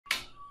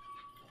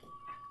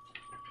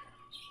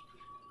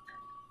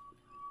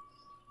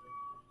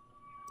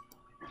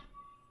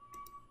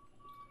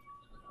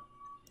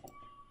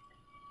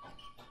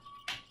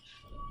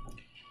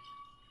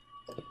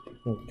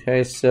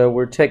Okay, so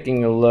we're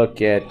taking a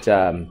look at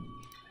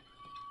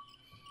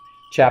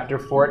chapter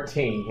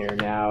 14 here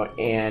now,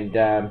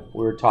 and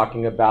we're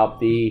talking about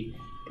the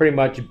pretty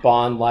much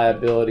bond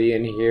liability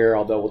in here,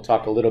 although we'll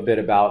talk a little bit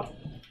about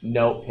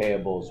note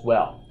payable as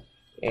well.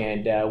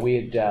 And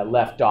we had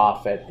left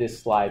off at this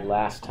slide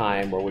last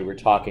time where we were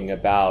talking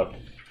about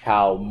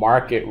how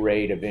market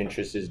rate of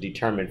interest is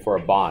determined for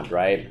a bond,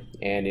 right?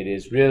 And it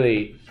is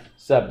really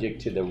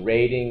subject to the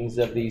ratings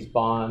of these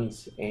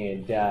bonds,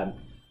 and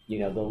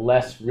the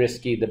less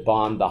risky the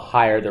bond, the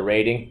higher the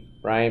rating,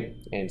 right?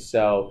 And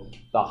so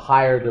the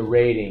higher the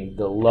rating,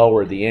 the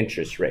lower the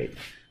interest rate.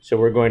 So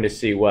we're going to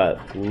see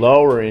what?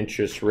 Lower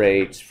interest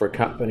rates for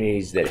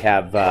companies that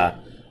have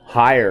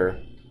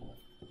higher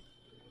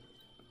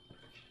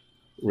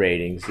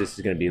ratings. This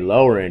is going to be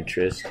lower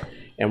interest,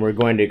 and we're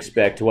going to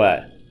expect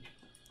what?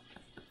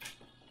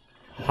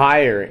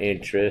 Higher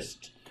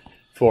interest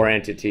for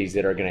entities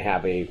that are going to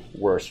have a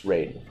worse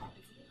rating.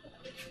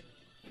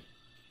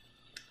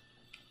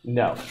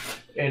 No.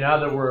 In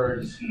other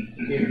words,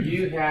 if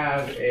you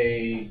have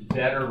a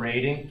better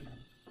rating,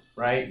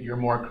 right, you're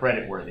more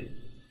creditworthy.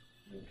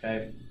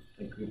 Okay?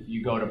 Like if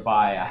you go to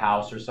buy a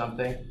house or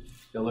something,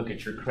 they'll look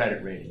at your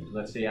credit rating.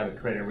 Let's say you have a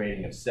credit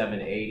rating of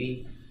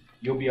 780,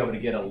 you'll be able to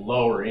get a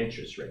lower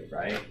interest rate,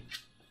 right?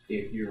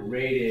 If you're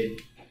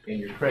rated and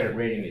your credit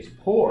rating is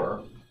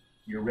poor,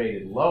 you're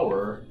rated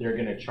lower, they're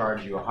going to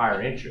charge you a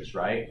higher interest,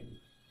 right?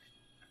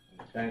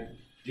 Okay?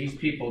 These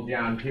people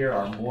down here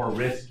are more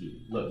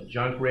risky. Look,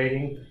 junk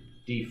rating,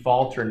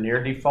 default or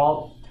near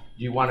default.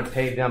 Do you want to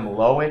pay them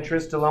low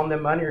interest to loan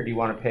them money, or do you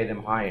want to pay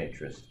them high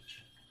interest?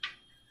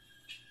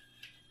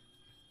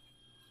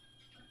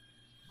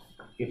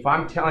 If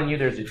I'm telling you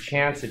there's a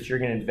chance that you're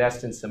going to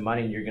invest in some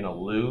money and you're going to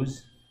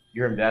lose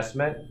your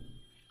investment,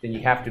 then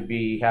you have to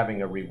be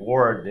having a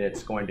reward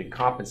that's going to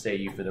compensate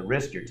you for the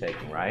risk you're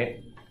taking,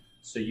 right?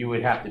 So you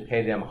would have to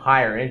pay them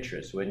higher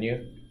interest, wouldn't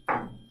you?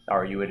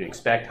 Or you would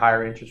expect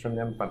higher interest from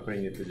them if I'm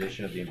putting in the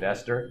position of the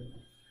investor.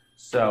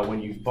 So when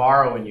you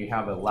borrow and you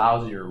have a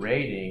lousier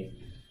rating,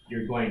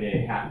 you're going to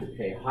have to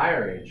pay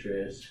higher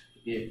interest.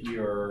 If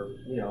you're,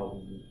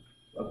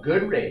 a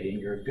good rating,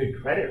 you're a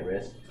good credit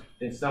risk,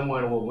 then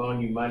someone will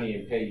loan you money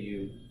and pay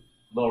you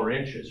lower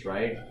interest,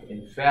 right?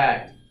 In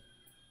fact,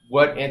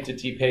 what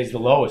entity pays the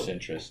lowest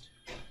interest?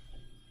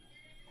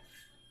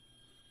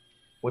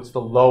 What's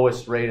the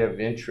lowest rate of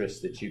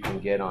interest that you can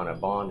get on a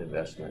bond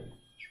investment?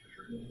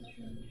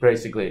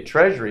 Basically a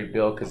treasury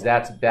bill, because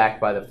that's backed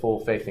by the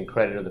full faith and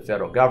credit of the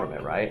federal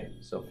government, right?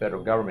 So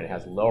federal government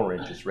has lower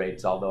interest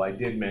rates, although I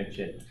did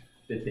mention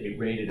that they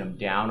rated them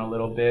down a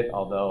little bit,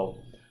 although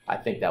I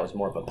think that was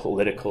more of a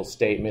political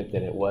statement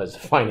than it was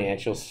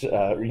financial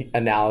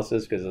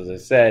analysis, because as I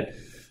said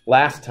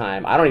last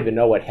time, I don't even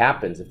know what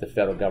happens if the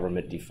federal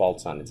government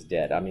defaults on its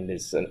debt. I mean,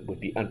 this would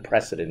be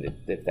unprecedented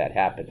if that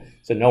happened.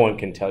 So no one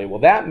can tell you,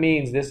 well, that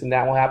means this and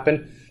that will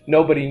happen.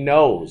 Nobody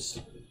knows.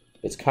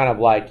 It's kind of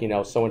like,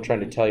 someone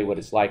trying to tell you what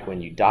it's like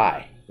when you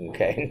die,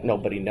 okay?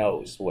 Nobody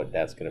knows what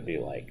that's going to be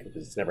like because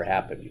it's never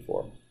happened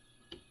before.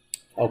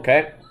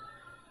 Okay?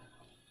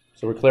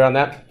 So we're clear on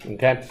that?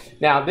 Okay?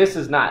 Now, this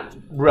is not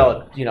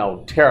real,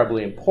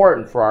 terribly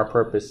important for our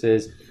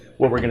purposes.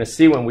 What we're going to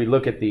see when we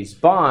look at these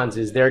bonds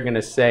is they're going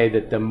to say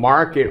that the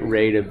market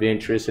rate of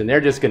interest, and they're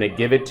just going to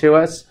give it to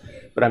us,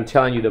 but I'm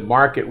telling you the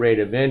market rate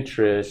of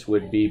interest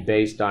would be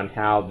based on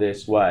how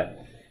this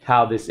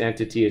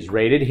entity is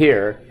rated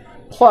here,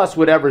 plus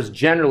whatever's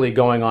generally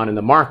going on in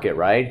the market,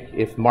 right?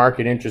 If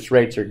market interest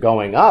rates are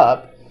going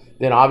up,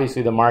 then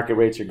obviously the market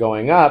rates are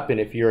going up, and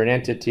if you're an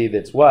entity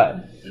that's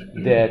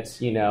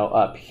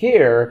up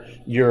here,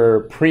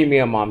 your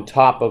premium on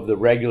top of the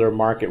regular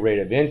market rate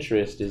of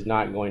interest is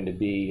not going to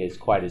be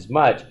quite as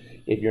much.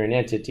 If you're an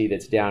entity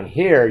that's down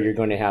here, you're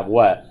going to have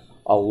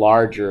a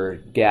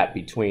larger gap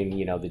between,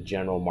 the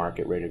general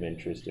market rate of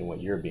interest and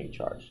what you're being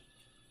charged.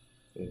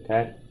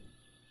 Okay?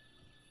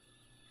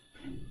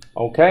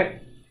 Okay?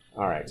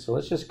 All right, so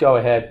let's just go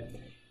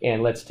ahead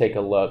and let's take a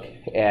look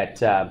at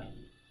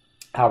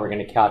how we're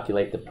going to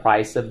calculate the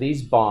price of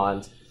these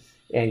bonds.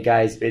 And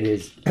guys, it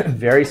is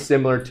very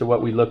similar to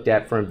what we looked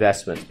at for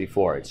investments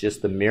before. It's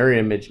just the mirror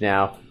image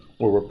now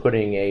where we're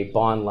putting a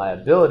bond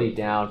liability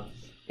down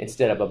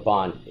instead of a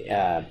bond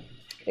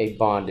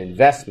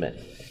investment.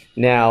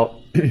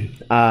 Now,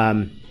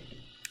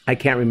 I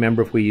can't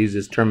remember if we use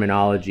this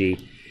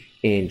terminology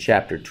in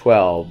chapter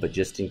 12, but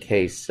just in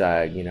case,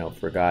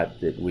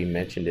 forgot that we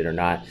mentioned it or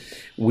not,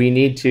 we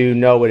need to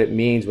know what it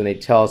means when they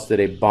tell us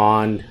that a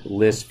bond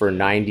lists for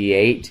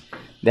 98.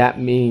 That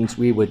means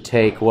we would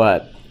take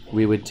what?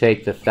 We would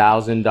take the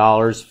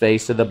 $1,000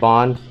 face of the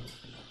bond,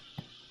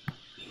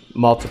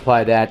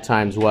 multiply that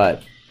times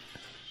what?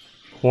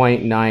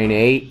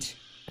 0.98,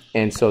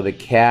 and so the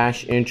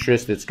cash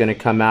interest that's going to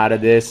come out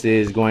of this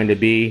is going to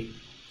be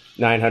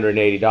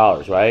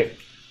 $980, right?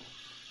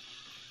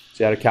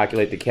 So you have to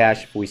calculate the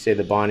cash if we say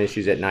the bond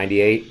issues at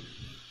 98.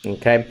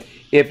 Okay?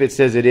 If it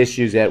says it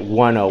issues at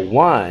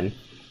 101,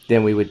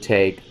 then we would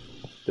take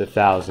the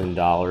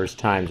 $1,000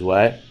 times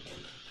what?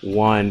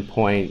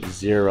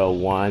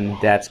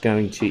 1.01. That's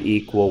going to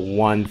equal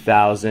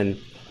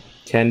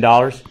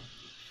 $1,010.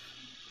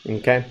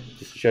 Okay,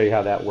 just to show you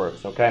how that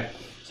works. Okay,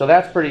 so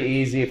that's pretty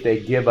easy. If they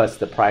give us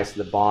the price of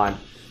the bond,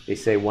 they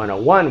say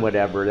 101,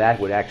 whatever, that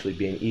would actually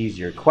be an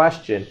easier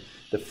question.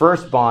 The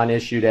first bond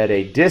issued at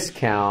a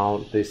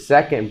discount, the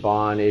second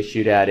bond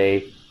issued at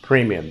a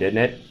premium, didn't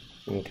it?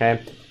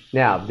 Okay,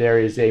 now there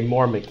is a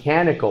more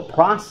mechanical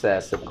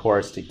process, of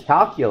course, to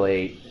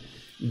calculate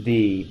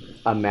the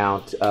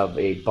amount of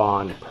a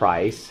bond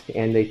price,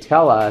 and they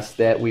tell us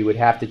that we would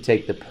have to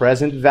take the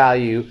present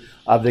value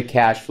of the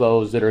cash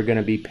flows that are going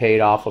to be paid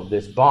off of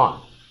this bond.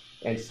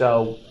 And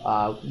so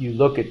you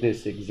look at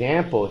this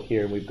example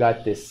here, we've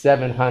got this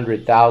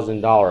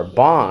 $700,000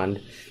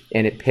 bond,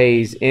 and it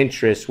pays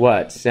interest,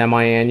 what,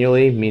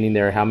 semi-annually, meaning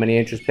there are how many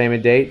interest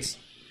payment dates?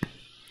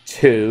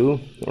 2,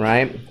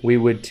 right? We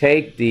would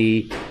take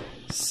the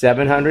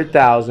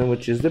 $700,000,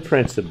 which is the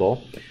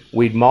principal,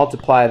 we'd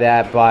multiply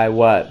that by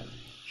what?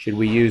 Should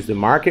we use the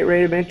market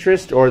rate of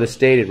interest or the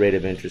stated rate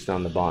of interest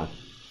on the bond?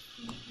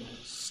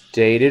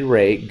 Stated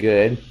rate,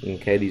 good.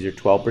 Okay, these are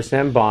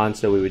 12% bonds,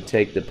 so we would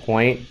take the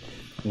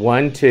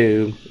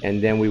 0.12,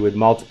 and then we would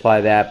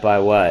multiply that by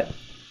what?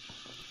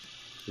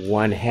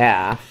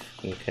 1/2.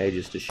 Okay,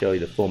 just to show you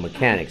the full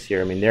mechanics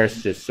here. I mean, they're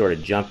just sort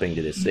of jumping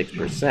to the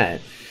 6%.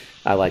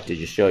 I like to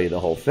just show you the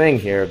whole thing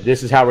here.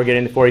 This is how we're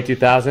getting the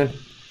 $42,000.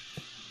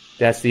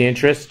 That's the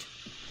interest.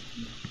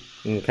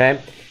 Okay.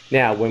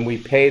 Now, when we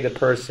pay the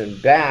person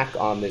back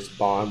on this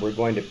bond, we're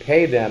going to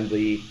pay them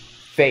the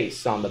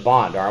face on the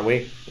bond, aren't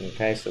we?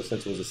 Okay, so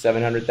since it was a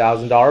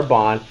 $700,000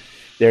 bond,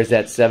 there's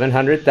that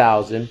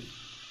 $700,000,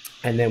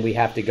 and then we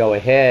have to go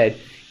ahead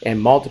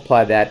and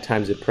multiply that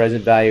times the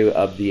present value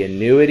of the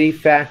annuity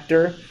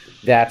factor.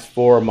 That's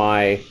for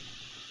my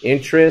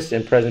interest,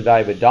 and present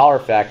value of a dollar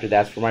factor,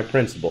 that's for my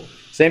principal.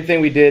 Same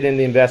thing we did in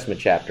the investment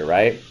chapter,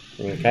 right?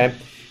 Okay.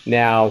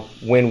 Now,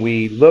 when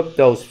we look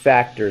those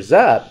factors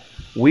up,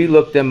 we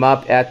look them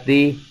up at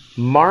the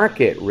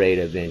market rate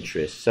of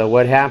interest. So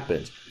what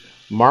happens?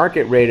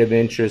 Market rate of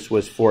interest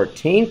was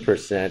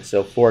 14%,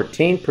 so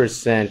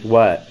 14%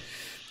 what?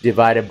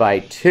 Divided by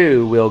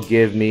 2 will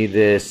give me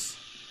this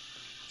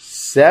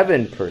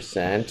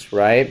 7%,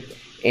 right?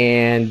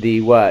 And the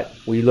what?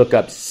 We look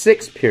up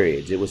 6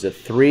 periods. It was a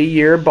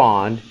 3-year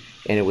bond,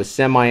 and it was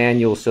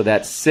semi-annual, so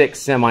that's 6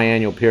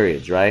 semi-annual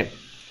periods, right?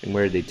 And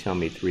where did they tell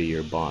me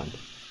 3-year bond?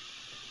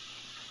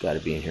 Got to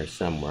be in here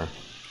somewhere.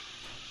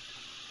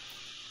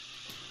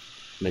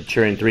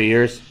 Mature in 3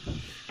 years.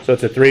 So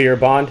it's a 3-year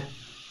bond.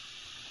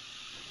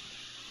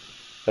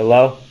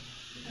 Hello?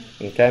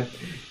 Okay.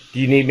 Do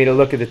you need me to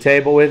look at the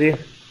table with you?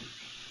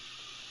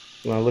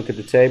 You want to look at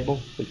the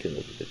table? We can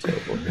look at the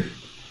table.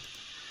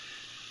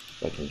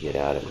 If I can get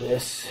out of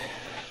this.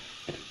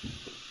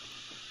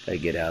 I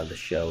get out of the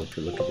show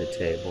to look at the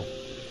table.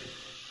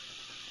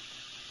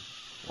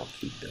 I'll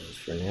keep those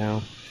for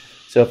now.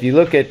 So if you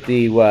look at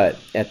the what?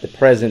 At the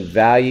present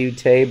value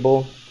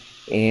table,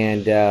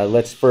 and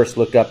let's first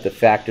look up the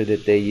factor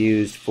that they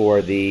used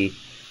for the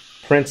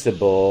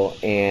principal,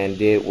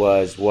 and it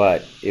was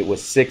what? It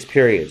was 6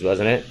 periods,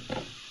 wasn't it?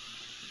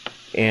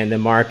 And the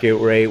market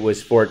rate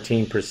was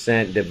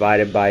 14%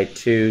 divided by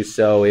 2,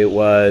 so it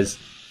was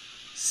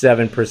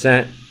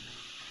 7%.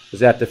 Was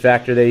that the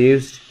factor they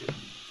used?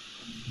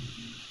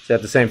 Is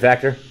that the same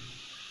factor?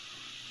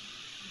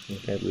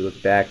 Okay, we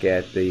look back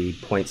at the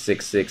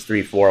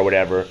 0.6634,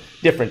 whatever.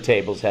 Different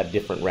tables have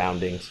different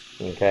roundings.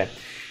 Okay,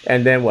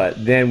 and then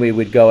what? Then we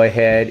would go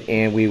ahead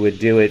and we would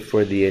do it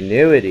for the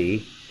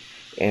annuity.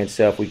 And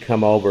so if we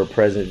come over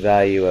present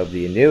value of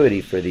the annuity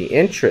for the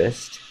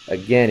interest,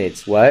 again,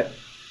 it's what?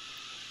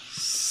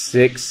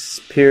 6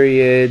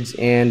 periods,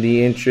 and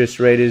the interest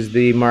rate is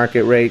the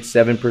market rate,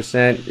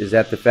 7%. Is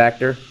that the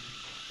factor?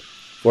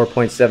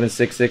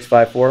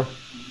 4.76654.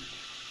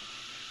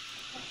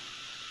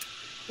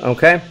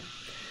 Okay.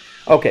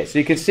 Okay, so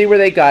you can see where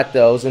they got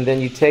those, and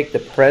then you take the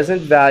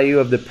present value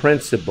of the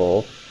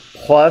principal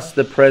plus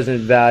the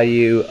present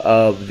value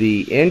of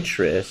the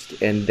interest,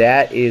 and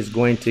that is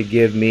going to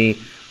give me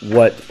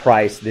what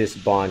price this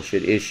bond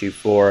should issue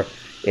for.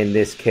 In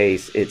this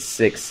case, it's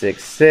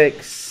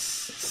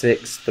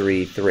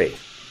 666,633.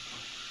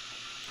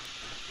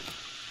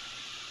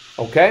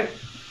 Okay?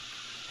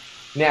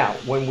 Now,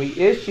 when we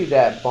issue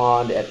that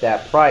bond at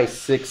that price,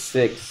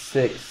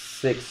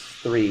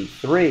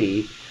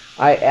 666,633,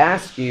 I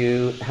ask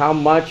you, how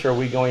much are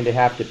we going to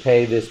have to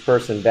pay this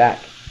person back?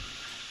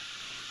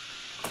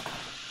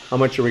 How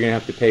much are we going to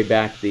have to pay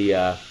back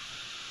the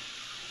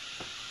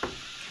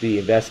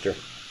investor,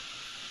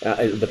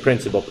 the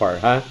principal part,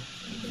 huh?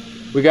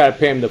 We got to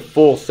pay him the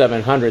full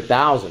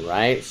 $700,000,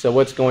 right? So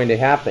what's going to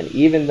happen?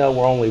 Even though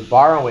we're only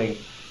borrowing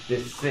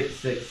this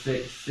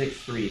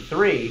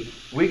 666,633,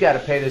 we got to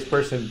pay this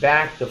person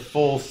back the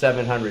full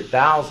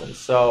 $700,000.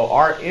 So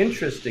our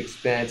interest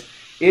expense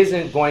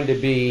isn't going to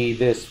be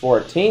this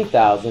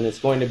 $14,000. It's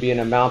going to be an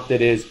amount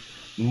that is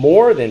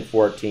more than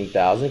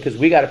 $14,000 because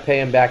we got to pay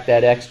him back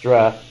that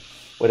extra,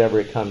 whatever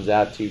it comes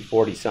out to,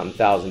 $40-something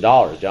thousand,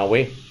 don't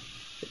we?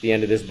 At the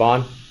end of this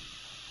bond.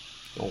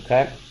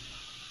 Okay?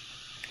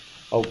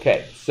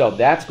 Okay, so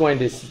that's going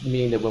to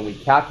mean that when we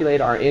calculate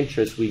our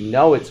interest, we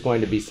know it's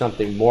going to be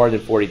something more than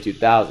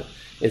 42,000.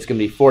 It's going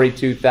to be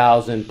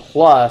 42,000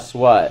 plus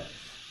what?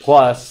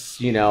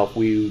 Plus, you know, if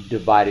we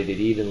divided it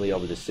evenly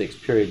over the 6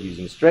 period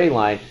using straight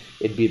line,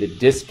 it'd be the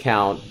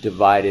discount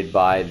divided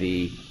by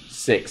the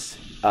 6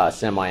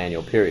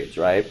 semi-annual periods,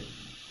 right?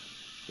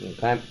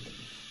 Okay,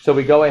 so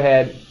we go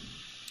ahead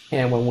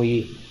and when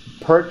we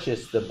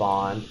purchase the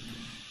bond,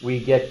 we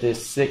get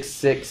this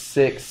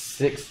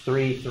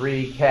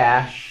 666,633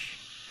 cash.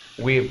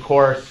 We of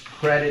course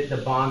credit the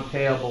bond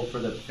payable for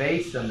the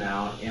face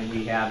amount, and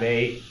we have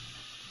a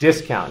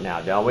discount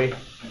now, don't we?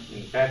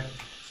 Okay.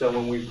 So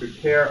when we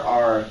prepare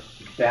our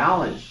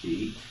balance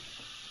sheet,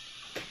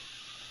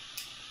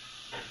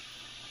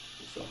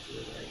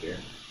 right here,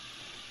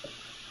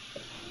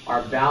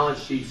 our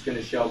balance sheet's going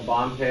to show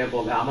bond payable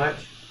of how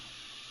much?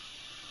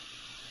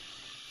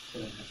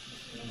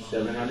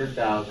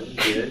 700,000.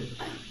 Good.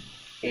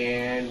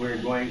 And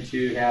we're going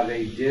to have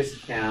a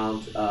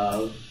discount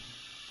of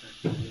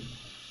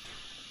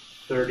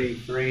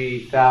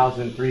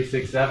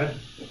 33,367.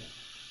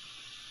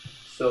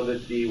 So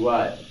that the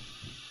what?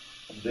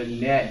 The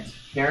net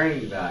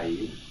carrying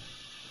value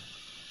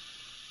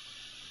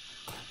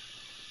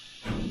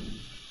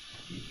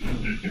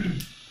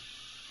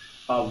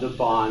of the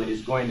bond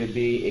is going to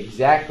be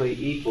exactly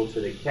equal to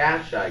the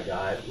cash I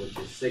got, which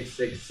is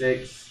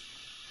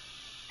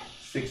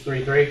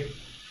 666,633.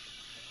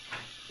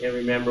 And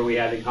remember, we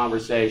had the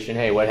conversation,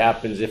 hey, what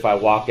happens if I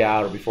walk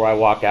out, or before I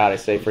walk out, I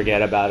say,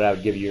 forget about it, I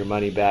would give you your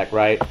money back,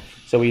 right?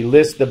 So we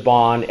list the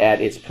bond at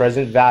its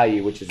present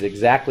value, which is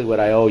exactly what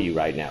I owe you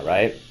right now,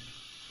 right?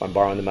 I'm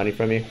borrowing the money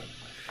from you?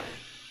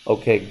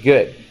 Okay,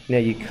 good. Now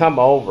you come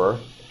over,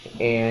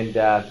 and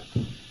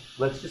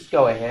let's just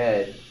go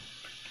ahead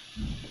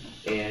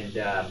and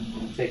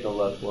take a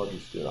look. We'll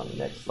just do it on the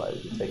next slide.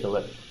 We can take a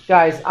look.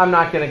 Guys, I'm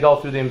not going to go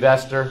through the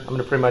investor. I'm going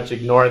to pretty much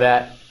ignore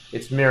that.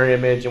 It's mirror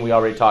image, and we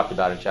already talked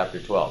about it in chapter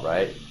 12,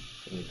 right?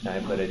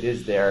 Okay, but it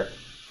is there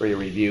for your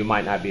review.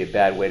 Might not be a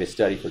bad way to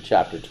study for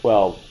chapter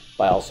 12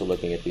 by also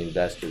looking at the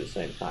investor at the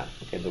same time.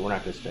 Okay, but we're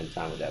not going to spend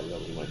time with that. We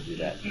only want to do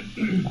that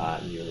in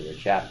the earlier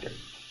chapter.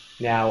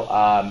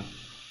 Now,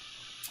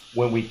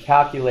 when we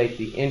calculate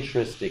the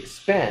interest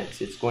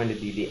expense, it's going to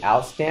be the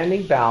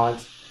outstanding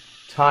balance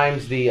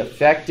times the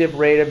effective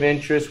rate of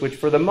interest, which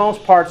for the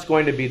most part is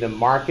going to be the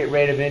market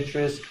rate of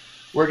interest.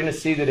 We're going to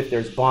see that if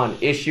there's bond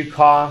issue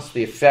costs,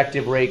 the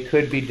effective rate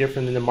could be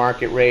different than the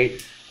market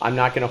rate. I'm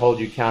not going to hold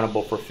you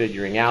accountable for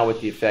figuring out what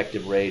the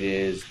effective rate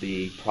is.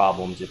 The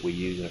problems if we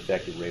use an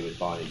effective rate with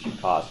bond issue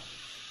costs,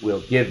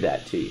 we'll give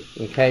that to you.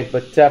 Okay,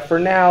 but for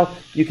now,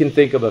 you can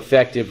think of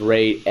effective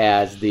rate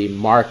as the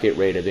market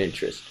rate of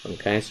interest.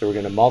 Okay, so we're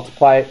going to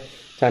multiply it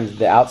times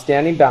the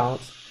outstanding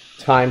balance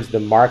times the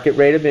market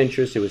rate of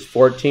interest. It was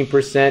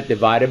 14%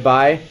 divided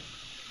by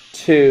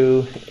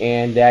 2,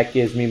 and that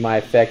gives me my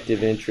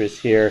effective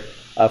interest here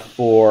of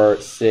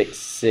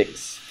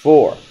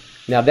 4,664.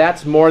 Now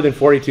that's more than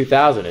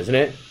 42,000, isn't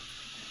it?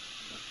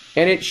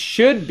 And it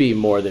should be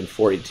more than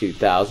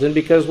 42,000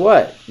 because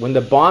what? When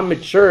the bond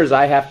matures,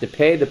 I have to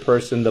pay the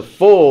person the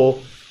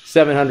full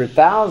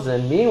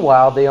 700,000.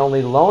 Meanwhile, they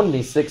only loaned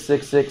me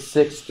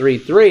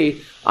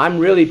 666,633. I'm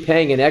really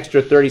paying an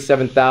extra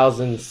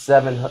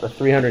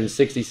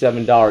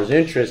 $37,367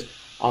 interest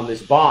on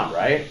this bond,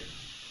 right?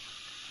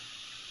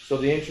 So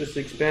the interest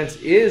expense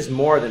is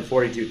more than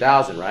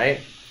 42,000,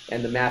 right?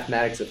 And the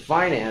mathematics of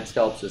finance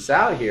helps us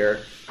out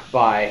here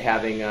by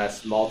having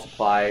us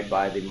multiply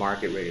by the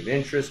market rate of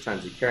interest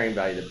times the carrying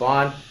value of the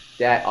bond.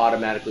 That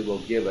automatically will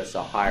give us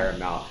a higher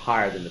amount,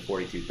 higher than the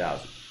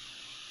 42,000.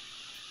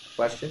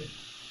 Question?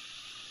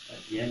 At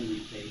the end, we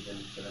pay them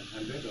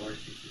 700 or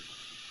 60?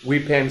 We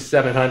pay them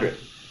 700.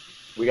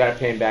 We got to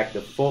pay them back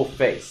the full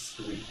face.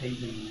 So we pay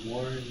them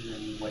more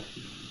than what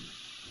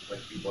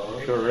we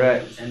borrowed?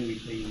 Correct. And we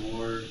pay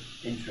more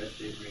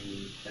interest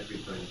every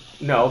quarter.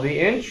 No, the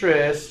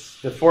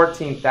interest, the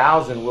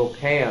 14,000 we'll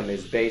pay them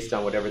is based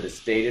on whatever the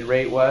stated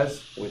rate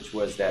was, which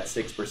was that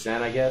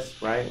 6%, I guess,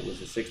 right? It was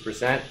the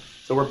 6%.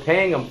 So we're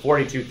paying them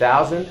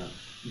 42,000,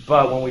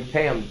 but when we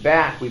pay them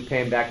back, we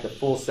pay them back the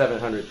full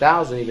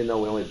 700,000, even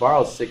though we only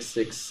borrowed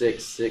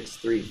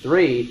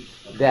 666,633.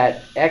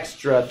 That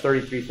extra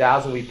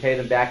 33,000 we pay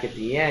them back at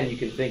the end. You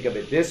can think of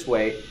it this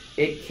way: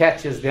 it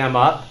catches them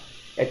up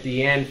at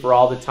the end for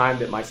all the time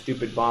that my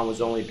stupid bond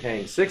was only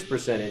paying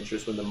 6%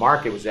 interest when the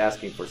market was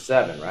asking for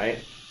 7%,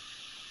 right?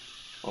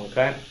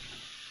 Okay.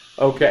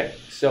 Okay.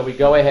 So we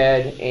go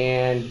ahead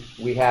and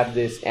we have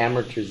this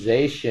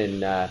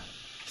amortization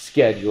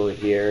schedule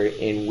here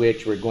in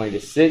which we're going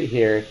to sit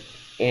here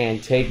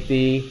and take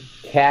the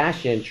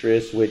cash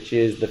interest, which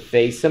is the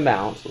face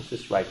amount. So let's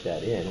just write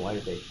that in. Why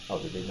did they,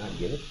 did they not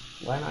give it?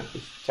 Why not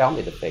just tell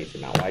me the face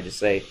amount? Why just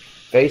say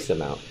face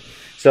amount?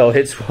 So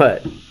it's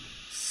what?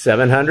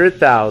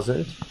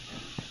 700,000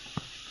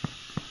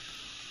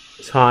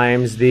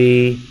 times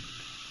the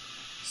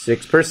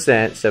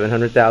 6%.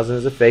 700,000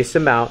 is a face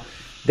amount.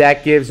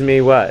 That gives me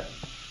what?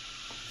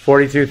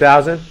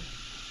 42,000?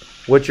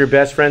 What's your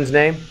best friend's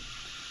name?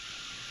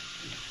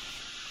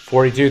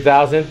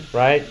 42,000,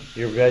 right?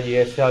 You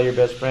tell your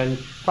best friend,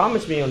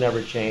 promise me you'll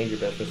never change. Your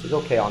best friend says,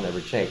 okay, I'll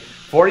never change.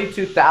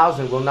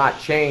 42,000 will not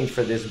change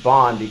for this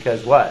bond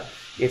because what?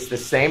 It's the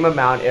same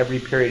amount every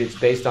period. It's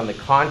based on the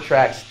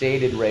contract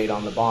stated rate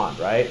on the bond,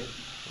 right?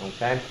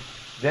 Okay.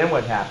 Then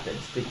what happens?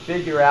 To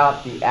figure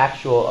out the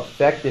actual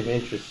effective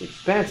interest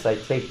expense, I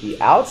take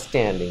the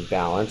outstanding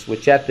balance,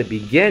 which at the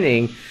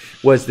beginning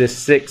was this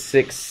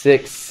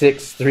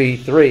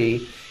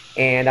 666,633,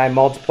 and I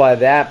multiply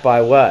that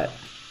by what?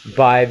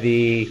 By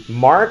the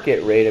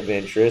market rate of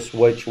interest,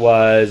 which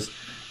was,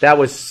 that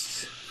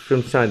was,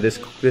 from time, this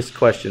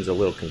question's a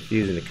little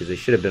confusing because they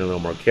should have been a little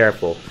more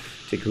careful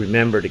to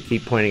remember to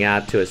keep pointing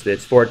out to us that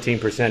it's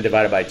 14%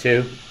 divided by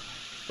 2,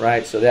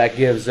 right? So that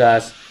gives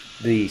us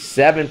the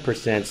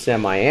 7%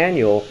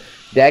 semi-annual.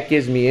 That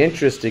gives me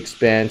interest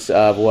expense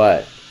of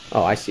what?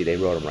 Oh, I see, they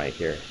wrote them right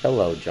here.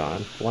 Hello,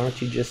 John. Why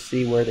don't you just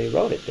see where they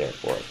wrote it there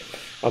for us?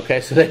 Okay,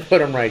 so they put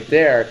them right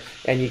there,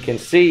 and you can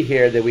see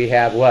here that we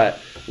have what?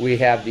 We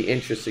have the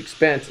interest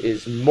expense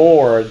is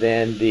more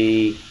than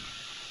the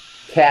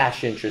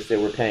cash interest that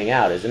we're paying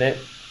out, isn't it?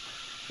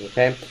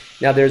 Okay.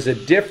 Now there's a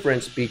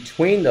difference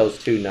between those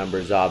two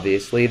numbers,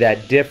 obviously.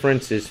 That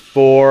difference is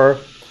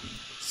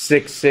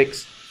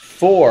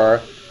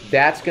 4,664.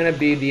 That's going to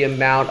be the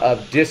amount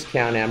of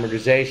discount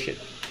amortization.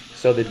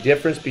 So the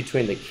difference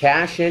between the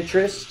cash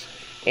interest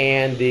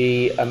and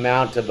the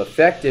amount of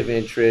effective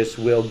interest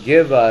will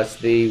give us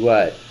the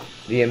what?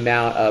 The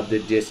amount of the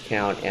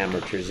discount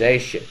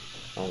amortization.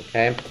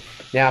 Okay.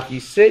 Now if you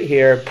sit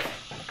here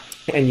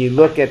and you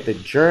look at the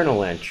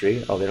journal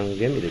entry, oh, they don't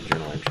give me the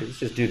journal entry. Let's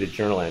just do the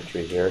journal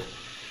entry here.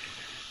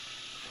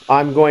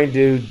 I'm going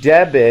to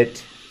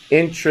debit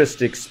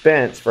interest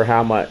expense for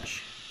how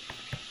much?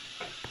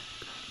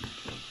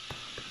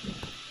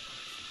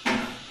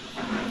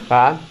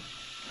 Huh?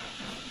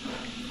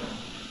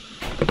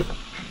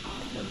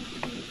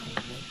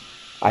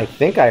 I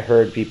think I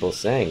heard people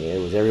saying it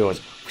was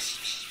everyone's.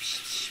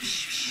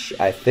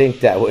 I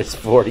think that was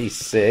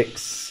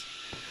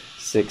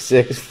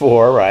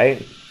 46,664,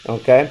 right?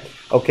 Okay.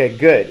 Okay,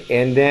 good.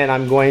 And then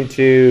I'm going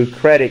to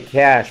credit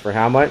cash for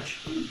how much?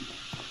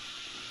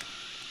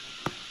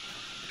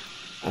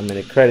 I'm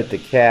going to credit the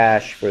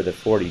cash for the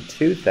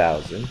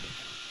 42,000.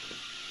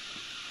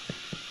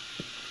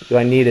 Do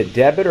I need a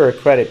debit or a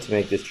credit to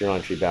make this journal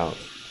entry balance?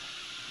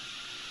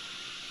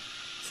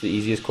 It's the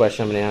easiest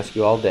question I'm going to ask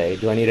you all day.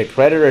 Do I need a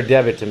credit or a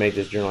debit to make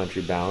this journal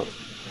entry balance?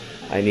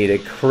 I need a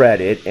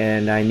credit,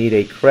 and I need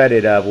a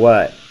credit of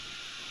what?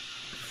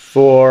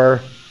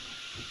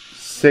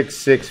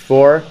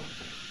 4,664.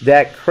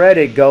 That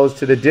credit goes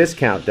to the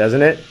discount,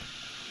 doesn't it?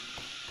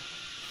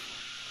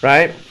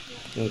 Right?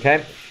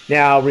 Okay.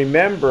 Now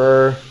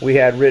remember, we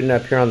had written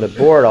up here on the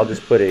board, I'll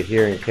just put it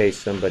here in case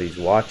somebody's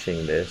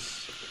watching this.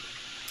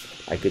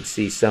 I could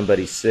see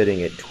somebody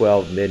sitting at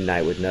 12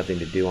 midnight with nothing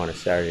to do on a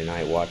Saturday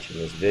night watching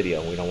this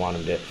video. We don't want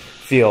them to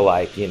feel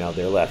like, you know,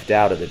 they're left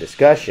out of the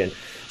discussion.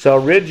 So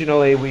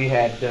originally we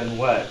had done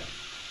what?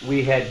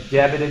 We had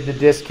debited the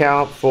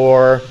discount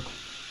for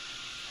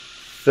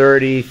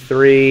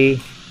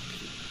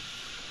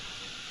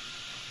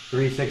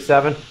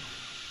 33,367.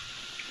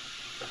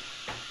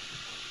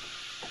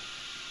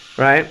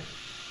 Right?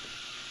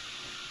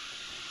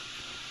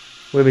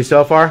 With me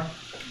so far?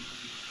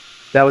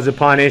 That was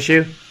upon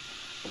issue?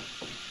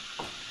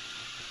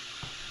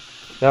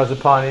 That was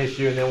upon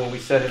issue, and then when we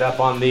set it up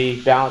on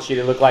the balance sheet,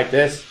 it looked like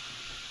this.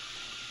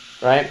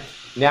 Right?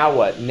 Now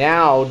what?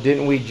 Now,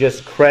 didn't we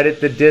just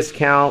credit the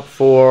discount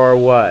for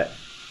what?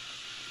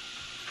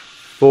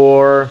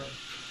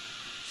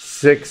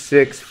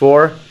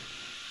 4,664.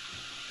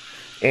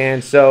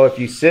 And so if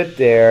you sit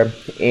there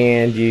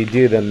and you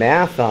do the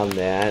math on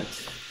that,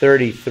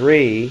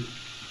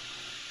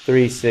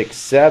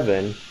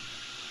 33,367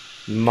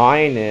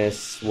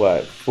 minus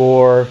what?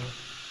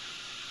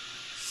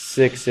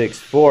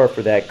 4,664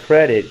 for that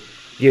credit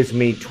gives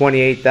me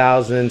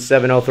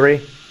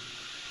 28,703.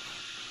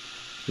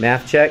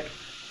 Math check.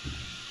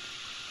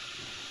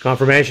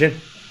 Confirmation.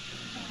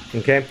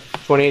 Okay.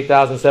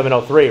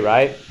 28,703,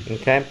 right?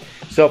 Okay.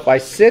 So if I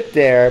sit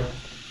there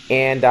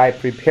and I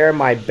prepare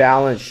my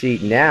balance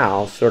sheet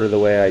now, sort of the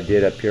way I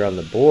did up here on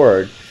the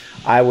board,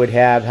 I would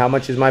have, how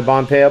much is my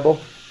bond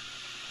payable?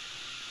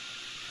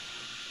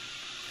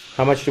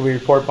 How much do we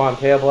report bond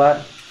payable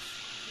at?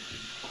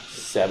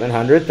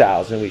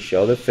 700,000. We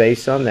show the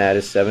face on that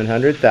is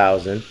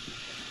 700,000.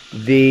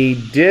 The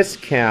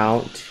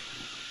discount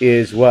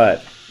is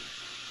what?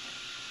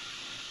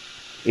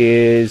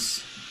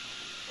 Is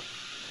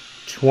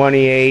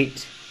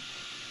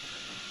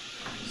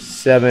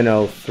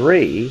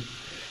 28,703.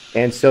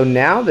 And so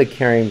now the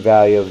carrying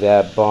value of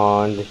that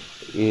bond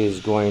is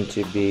going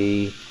to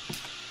be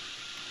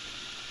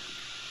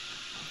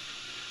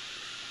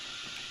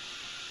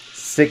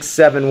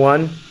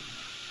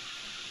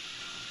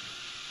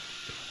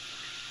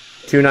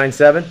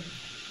 671,297,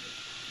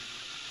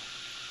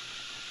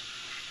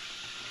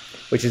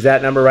 which is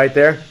that number right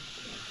there.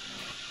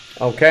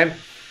 Okay,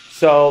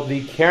 so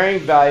the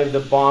carrying value of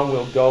the bond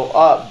will go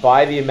up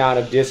by the amount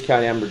of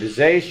discount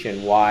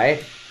amortization.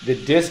 Why? the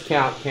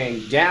discount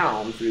came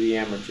down through the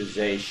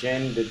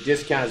amortization. The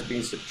discount is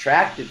being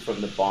subtracted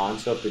from the bond.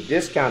 So if the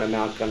discount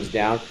amount comes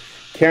down,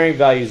 carrying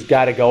value's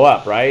got to go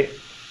up, right?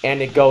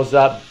 And it goes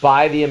up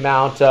by the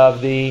amount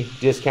of the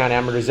discount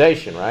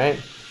amortization, right?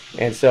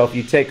 And so if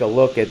you take a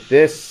look at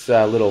this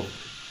little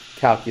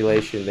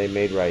calculation they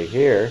made right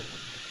here,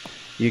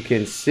 you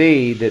can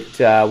see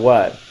that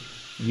what?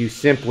 You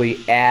simply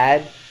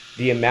add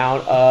the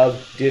amount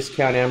of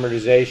discount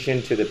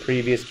amortization to the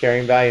previous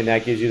carrying value, and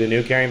that gives you the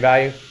new carrying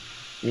value.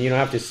 I mean, you don't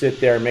have to sit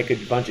there and make a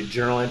bunch of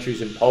journal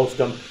entries and post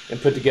them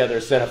and put together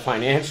a set of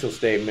financial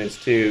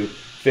statements to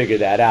figure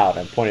that out.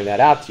 I'm pointing that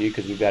out to you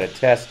because we've got a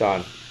test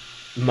on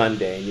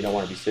Monday, and you don't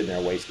want to be sitting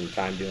there wasting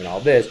time doing all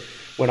this,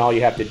 when all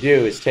you have to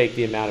do is take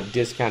the amount of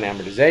discount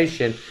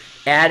amortization,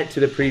 add it to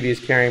the previous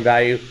carrying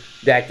value.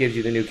 That gives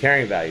you the new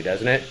carrying value,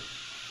 doesn't it?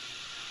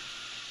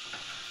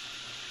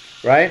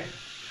 Right?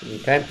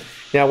 Okay.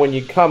 Now, when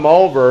you come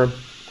over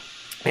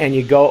and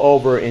you go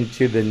over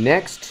into the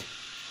next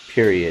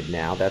period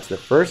now, that's the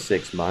first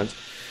 6 months.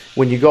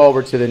 When you go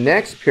over to the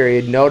next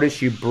period,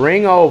 notice you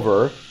bring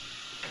over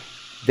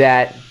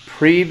that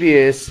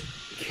previous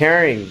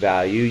carrying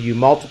value, you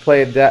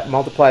multiply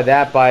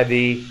that by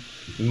the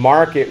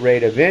market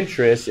rate of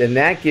interest, and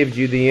that gives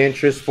you the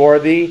interest for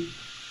the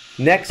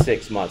next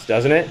 6 months,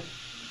 doesn't it?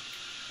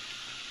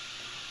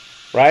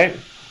 Right?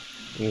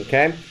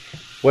 Okay.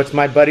 What's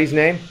my buddy's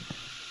name?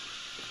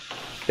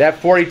 That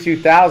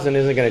 42,000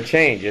 isn't going to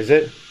change, is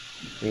it?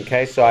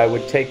 Okay, so I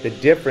would take the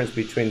difference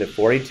between the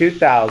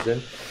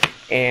 42,000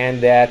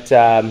 and that,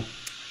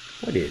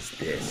 what is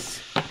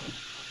this?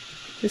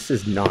 This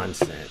is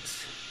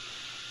nonsense.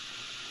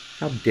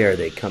 How dare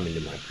they come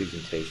into my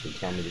presentation and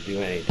tell me to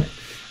do anything?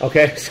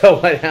 Okay, so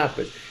what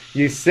happens?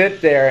 You sit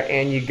there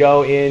and you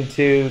go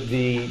into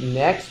the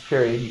next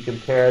period, you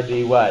compare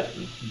the what?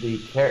 The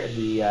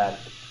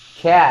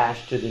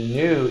cash to the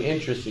new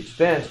interest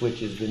expense,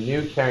 which is the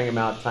new carrying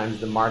amount times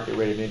the market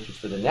rate of interest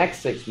for the next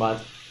 6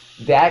 months.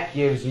 That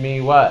gives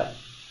me what?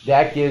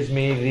 That gives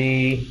me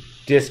the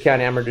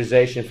discount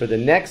amortization for the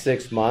next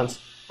 6 months.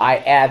 I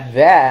add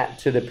that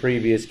to the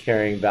previous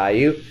carrying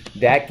value.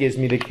 That gives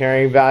me the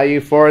carrying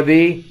value for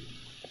the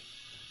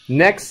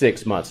next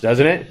 6 months,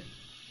 doesn't it?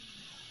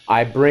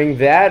 I bring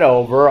that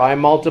over, I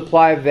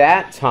multiply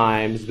that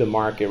times the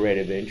market rate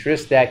of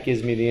interest. That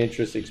gives me the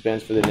interest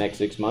expense for the next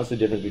 6 months. The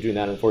difference between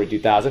that and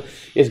 42,000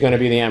 is going to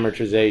be the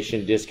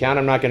amortization discount.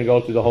 I'm not going to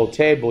go through the whole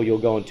table. You'll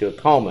go into a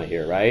coma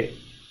here, right?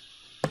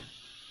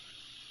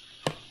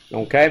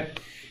 Okay.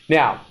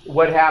 Now,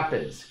 what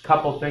happens? A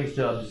couple things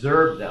to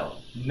observe, though.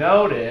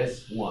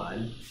 Notice,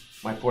 one,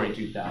 my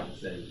 42,000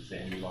 stays the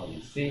same. You've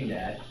already seen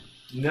that.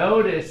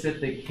 Notice that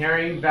the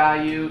carrying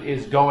value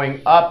is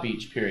going up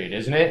each period,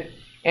 isn't it?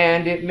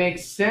 And it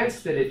makes sense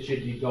that it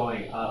should be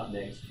going up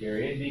next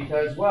period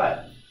because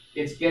what?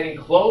 It's getting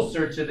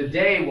closer to the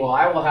day, well,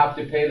 I will have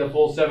to pay the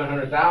full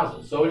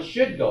 700,000. So it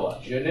should go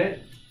up, shouldn't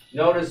it?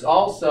 Notice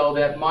also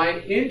that my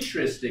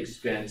interest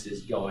expense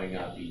is going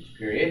up each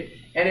period.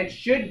 And it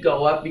should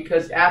go up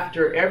because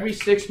after every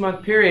 6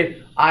 month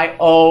period, I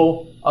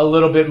owe a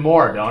little bit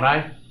more, don't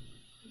I?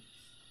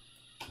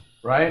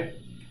 Right?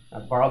 I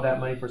borrowed that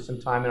money for some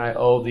time and I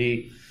owe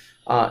the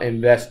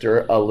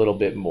investor a little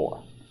bit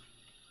more.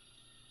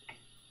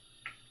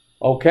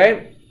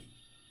 Okay?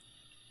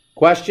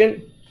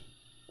 Question?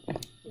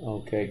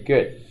 Okay,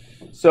 good.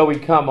 So we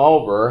come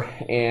over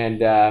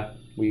and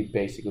we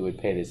basically would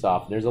pay this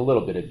off. And there's a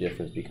little bit of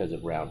difference because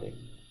of rounding.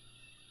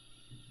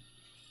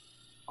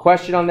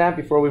 Question on that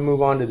before we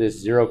move on to this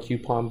zero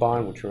coupon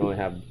bond, which we only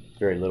have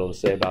very little to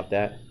say about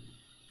that?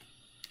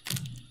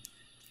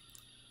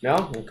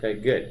 No? Okay,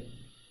 good.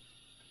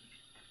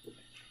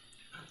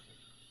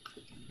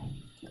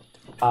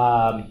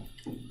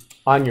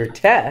 On your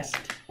test,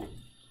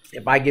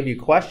 if I give you a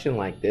question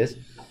like this,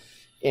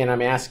 and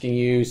I'm asking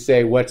you,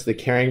 say, what's the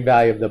carrying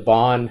value of the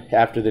bond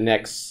after the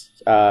next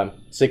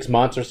 6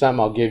 months or something,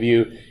 I'll give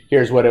you,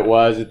 here's what it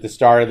was at the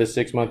start of the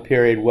 6 month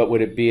period, what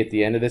would it be at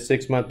the end of the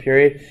 6 month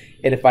period?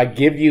 And if I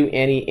give you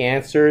any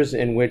answers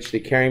in which the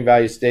carrying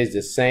value stays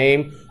the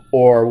same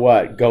or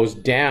what, goes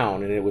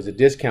down and it was a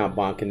discount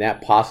bond, can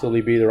that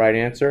possibly be the right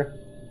answer?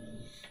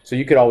 So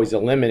you could always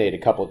eliminate a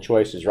couple of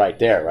choices right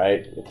there,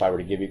 right? If I were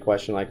to give you a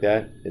question like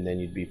that, and then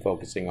you'd be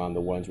focusing on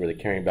the ones where the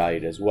carrying value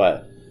does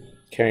what?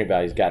 Carrying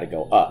value's got to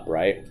go up,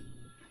 right?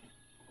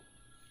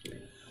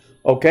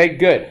 Okay,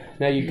 good.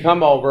 Now you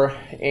come over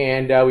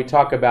and we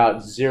talk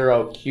about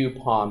zero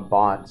coupon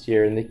bonds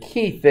here. And the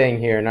key thing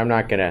here, and I'm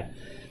not going to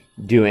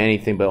do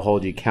anything but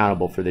hold you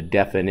accountable for the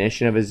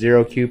definition of a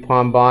zero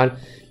coupon bond,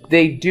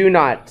 they do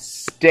not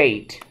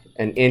state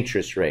an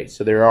interest rate.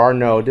 So there are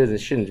no, it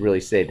shouldn't really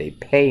say they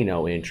pay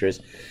no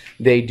interest.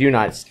 They do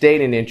not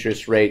state an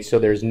interest rate, so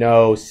there's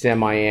no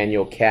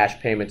semi-annual cash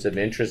payments of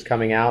interest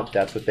coming out.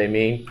 That's what they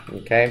mean,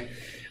 okay?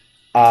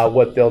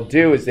 What they'll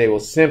do is they will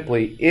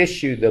simply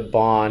issue the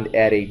bond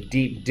at a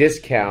deep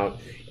discount,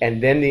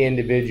 and then the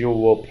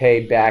individual will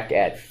pay back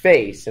at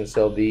face. And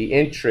so the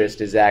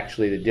interest is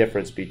actually the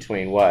difference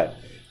between what?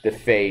 the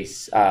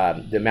face,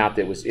 the amount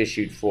that was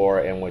issued for,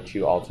 and what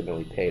you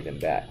ultimately pay them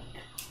back.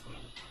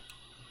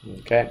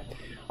 Okay?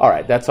 All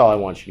right, that's all I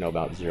want you to know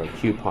about zero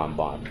coupon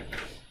bond.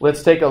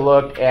 Let's take a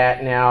look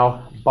at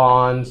now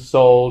bonds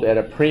sold at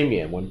a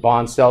premium. When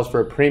bond sells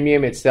for a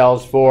premium, it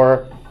sells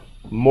for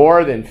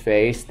more than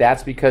face.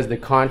 That's because the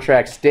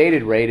contract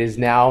stated rate is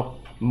now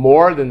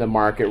more than the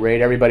market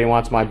rate. Everybody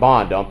wants my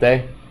bond, don't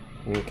they?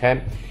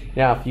 Okay.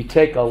 Now, if you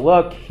take a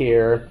look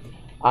here,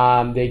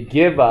 they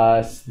give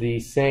us the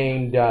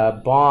same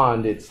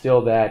bond. It's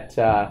still that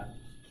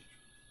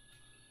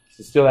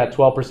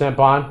 12%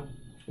 bond.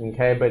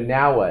 Okay, but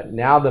now what?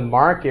 Now the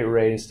market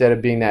rate, instead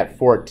of being that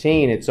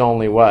 14, it's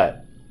only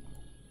what?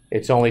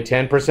 It's only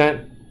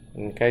 10%.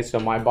 Okay, so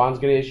my bond's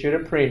going to issue at a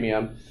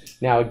premium.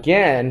 Now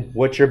again,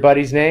 what's your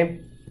buddy's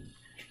name?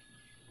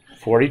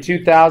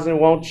 42,000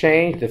 won't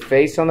change. The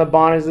face on the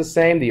bond is the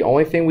same. The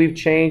only thing we've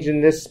changed in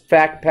this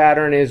fact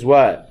pattern is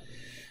what?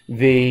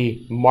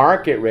 The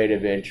market rate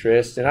of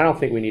interest. And I don't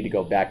think we need to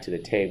go back to the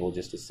table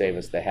just to save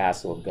us the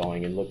hassle of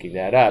going and looking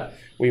that up.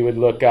 We would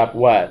look up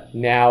what?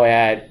 Now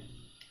at,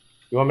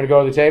 you want me to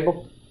go to the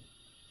table?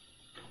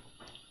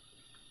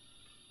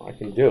 I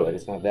can do it.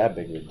 It's not that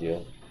big of a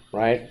deal,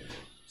 right?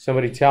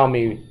 Somebody tell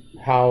me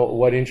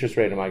what interest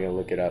rate am I going to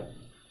look it up?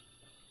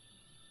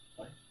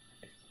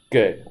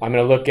 Good. I'm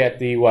going to look at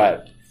the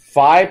what?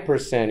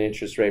 5%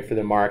 interest rate for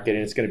the market,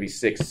 and it's going to be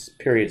 6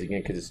 periods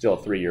again because it's still a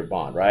 3-year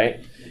bond,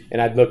 right?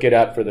 And I'd look it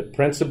up for the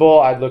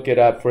principal. I'd look it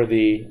up for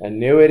the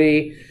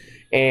annuity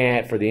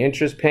and for the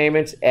interest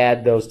payments.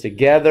 Add those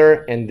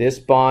together, and this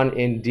bond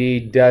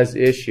indeed does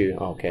issue.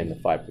 Okay, and the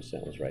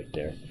 5% was right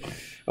there.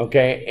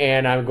 Okay,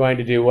 and I'm going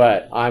to do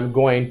what? I'm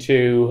going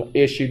to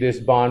issue this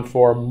bond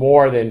for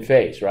more than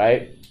face,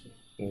 right?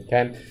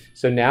 Okay,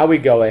 so now we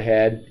go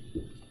ahead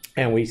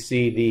and we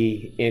see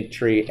the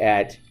entry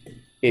at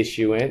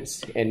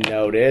issuance, and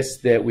notice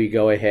that we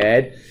go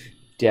ahead,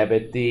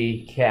 debit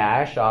the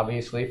cash,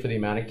 obviously, for the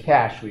amount of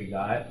cash we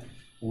got.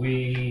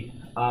 We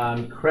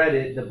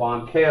credit the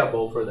bond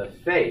payable for the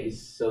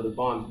face, so the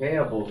bond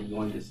payable is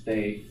going to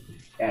stay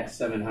at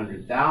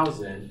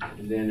 $700,000,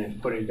 and then in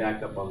putting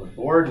back up on the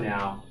board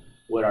now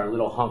what our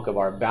little hunk of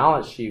our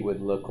balance sheet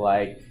would look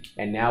like,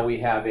 and now we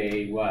have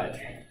a what?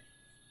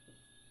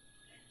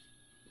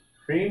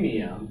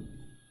 Premium,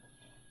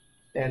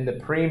 and the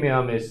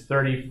premium is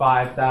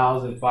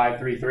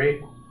 $35,533.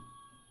 Is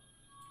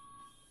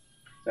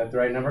that the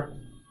right number?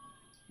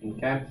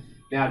 Okay.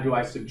 Now, do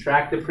I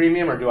subtract the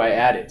premium or do I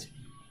add it?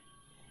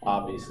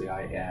 Obviously,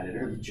 I add it,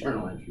 or the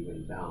journal entry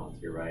with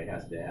balance here, right? It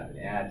has to have an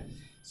add.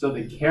 So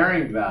the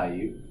carrying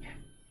value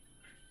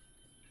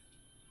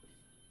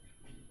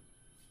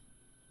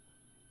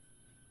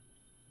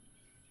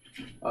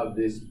of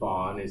this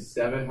bond is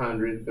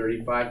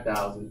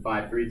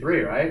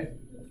 $735,533, right?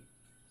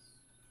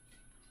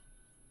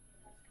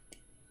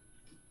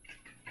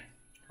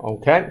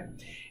 Okay.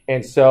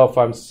 And so if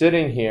I'm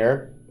sitting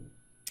here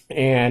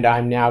and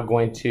I'm now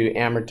going to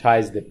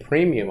amortize the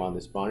premium on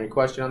this bond, any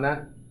question on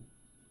that?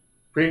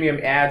 Premium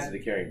adds to the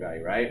carrying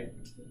value, right?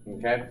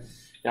 Okay.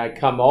 Now I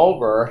come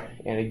over,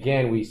 and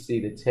again we see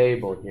the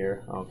table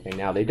here. Okay,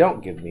 now they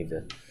don't give me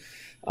the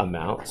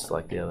amounts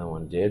like the other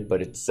one did,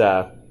 but it's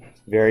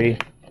very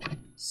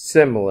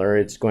similar.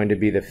 It's going to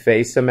be the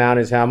face amount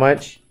is how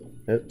much?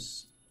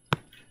 Oops.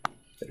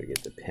 Better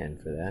get the pen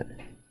for that.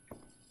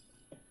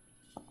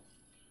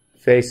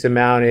 Face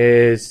amount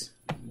is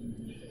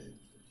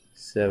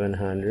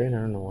 700. I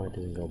don't know why it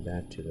didn't go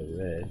back to the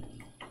red.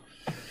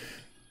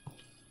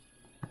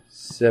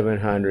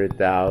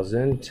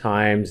 700,000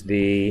 times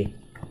the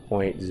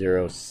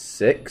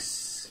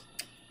 0.06.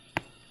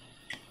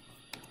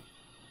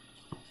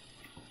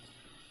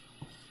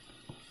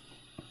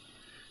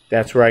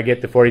 That's where I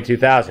get the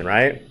 42,000,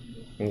 right?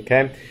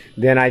 Okay.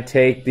 Then I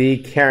take the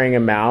carrying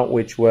amount,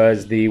 which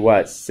was the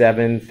what?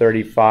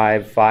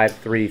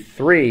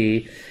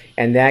 735,533.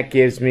 And that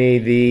gives me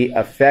the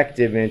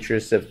effective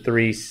interest of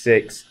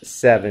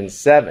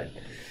 3,677.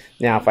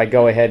 Now, if I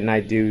go ahead and I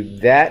do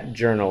that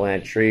journal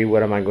entry,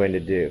 what am I going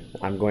to do?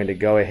 I'm going to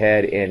go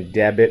ahead and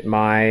debit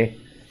my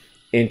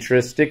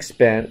interest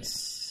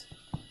expense,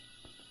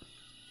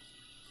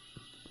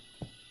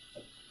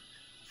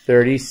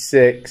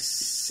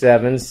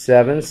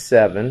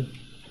 36,777.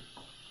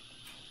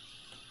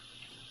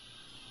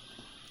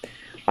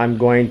 I'm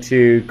going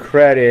to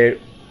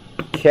credit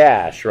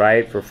cash,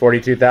 right, for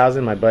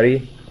 42,000, my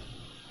buddy.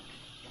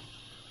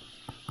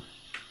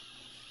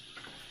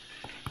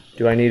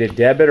 Do I need a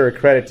debit or a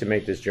credit to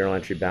make this journal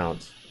entry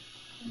balance?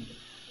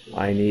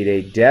 I need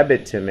a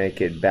debit to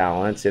make it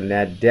balance, and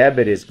that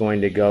debit is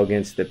going to go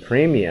against the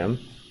premium.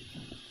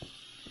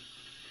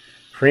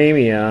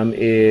 Premium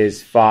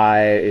is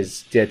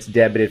it's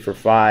debited for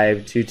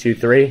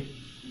 5,223.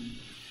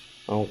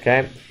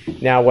 Okay.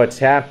 Now what's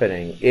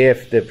happening?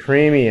 If the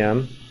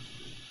premium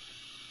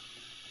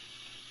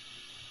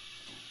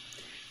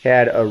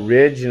had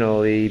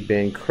originally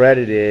been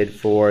credited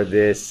for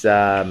this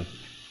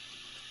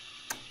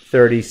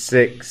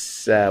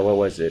 36, what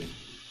was it?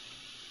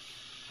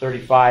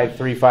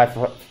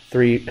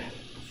 35,353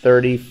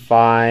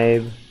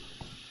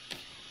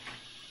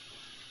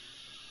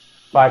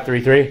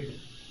 35,533.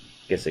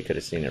 Guess I could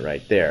have seen it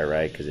right there,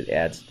 right? Because it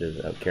adds to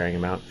the carrying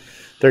amount.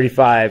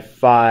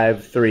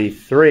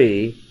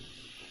 35,533.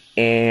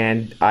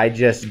 And I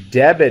just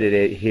debited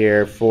it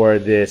here for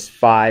this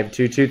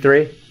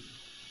 5,223.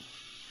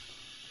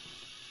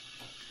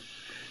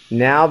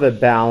 Now the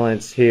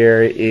balance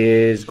here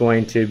is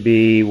going to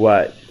be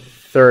what?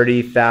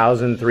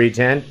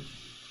 30,310.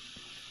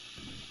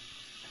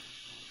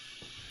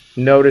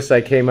 Notice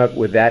I came up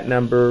with that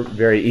number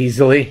very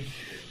easily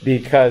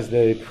because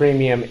the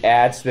premium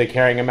adds to the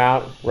carrying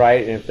amount,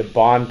 right? And if the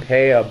bond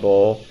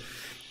payable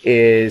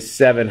is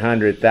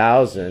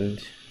 700,000,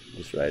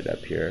 just write it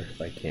up here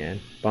if I can.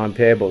 Bond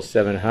payable is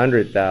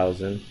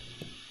 700,000,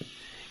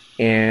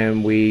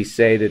 and we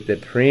say that the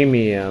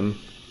premium,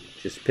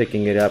 just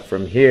picking it up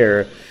from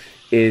here,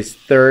 is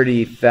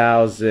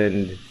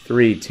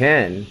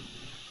 30,310.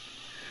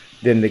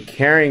 Then the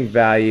carrying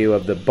value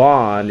of the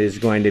bond is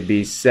going to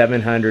be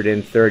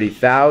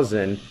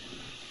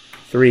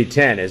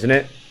 730,310, isn't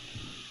it?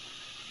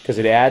 Because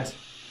it adds.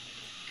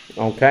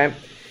 Okay.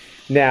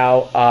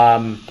 Now,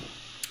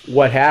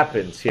 what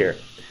happens here?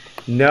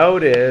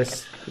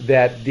 Notice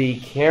that the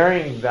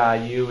carrying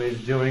value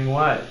is doing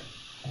what?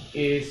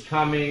 Is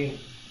coming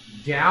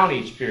down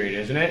each period,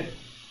 isn't it?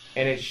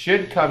 And it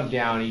should come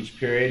down each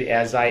period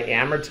as I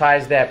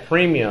amortize that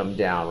premium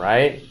down,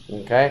 right?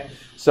 Okay.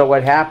 So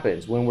what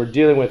happens when we're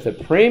dealing with a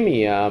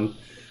premium,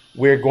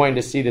 we're going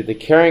to see that the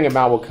carrying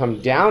amount will come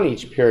down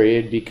each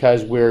period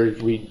because we're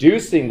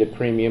reducing the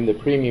premium. The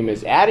premium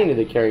is adding to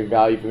the carrying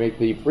value. If you make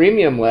the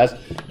premium less,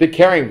 the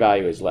carrying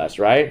value is less,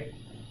 right?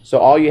 So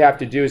all you have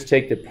to do is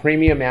take the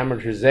premium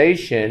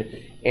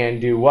amortization and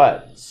do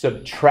what?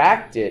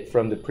 Subtract it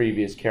from the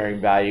previous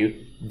carrying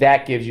value.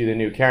 That gives you the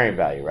new carrying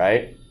value,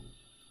 right?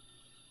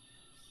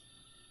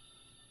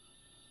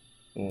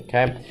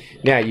 Okay.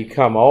 Now you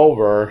come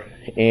over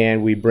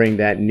and we bring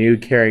that new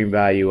carrying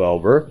value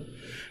over.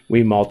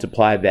 We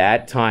multiply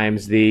that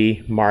times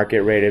the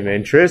market rate of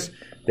interest.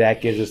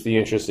 That gives us the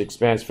interest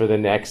expense for the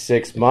next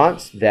 6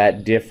 months.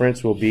 That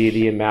difference will be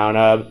the amount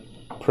of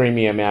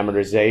premium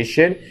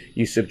amortization.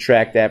 You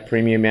subtract that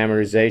premium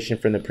amortization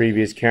from the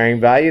previous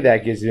carrying value.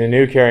 That gives you the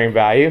new carrying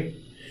value.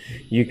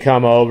 You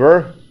come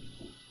over.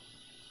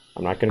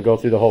 I'm not going to go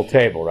through the whole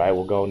table, right?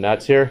 We'll go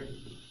nuts here.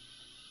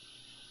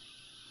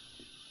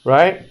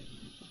 Right?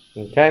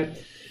 Okay.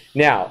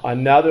 Now,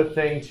 another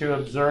thing to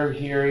observe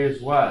here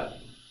is what?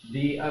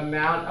 The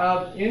amount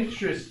of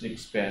interest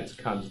expense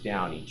comes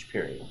down each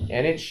period.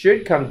 And it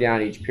should come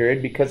down each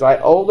period because I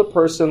owe the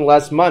person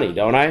less money,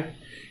 don't I?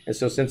 And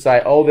so since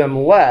I owe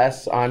them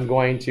less, I'm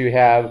going to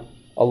have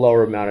a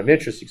lower amount of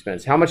interest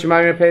expense. How much am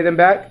I going to pay them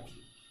back?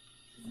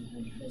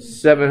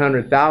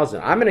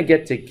 700,000. I'm going to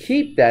get to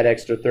keep that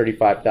extra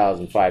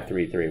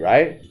 35,533,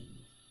 right?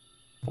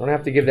 I don't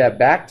have to give that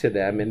back to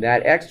them, and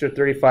that extra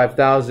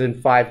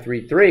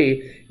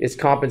 35,533 is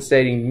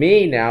compensating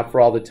me now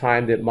for all the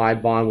time that my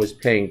bond was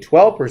paying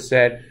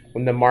 12%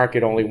 when the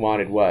market only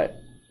wanted what?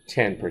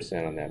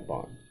 10% on that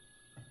bond.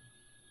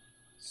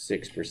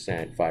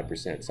 6%,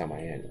 5%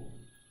 semi-annual.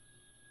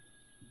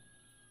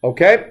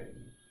 Okay?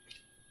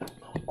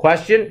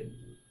 Question?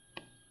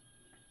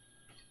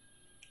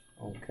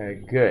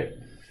 Okay,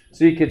 good.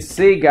 So you could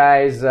see,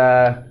 guys,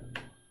 I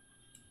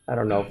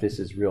don't know if this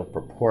is real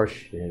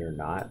proportionate or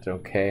not,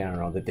 okay? I don't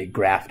know that they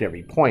graphed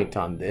every point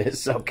on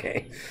this,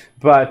 okay?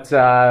 But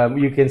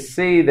you can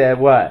see that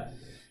what?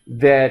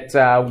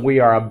 That we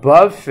are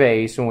above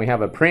face when we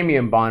have a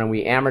premium bond and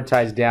we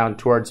amortize down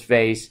towards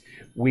face.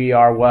 We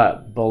are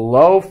what?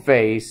 Below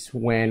face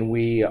when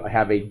we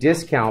have a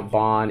discount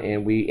bond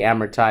and we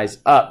amortize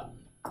up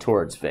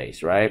towards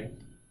face, right?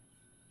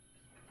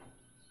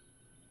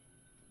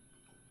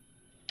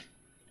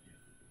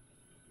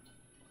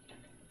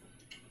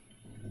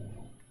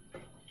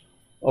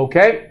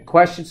 Okay,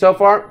 question so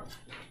far?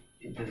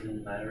 It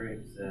doesn't matter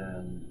if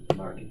the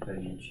market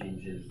value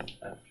changes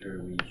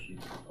after we issue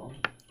the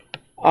bond?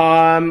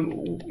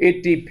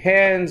 It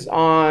depends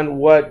on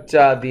what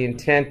the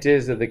intent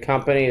is of the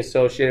company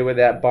associated with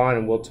that bond,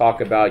 and we'll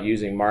talk about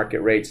using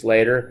market rates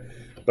later.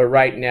 But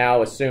right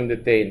now, assume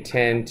that they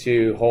intend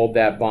to hold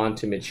that bond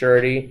to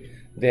maturity.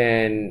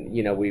 Then,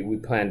 you know, we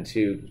plan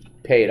to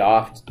pay it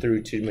off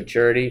through to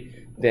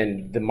maturity.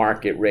 Then the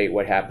market rate,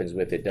 what happens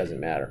with it,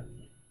 doesn't matter.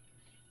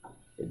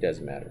 It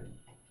doesn't matter.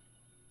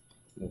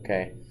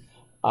 Okay.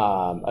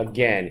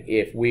 Again,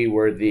 if we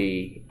were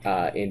the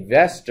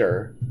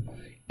investor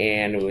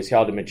and it was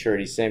held to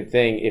maturity, same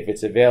thing. If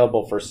it's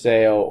available for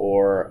sale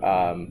or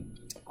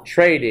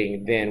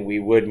trading, then we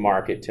would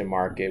mark it to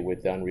market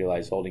with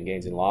unrealized holding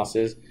gains and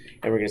losses.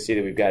 And we're going to see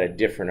that we've got a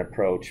different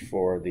approach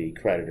for the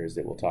creditors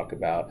that we'll talk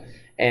about.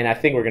 And I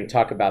think we're going to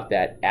talk about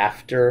that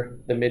after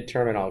the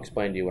midterm, and I'll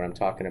explain to you what I'm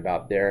talking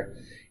about there.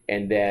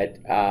 And that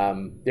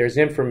there's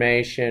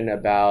information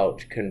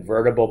about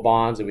convertible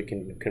bonds that we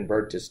can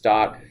convert to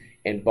stock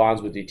and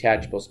bonds with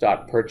detachable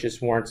stock purchase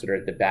warrants that are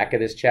at the back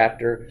of this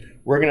chapter.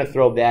 We're going to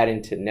throw that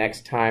into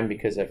next time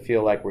because I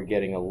feel like we're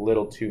getting a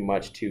little too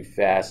much too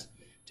fast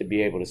to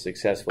be able to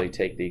successfully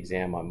take the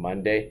exam on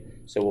Monday.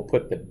 So we'll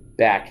put the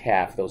back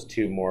half, those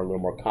two a little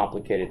more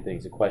complicated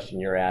things, the question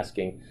you're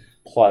asking,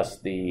 plus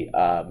the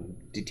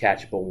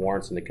detachable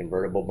warrants and the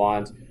convertible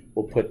bonds,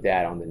 we'll put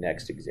that on the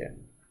next exam.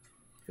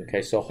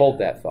 Okay, so hold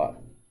that thought.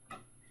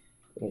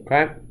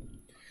 Okay?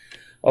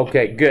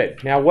 Okay,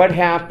 good. Now what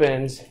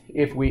happens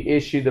if we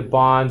issue the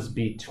bonds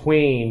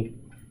between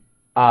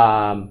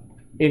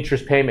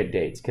interest payment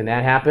dates? Can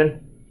that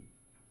happen?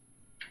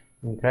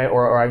 Okay,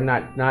 or I've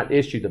not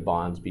issued the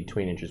bonds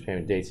between interest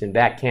payment dates, and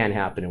that can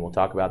happen, and we'll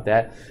talk about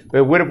that.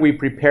 But what if we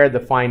prepare the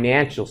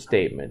financial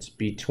statements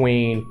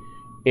between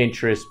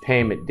interest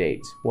payment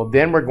dates? Well,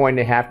 then we're going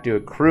to have to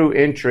accrue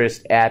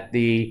interest at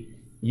the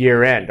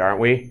year end,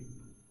 aren't we?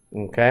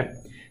 Okay,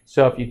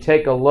 so if you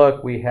take a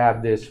look, we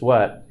have this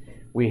what?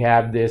 We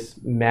have this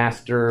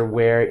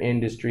Masterware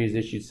Industries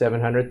issued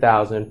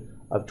 $700,000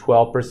 of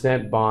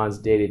 12% bonds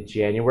dated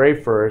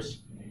January 1st.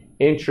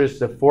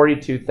 Interest of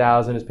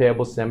 $42,000 is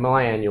payable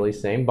semi-annually,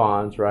 same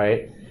bonds,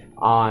 right,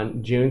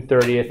 on June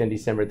 30th and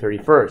December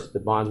 31st. The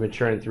bonds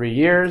mature in 3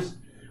 years.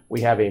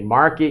 We have a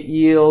market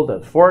yield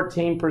of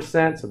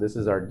 14%, so this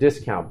is our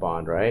discount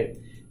bond, right?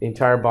 The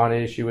entire bond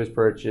issue was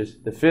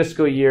purchased. The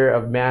fiscal year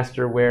of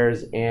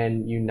Masterwares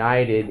and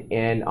United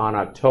end on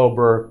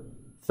October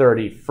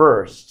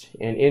 31st,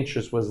 and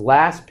interest was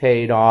last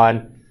paid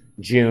on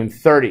June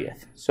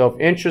 30th. So if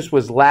interest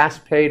was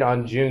last paid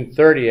on June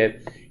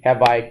 30th,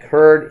 have I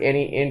incurred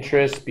any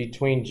interest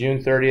between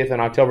June 30th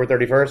and October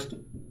 31st?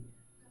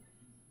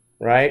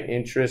 Right?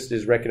 Interest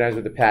is recognized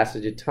with the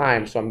passage of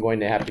time, so I'm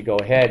going to have to go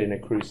ahead and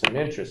accrue some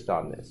interest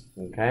on this.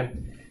 Okay?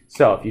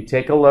 So if you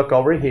take a look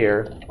over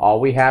here, all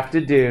we have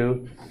to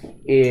do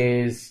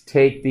is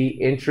take the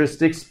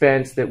interest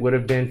expense that would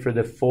have been for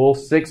the full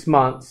 6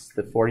 months,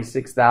 the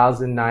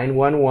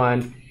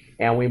 $46,911,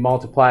 and we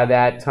multiply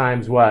that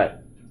times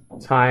what?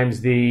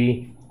 Times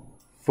the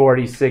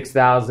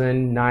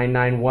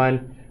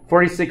 $46,991.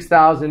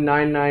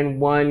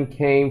 $46,991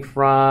 came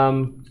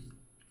from,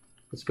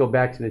 let's go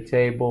back to the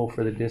table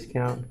for the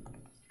discount.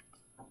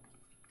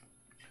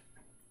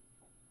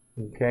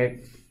 Okay,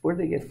 where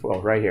did they get for?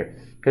 Oh, right here.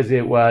 Because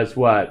it was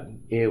what?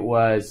 It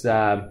was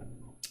the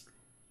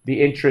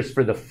interest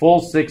for the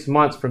full 6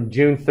 months from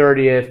June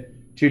 30th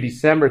to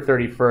December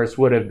 31st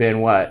would have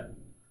been what?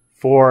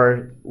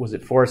 Was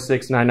it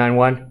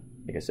 46991? I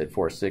think I said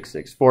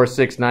 466.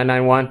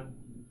 46991,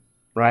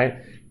 right?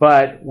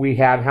 But we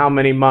have how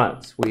many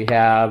months? We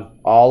have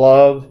all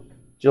of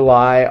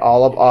July,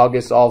 all of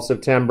August, all of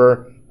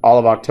September, all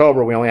of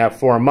October. We only have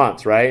 4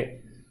 months,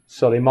 right?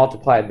 So they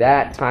multiplied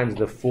that times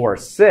the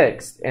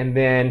 4/6, and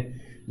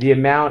then the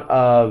amount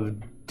of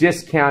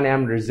discount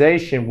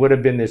amortization would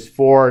have been this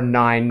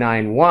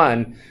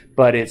 4991,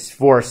 but it's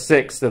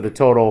 4/6 of the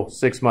total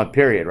 6-month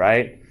period,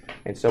 right?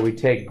 And so we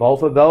take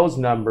both of those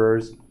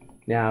numbers,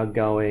 now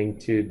going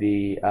to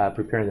the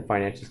preparing the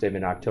financial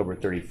statement October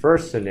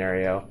 31st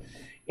scenario,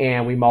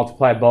 and we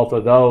multiply both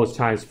of those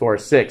times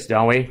 4/6,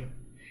 don't we?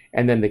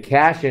 And then the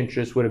cash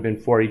interest would have been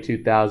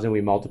 $42,000.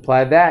 We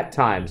multiply that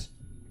times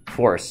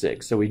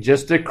 4/6. So we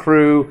just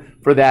accrue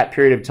for that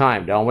period of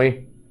time, don't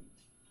we?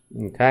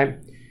 Okay.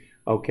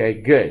 Okay,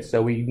 good.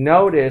 So we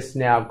notice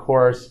now, of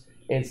course,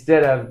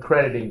 instead of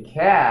crediting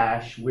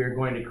cash, we're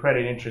going to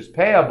credit interest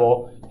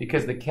payable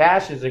because the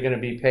cashes are going to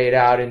be paid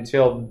out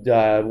until,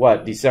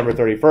 what, December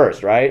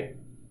 31st, right?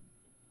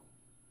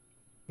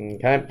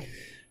 Okay.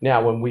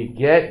 Now, when we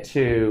get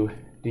to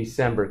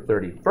December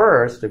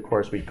 31st, of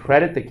course, we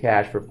credit the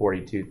cash for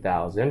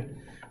 $42,000.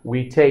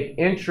 We take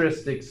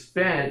interest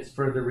expense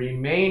for the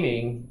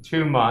remaining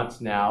 2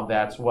 months now.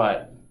 That's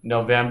what?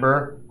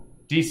 November,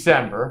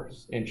 December,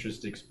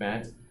 interest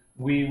expense.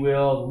 We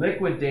will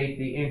liquidate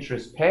the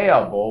interest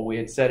payable. We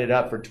had set it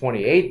up for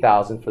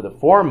 $28,000 for the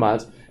 4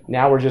 months.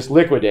 Now we're just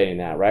liquidating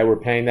that, right? We're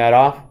paying that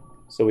off.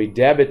 So we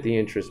debit the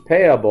interest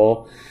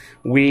payable.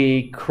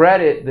 We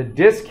credit the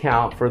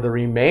discount for the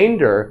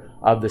remainder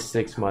of the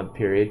 6-month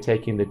period,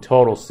 taking the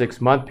total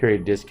 6-month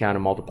period discount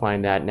and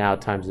multiplying that now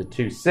times the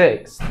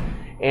 2/6.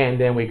 And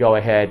then we go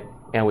ahead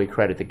and we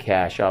credit the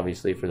cash,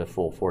 obviously, for the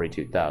full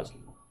 $42,000.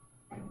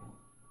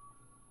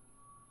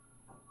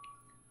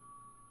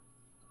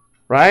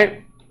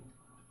 Right?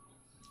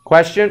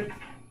 Question?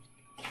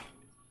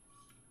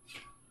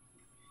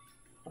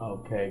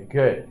 Okay,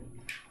 good.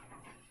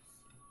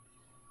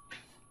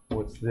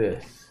 What's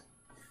this?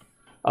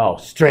 Oh,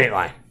 straight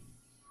line.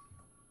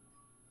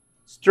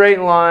 Straight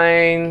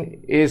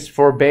line is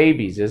for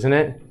babies, isn't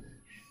it?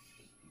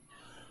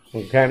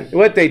 Okay.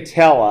 What they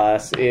tell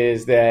us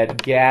is that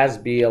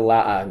GASB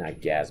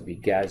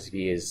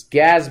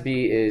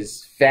GASB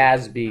is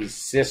FASB's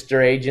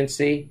sister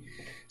agency.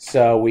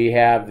 So we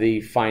have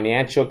the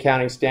Financial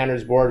Accounting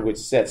Standards Board, which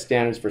sets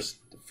standards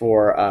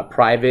for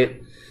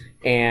private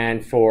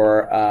and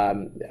for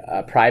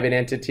private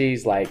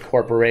entities like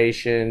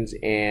corporations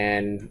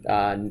and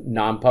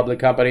non-public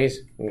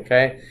companies.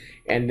 Okay.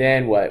 And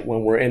then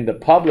when we're in the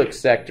public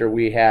sector,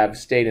 we have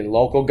state and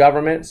local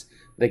governments.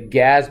 The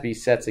GASB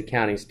sets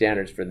accounting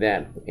standards for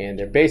them, and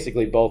they're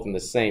basically both in the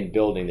same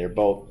building. They're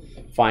both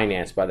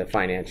financed by the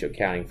Financial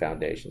Accounting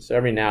Foundation. So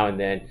every now and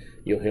then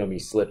you'll hear me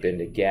slip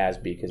into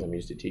GASB because I'm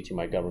used to teaching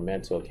my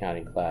governmental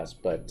accounting class.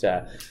 But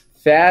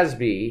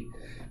FASB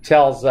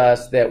tells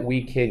us that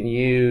we can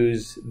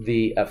use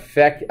the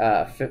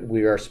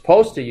we are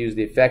supposed to use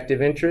the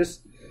effective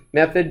interest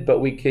method, but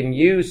we can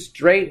use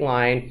straight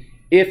line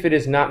if it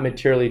is not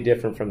materially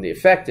different from the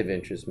effective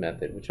interest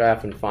method, which I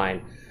often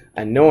find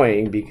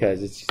annoying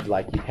because it's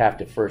like you have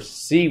to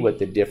first see what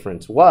the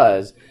difference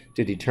was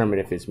to determine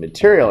if it's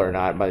material or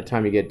not. By the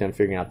time you get done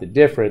figuring out the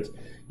difference,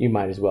 you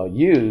might as well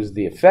use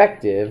the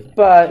effective,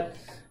 but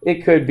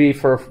it could be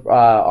for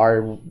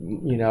our,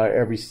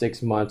 every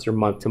 6 months or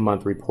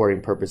month-to-month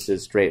reporting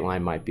purposes, straight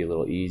line might be a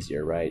little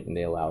easier, right? And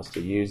they allow us to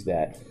use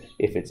that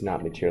if it's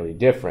not materially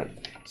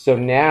different. So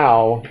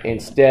now,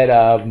 instead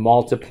of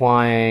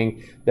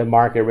multiplying the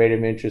market rate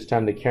of interest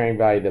times the carrying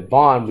value of the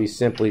bond, we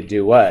simply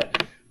do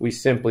what? We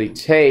simply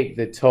take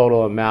the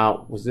total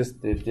amount. Was this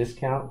the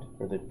discount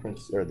or the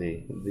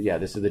yeah,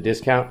 this is the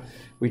discount.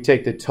 We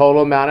take the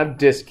total amount of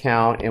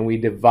discount and we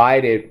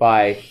divide it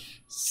by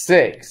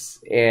 6,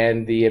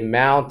 and the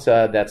amount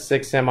that's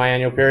 6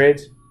 semi-annual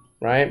periods,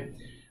 right?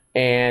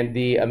 And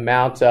the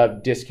amount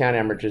of discount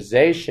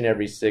amortization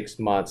every 6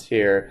 months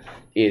here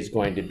is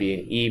going to be an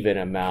even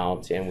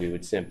amount, and we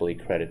would simply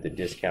credit the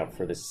discount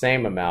for the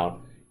same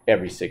amount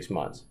every 6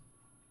 months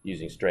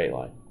using straight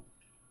line.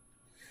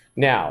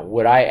 Now,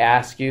 would I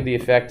ask you the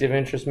effective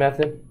interest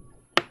method?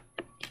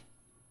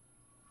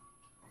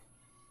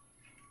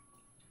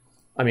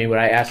 Would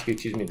I ask you,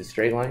 the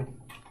straight line?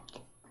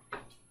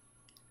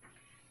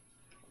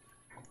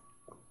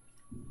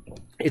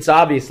 It's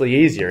obviously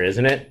easier,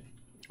 isn't it?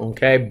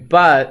 Okay,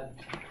 but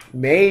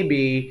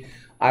maybe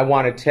I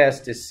want to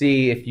test to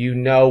see if you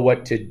know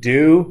what to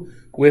do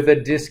with a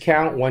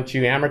discount once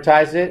you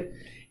amortize it.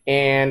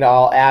 And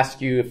I'll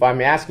ask you, if I'm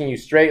asking you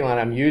straight line,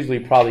 I'm usually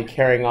probably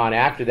carrying on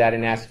after that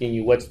and asking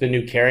you, what's the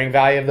new carrying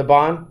value of the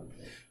bond?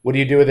 What do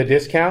you do with a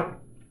discount?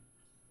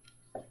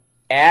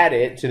 Add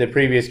it to the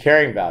previous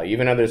carrying value.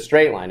 Even though there's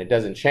straight line, it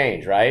doesn't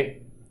change,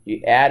 right?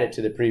 You add it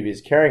to the previous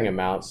carrying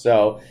amount.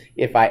 So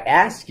if I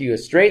ask you a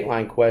straight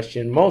line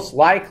question, most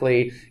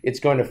likely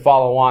it's going to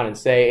follow on and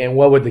say, and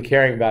what would the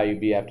carrying value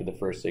be after the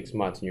first 6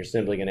 months? And you're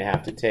simply going to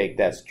have to take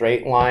that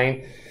straight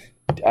line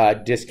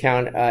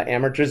discount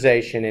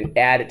amortization and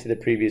add it to the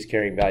previous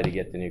carrying value to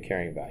get the new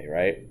carrying value,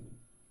 right?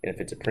 And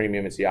if it's a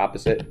premium, it's the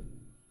opposite.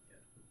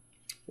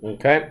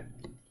 Okay?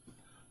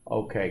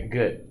 Okay,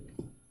 good.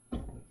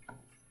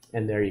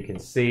 And there you can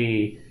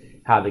see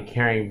how the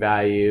carrying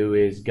value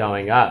is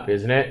going up,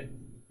 isn't it?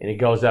 And it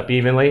goes up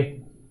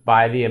evenly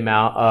by the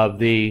amount of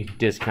the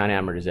discount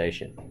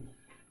amortization.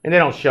 And they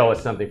don't show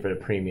us something for the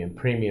premium.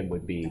 Premium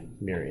would be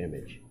mirror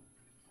image.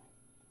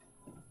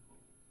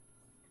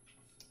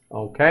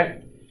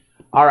 Okay.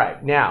 All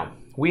right. Now,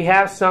 we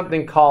have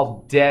something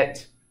called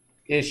debt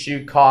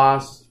issue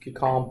costs. You could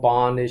call them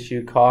bond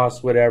issue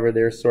costs, whatever.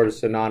 They're sort of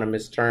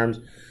synonymous terms.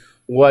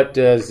 What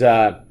is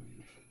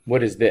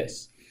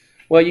this?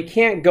 Well, you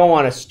can't go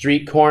on a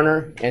street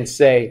corner and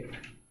say,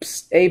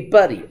 hey,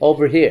 buddy,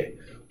 over here,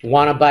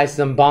 want to buy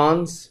some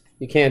bonds?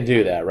 You can't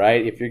do that,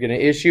 right? If you're going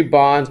to issue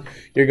bonds,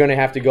 you're going to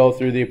have to go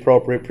through the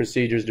appropriate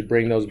procedures to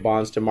bring those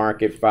bonds to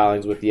market,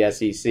 filings with the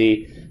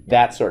SEC,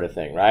 that sort of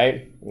thing,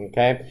 right?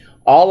 Okay.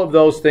 All of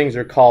those things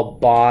are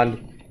called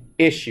bond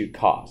issue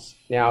costs.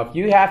 Now, if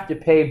you have to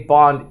pay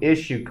bond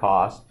issue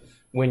costs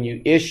when you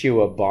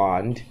issue a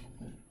bond,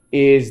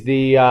 is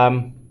the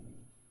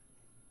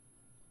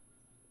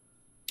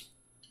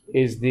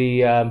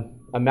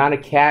amount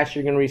of cash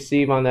you're going to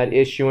receive on that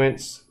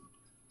issuance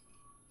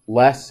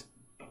less?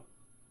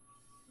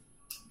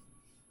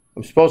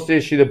 I'm supposed to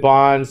issue the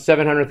bonds,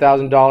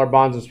 $700,000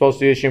 bonds. I'm supposed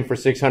to issue them for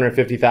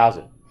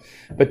 $650,000.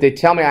 But they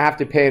tell me I have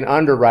to pay an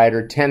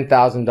underwriter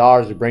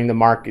 $10,000 to bring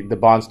the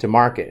bonds to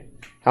market.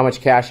 How much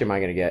cash am I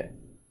going to get?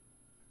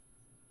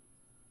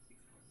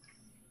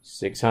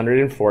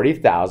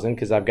 $640,000,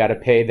 because I've got to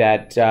pay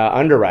that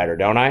underwriter,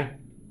 don't I?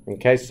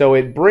 Okay, so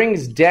it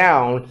brings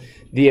down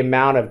the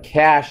amount of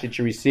cash that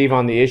you receive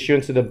on the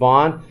issuance of the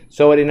bond.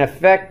 So it in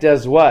effect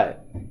does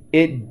what?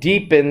 It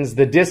deepens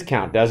the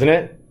discount, doesn't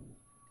it?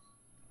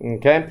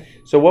 Okay,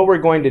 so what we're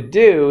going to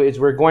do is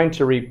we're going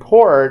to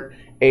report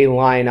a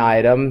line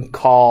item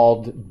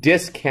called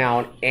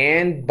discount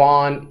and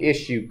bond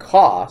issue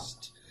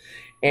cost,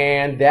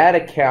 and that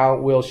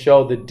account will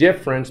show the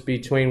difference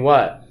between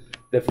what?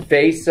 The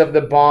face of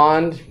the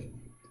bond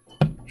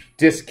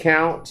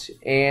discount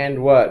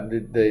and what?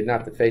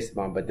 Not the face of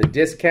the bond, but the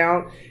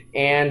discount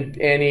and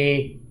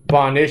any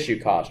bond issue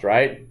cost,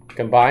 right?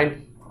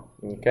 Combined,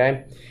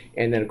 okay?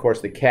 And then, of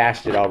course, the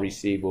cash that I'll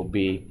receive will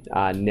be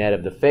net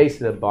of the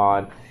face of the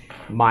bond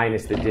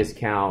minus the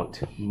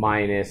discount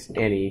minus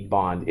any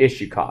bond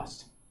issue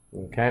cost,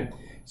 okay?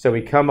 So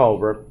we come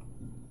over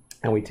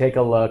and we take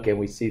a look and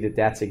we see that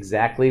that's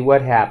exactly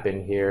what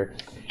happened here,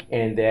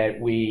 and that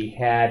we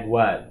had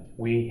what?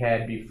 We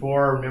had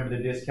before, remember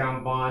the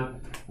discount bond?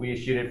 We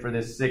issued it for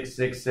this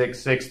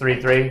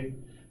 666,633.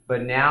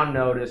 But now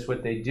notice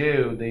what they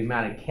do, the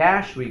amount of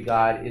cash we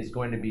got is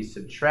going to be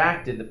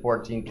subtracted, the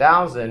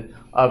 14,000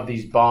 of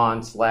these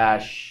bonds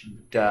slash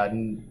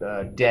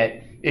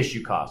debt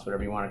issue costs,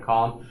 whatever you want to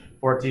call them,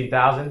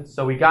 14,000.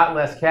 So we got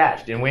less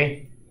cash, didn't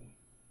we?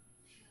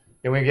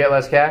 Didn't we get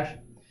less cash?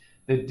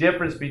 The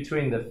difference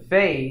between the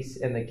face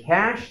and the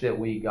cash that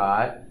we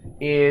got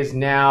is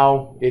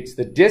now it's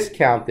the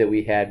discount that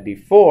we had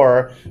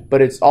before,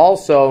 but it's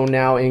also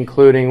now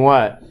including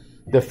what?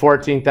 The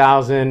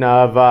 14,000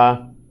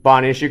 of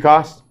bond issue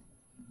cost.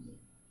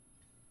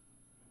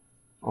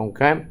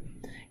 Okay.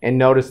 And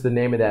notice the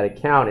name of that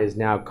account is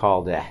now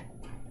called the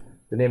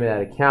name of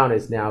that account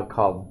is now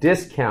called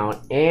discount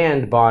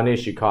and bond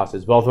issue costs.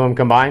 Is both of them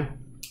combined?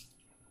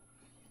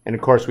 And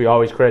of course we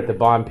always credit the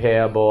bond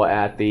payable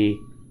at the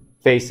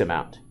face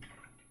amount.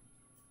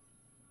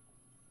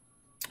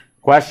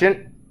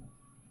 Question?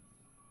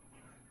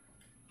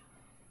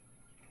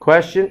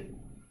 Question?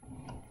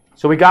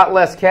 So we got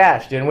less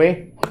cash, didn't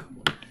we?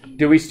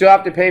 Do we still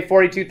have to pay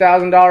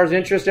 $42,000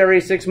 interest every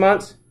 6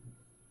 months?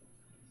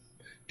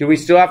 Do we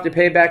still have to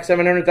pay back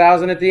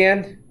 $700,000 at the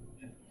end?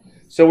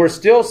 So we're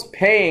still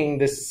paying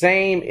the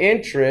same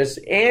interest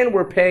and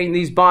we're paying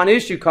these bond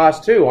issue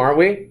costs too, aren't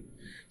we?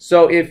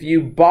 So if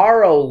you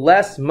borrow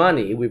less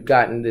money, we've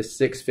gotten this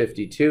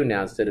 652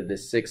 now instead of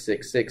this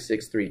 666,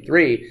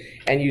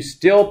 633, and you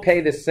still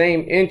pay the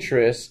same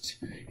interest,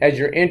 has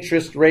your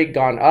interest rate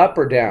gone up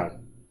or down?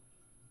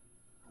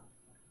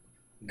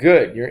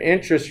 Good. Your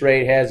interest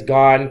rate has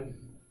gone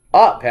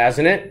up,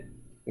 hasn't it?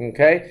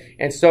 Okay.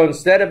 And so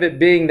instead of it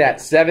being that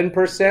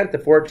 7%, the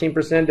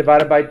 14%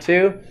 divided by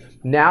 2,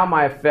 now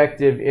my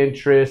effective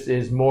interest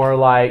is more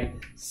like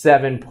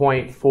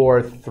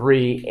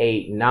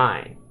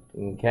 7.4389.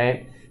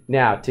 Okay.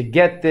 Now, to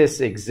get this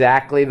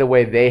exactly the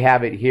way they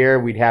have it here,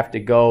 we'd have to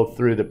go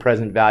through the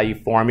present value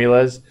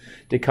formulas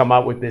to come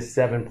up with this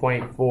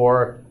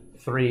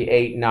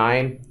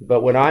 7.4389.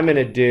 But what I'm going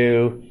to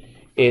do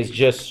is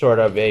just sort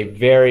of a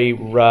very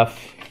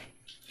rough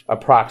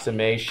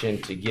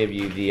approximation to give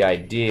you the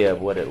idea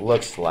of what it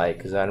looks like,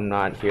 because I'm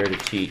not here to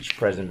teach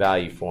present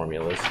value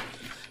formulas.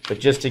 But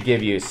just to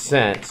give you a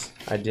sense,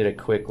 I did a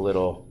quick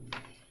little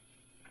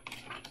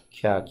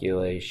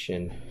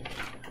calculation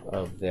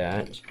of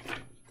that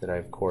I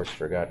of course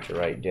forgot to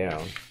write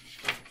down.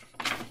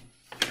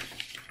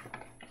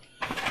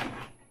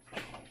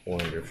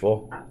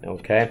 Wonderful.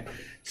 Okay.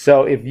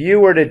 So if you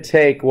were to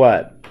take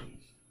what?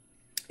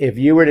 If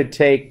you were to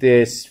take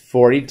this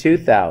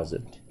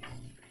 42,000,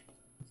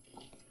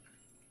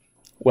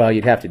 well,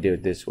 you'd have to do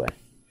it this way.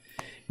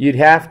 You'd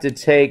have to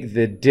take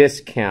the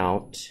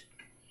discount,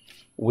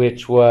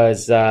 which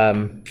was,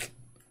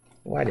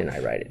 why didn't I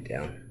write it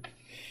down?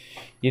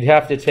 You'd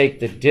have to take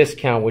the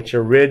discount, which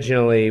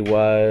originally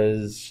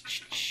was,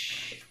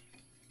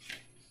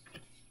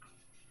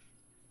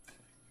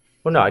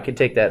 well, no, I can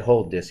take that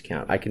whole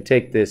discount. I can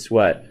take this,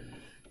 what,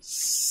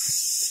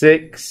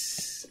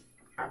 6,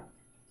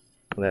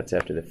 well, that's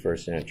after the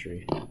first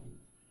entry.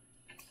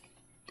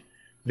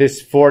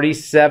 This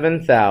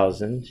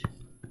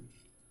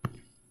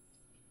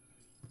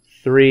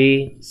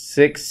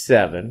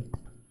 47,367,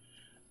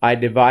 I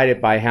divide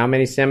it by how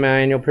many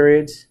semi-annual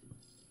periods?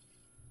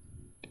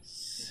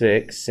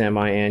 6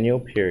 semi-annual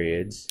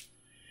periods.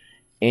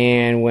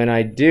 And when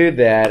I do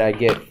that, I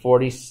get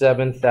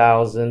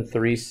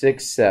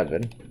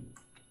 47,367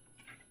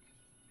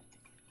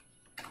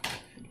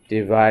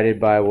 divided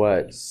by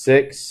what?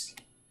 6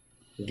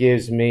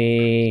 gives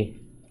me,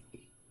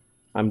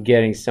 I'm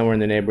getting somewhere in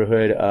the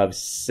neighborhood of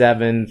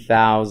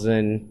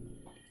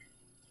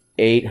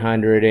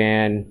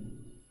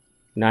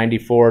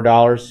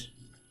 $7,894,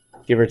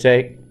 give or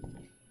take. Is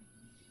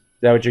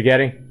that what you're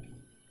getting?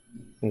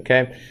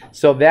 Okay,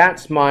 so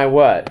that's my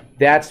what?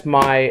 That's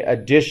my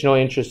additional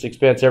interest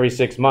expense every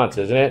 6 months,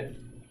 isn't it?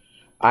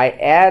 I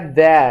add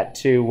that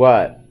to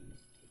what?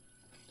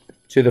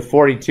 To the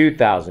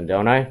 42,000,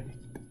 don't I?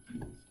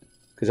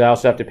 Because I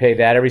also have to pay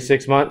that every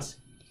 6 months.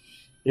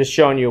 Just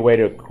showing you a way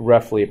to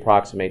roughly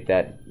approximate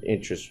that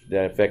interest,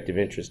 that effective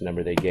interest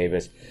number they gave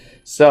us.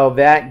 So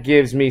that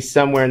gives me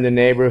somewhere in the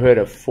neighborhood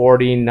of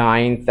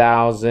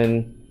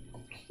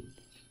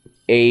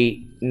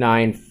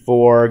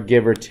 49,894,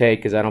 give or take,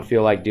 because I don't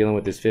feel like dealing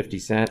with this 50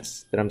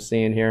 cents that I'm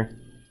seeing here.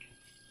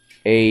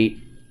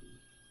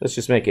 Let's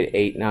just make it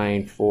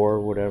 894,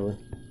 whatever.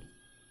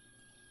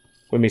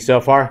 With me so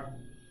far?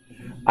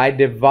 I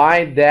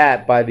divide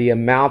that by the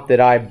amount that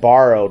I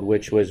borrowed,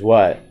 which was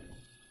what?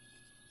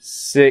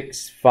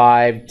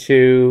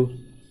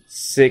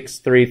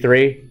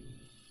 652,633.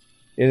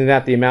 Isn't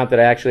that the amount that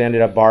I actually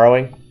ended up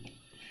borrowing?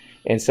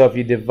 And so if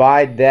you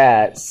divide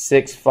that,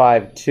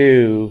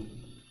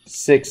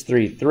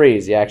 652,633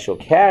 is the actual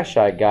cash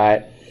I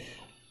got.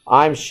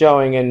 I'm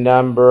showing a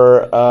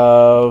number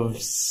of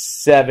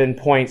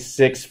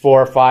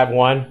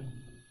 7.6451,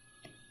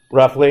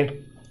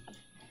 roughly,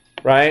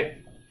 right?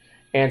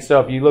 And so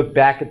if you look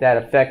back at that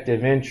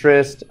effective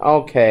interest,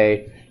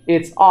 okay,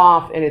 it's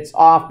off, and it's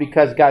off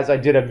because, guys, I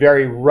did a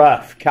very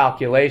rough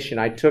calculation.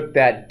 I took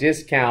that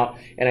discount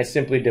and I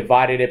simply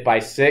divided it by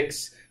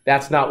 6.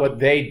 That's not what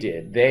they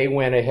did. They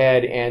went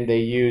ahead and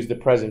they used the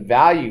present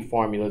value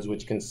formulas,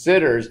 which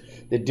considers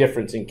the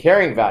difference in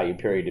carrying value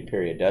period to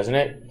period, doesn't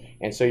it?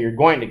 And so you're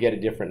going to get a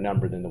different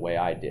number than the way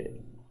I did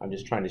it. I'm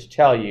just trying to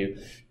tell you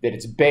that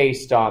it's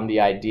based on the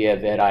idea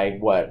that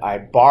I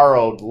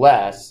borrowed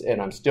less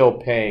and I'm still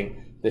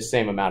paying the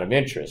same amount of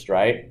interest,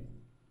 right?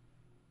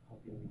 How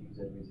can we use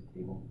that as a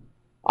table?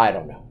 I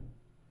don't know.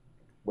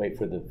 Wait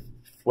for the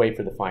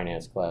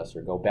finance class,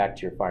 or go back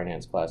to your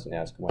finance class and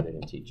ask them why they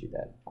didn't teach you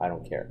that. I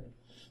don't care.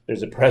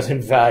 There's a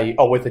present value.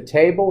 Oh, with the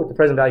table, with the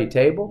present value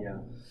table? Yeah.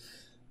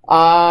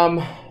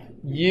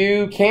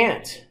 You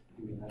can't.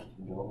 Do we have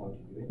to know how to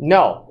do it?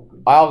 No.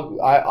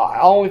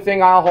 Only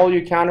thing I'll hold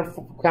you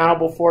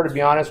accountable for, to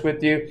be honest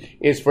with you,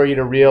 is for you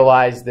to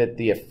realize that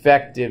the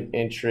effective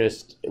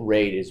interest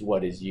rate is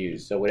what is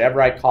used. So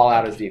whatever I call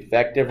out as the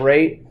effective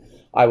rate,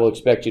 I will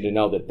expect you to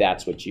know that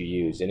that's what you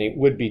use. And it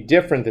would be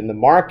different than the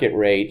market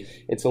rate.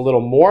 It's a little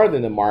more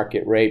than the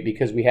market rate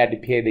because we had to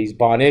pay these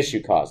bond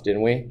issue costs,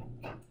 didn't we?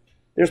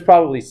 There's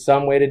probably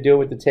some way to do it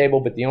with the table,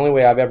 but the only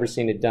way I've ever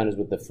seen it done is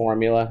with the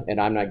formula,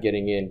 and I'm not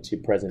getting into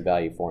present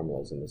value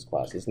formulas in this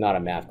class. It's not a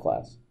math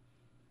class.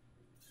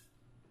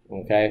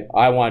 Okay,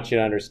 I want you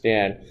to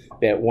understand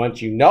that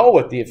once you know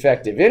what the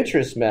effective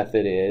interest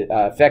method is,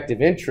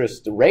 effective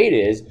interest rate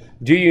is,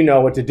 do you know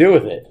what to do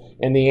with it?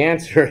 And the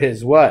answer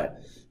is what?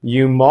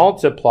 You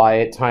multiply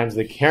it times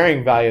the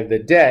carrying value of the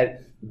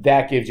debt.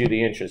 That gives you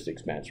the interest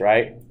expense,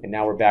 right? And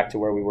now we're back to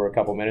where we were a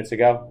couple minutes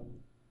ago.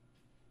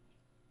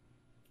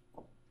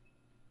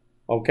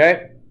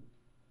 Okay?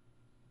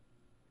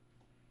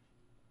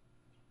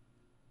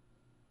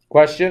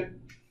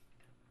 Question?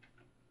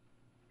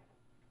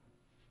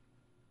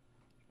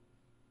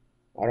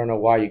 I don't know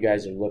why you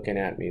guys are looking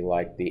at me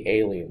like the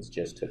aliens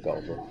just took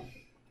over.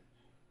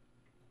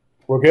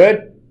 We're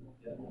good?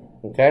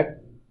 Okay.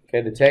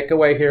 Okay, the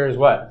takeaway here is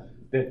what?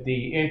 That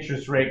the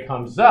interest rate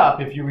comes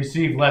up if you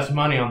receive less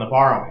money on the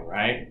borrowing,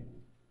 right?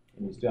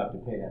 And you still have to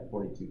pay that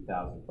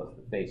 $42,000 plus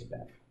the face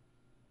back.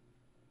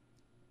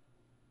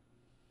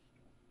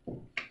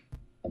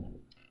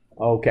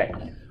 Okay.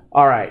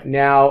 All right.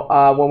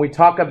 Now, when we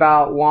talk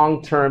about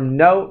long-term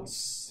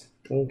notes,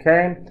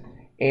 okay,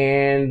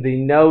 and the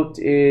note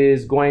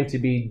is going to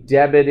be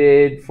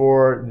debited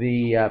for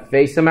the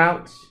face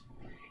amount,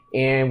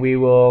 and we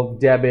will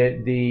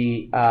debit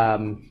the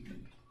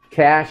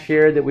cash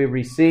here that we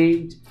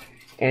received,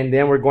 and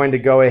then we're going to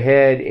go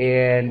ahead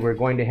and we're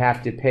going to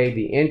have to pay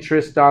the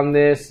interest on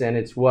this, and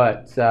it's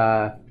what?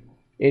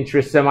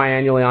 Interest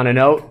semi-annually on a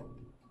note,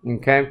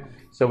 okay?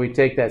 So we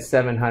take that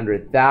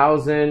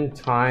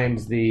 $700,000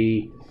 times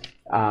the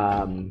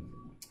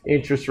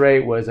interest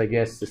rate was, I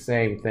guess, the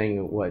same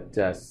thing, what,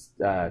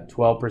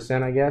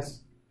 12%, I guess?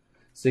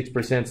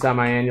 6%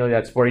 semi-annually,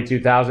 that's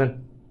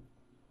 $42,000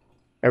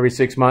 every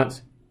 6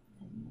 months.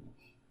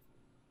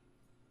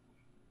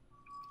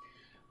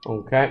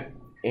 Okay,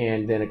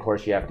 and then, of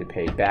course, you have to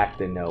pay back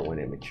the note when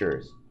it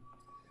matures.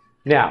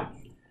 Now,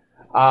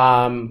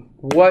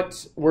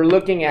 what we're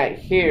looking at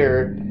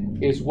here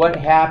is what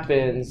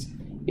happens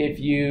if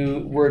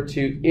you were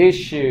to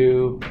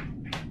issue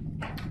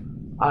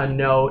a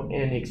note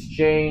in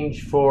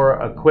exchange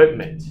for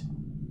equipment.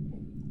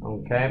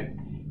 Okay,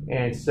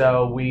 and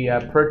so we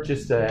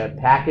purchased a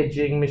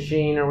packaging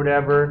machine or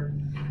whatever,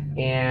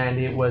 and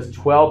it was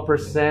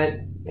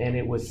 12%, and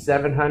it was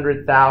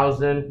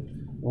 $700,000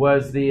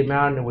 was the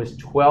amount, and it was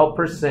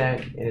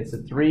 12%, and it's a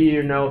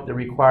 3-year note that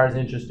requires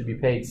interest to be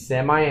paid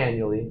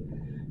semi-annually.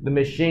 The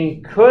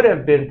machine could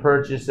have been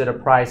purchased at a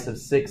price of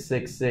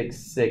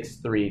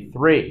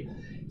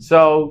 $666,633.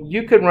 So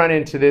you could run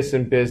into this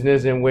in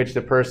business in which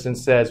the person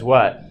says,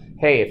 what?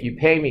 Hey, if you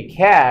pay me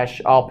cash,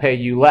 I'll pay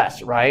you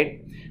less,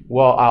 right?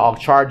 Well, I'll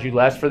charge you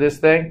less for this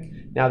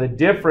thing. Now, the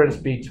difference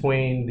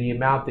between the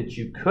amount that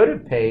you could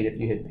have paid if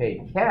you had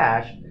paid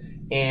cash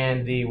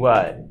and the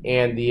what?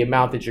 And the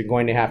amount that you're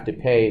going to have to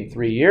pay in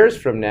 3 years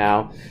from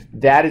now,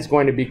 that is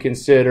going to be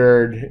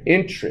considered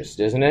interest,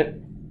 isn't it?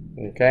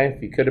 Okay,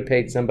 if you could have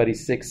paid somebody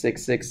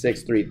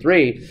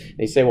 $666,633,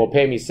 they say, well,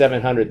 pay me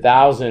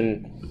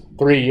 $700,000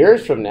 3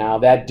 years from now,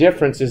 that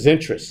difference is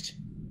interest,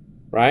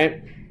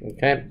 right?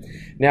 Okay,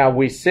 now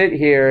we sit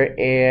here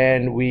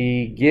and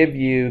we give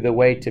you the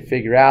way to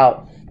figure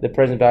out the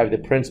present value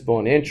of the principal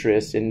and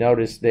interest, and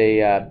notice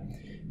they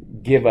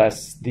give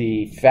us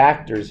the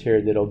factors here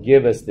that'll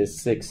give us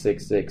this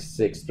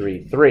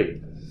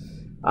 $666,633.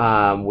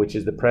 Which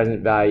is the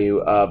present value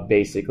of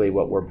basically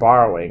what we're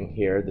borrowing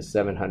here, the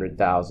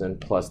 $700,000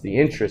 plus the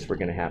interest we're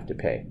going to have to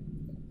pay.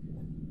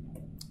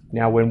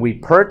 Now, when we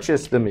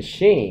purchase the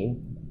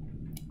machine,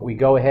 we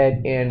go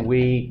ahead and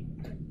we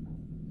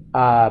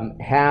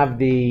have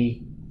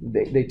they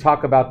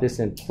talk about this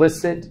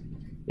implicit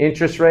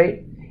interest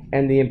rate,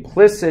 and the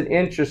implicit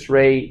interest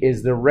rate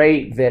is the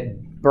rate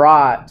that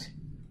brought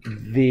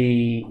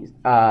the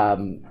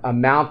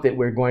amount that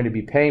we're going to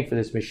be paying for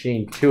this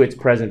machine to its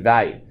present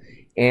value.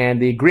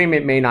 And the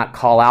agreement may not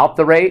call out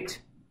the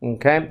rate,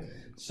 okay?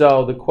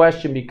 So the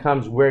question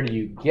becomes, where do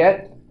you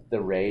get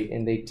the rate?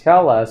 And they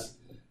tell us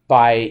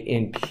by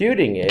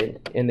imputing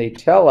it, and they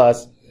tell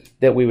us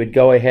that we would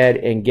go ahead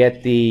and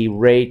get the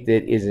rate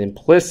that is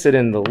implicit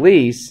in the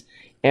lease,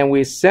 and we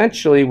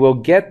essentially will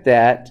get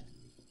that,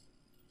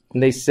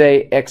 and they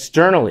say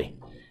externally.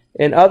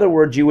 In other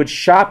words, you would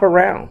shop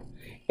around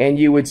and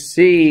you would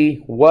see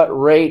what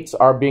rates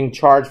are being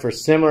charged for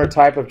similar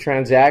type of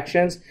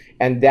transactions,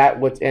 and that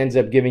what ends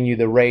up giving you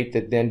the rate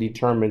that then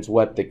determines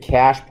what the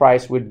cash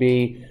price would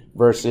be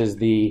versus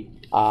the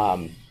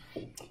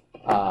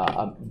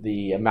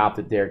amount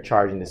that they're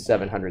charging, the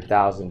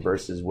 $700,000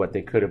 versus what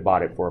they could have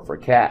bought it for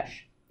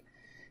cash.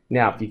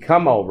 Now, if you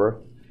come over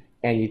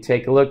and you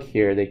take a look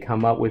here, they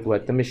come up with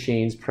what the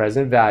machine's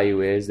present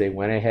value is. They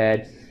went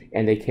ahead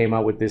and they came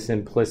up with this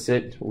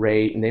implicit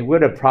rate, and they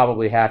would have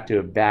probably have to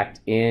have backed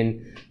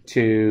in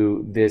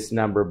to this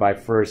number by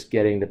first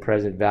getting the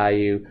present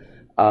value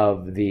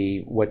of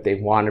what they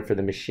wanted for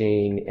the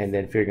machine, and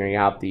then figuring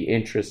out the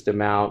interest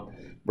amount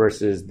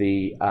versus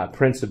the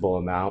principal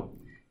amount.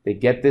 They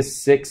get this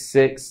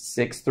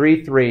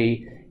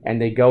 66633,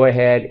 and they go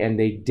ahead and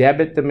they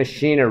debit the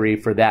machinery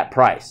for that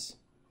price.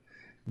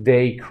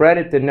 They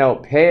credit the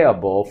note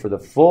payable for the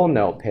full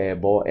note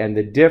payable, and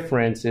the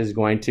difference is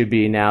going to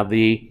be now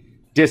the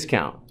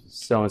discount.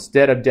 So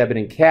instead of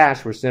debiting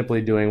cash, we're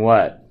simply doing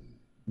what?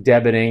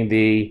 Debiting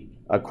the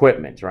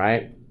equipment,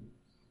 right?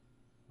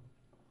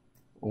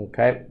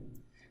 Okay.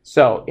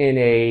 So in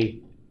a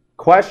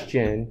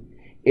question,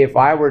 if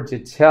I were to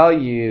tell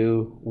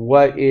you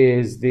what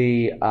is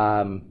the,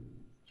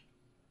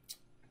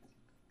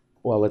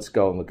 well, let's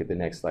go and look at the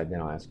next slide,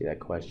 then I'll ask you that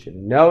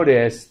question.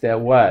 Notice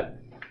that what?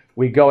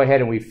 We go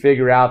ahead and we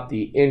figure out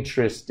the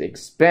interest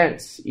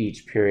expense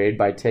each period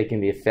by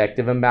taking the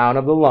effective amount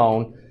of the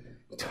loan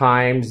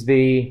times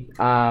the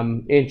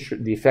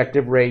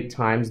effective rate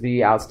times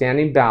the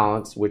outstanding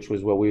balance, which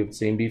was what we've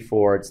seen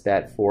before. It's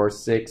that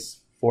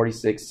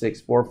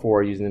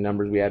 46,644 using the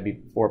numbers we had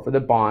before for the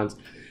bonds.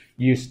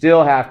 You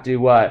still have to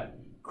what?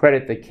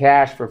 Credit the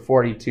cash for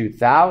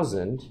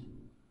 42,000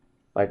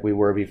 like we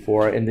were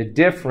before, and the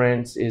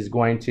difference is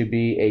going to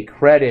be a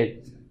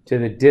credit to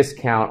the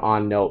discount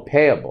on note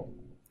payable.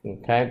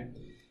 Okay?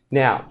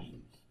 Now,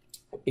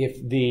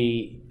 if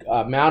the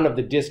amount of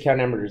the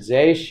discount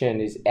amortization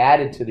is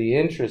added to the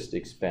interest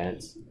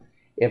expense,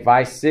 if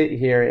I sit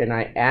here and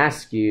I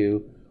ask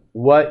you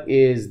what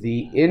is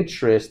the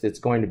interest that's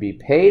going to be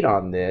paid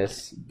on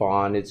this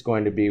bond, it's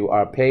going to be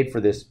paid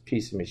for this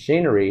piece of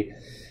machinery.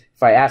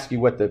 If I ask you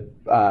what the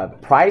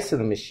price of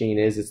the machine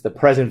is, it's the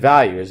present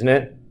value, isn't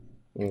it?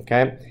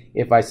 Okay.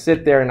 If I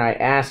sit there and I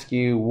ask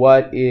you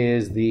what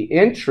is the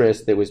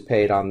interest that was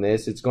paid on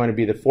this, it's going to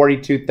be the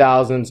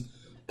 42,000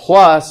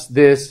 plus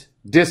this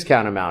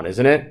discount amount,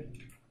 isn't it?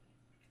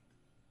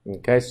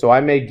 Okay, so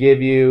I may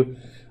give you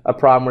a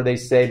problem where they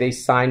say they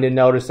signed a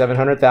note of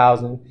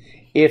 700,000.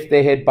 If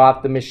they had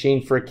bought the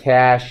machine for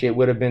cash, it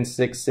would have been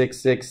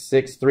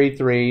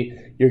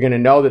 666,633. You're going to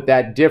know that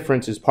that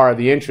difference is part of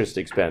the interest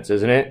expense,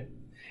 isn't it?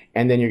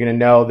 And then you're going to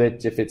know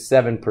that if it's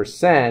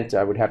 7%,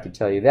 I would have to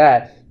tell you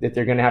that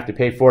they're going to have to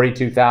pay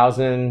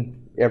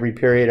 42,000 every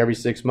period, every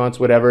 6 months,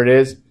 whatever it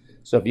is.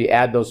 So if you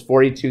add those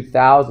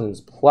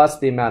 42,000s plus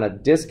the amount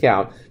of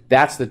discount,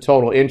 that's the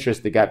total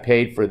interest that got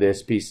paid for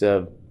this piece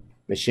of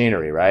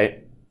machinery,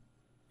 right?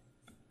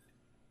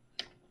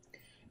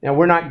 Now,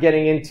 we're not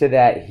getting into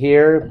that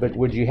here, but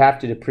would you have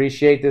to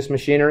depreciate this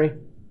machinery?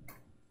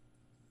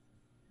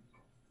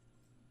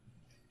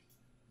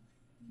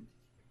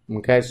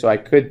 Okay, so I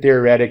could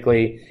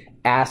theoretically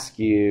ask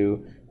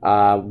you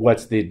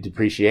what's the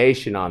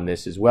depreciation on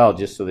this as well,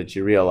 just so that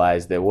you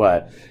realize that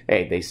what?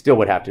 Hey, they still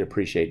would have to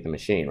depreciate the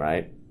machine,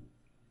 right?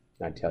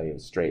 Not tell you a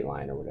straight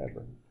line or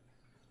whatever.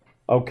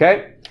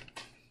 Okay.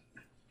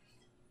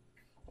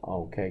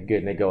 Okay, good.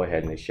 And they go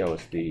ahead and they show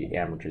us the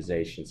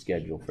amortization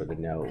schedule for the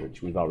note,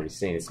 which we've already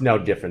seen. It's no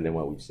different than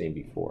what we've seen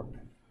before.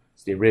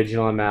 It's the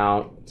original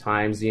amount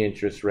times the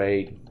interest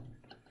rate,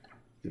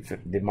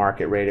 the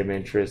market rate of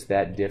interest,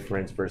 that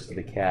difference versus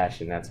the cash,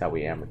 and that's how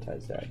we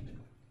amortize that.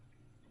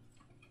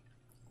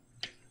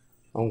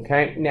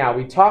 Okay, now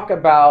we talk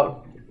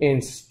about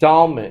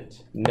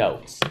installment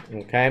notes,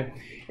 okay?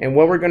 And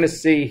what we're going to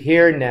see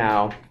here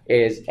now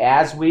is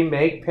as we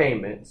make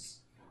payments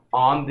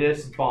on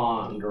this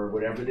bond or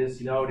whatever this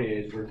note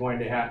is, we're going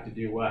to have to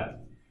do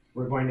what?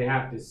 We're going to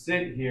have to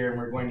sit here and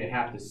we're going to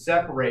have to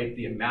separate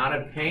the amount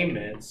of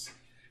payments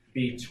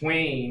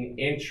between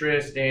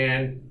interest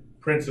and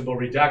principal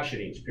reduction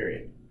each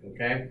period,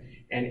 okay?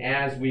 And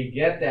as we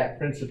get that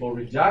principal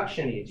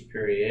reduction each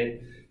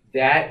period,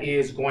 that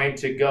is going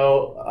to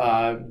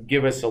go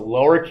give us a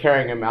lower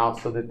carrying amount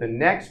so that the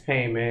next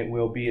payment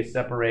will be a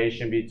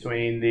separation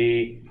between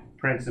the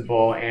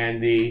principal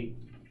and the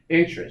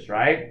interest,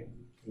 right?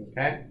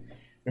 Okay.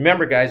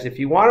 Remember, guys, if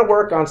you want to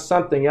work on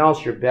something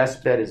else, your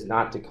best bet is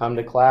not to come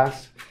to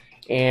class.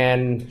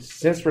 And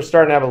since we're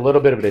starting to have a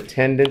little bit of an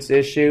attendance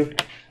issue,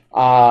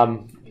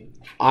 I'm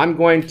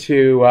going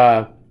to,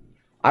 I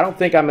don't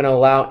think I'm going to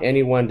allow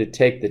anyone to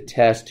take the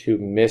test who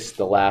missed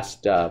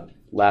the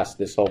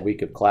this whole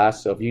week of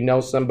class. So if you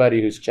know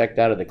somebody who's checked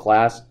out of the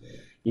class,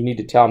 you need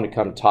to tell them to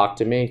come talk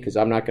to me because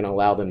I'm not going to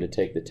allow them to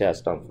take the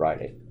test on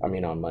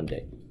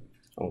Monday.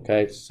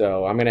 Okay,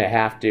 so I'm going to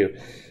have to.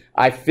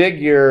 I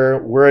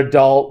figure we're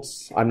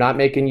adults. I'm not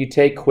making you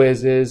take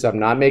quizzes. I'm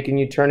not making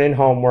you turn in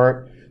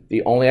homework.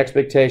 The only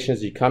expectation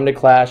is you come to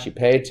class, you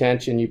pay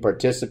attention, you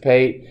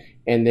participate,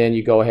 and then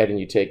you go ahead and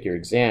you take your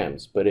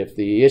exams. But if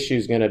the issue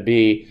is going to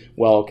be,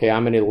 well, okay,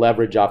 I'm going to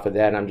leverage off of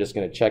that and I'm just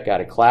going to check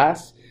out of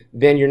class,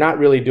 then you're not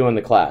really doing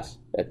the class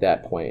at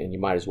that point, and you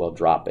might as well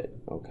drop it.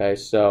 Okay,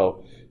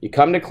 so you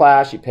come to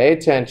class, you pay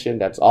attention,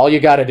 that's all you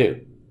got to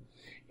do.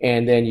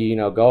 And then you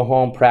go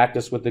home,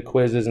 practice with the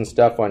quizzes and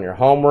stuff on your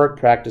homework,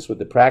 practice with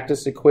the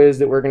practice quiz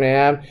that we're going to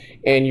have,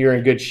 and you're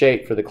in good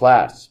shape for the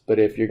class. But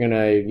if you're going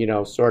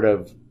to, sort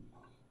of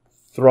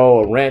throw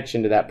a wrench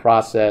into that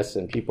process,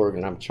 and people are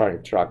going to, I'm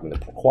trying to talk to the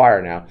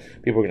choir now,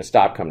 people are going to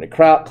stop coming to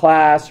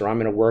class, or I'm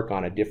going to work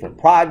on a different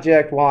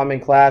project while I'm in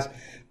class,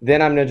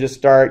 then I'm going to just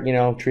start,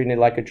 treating it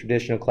like a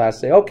traditional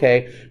class. Say,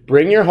 okay,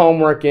 bring your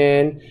homework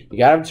in. You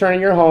got to turn in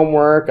your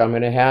homework. I'm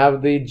going to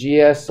have the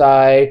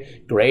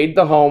GSI grade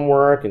the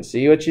homework and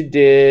see what you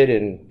did,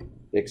 and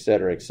et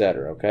cetera,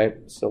 okay?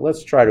 So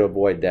let's try to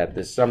avoid that.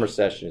 This summer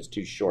session is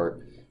too short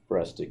for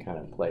us to kind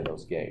of play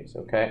those games,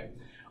 okay?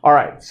 All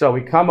right, so we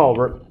come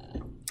over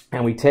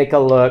and we take a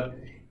look,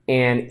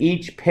 and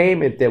each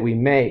payment that we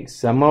make,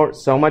 so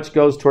much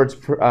goes towards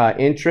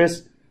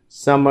interest,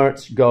 so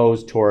much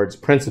goes towards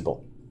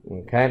principal.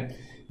 Okay,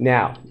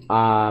 now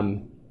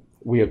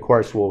we of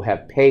course will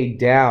have paid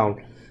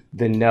down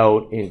the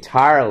note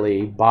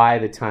entirely by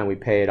the time we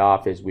pay it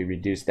off, as we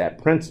reduce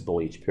that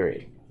principal each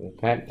period.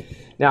 Okay,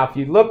 now if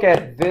you look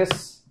at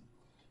this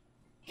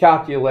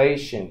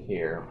calculation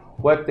here,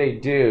 what they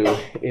do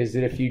is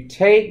that if you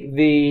take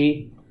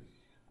the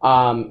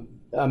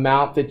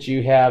amount that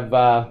you have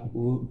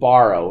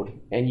borrowed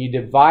and you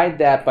divide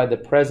that by the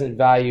present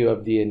value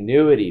of the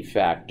annuity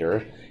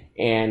factor,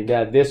 and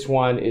this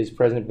one is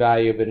present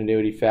value of an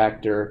annuity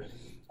factor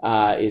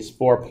is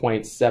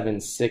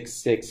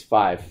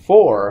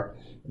 4.76654,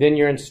 then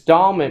your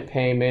installment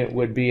payment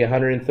would be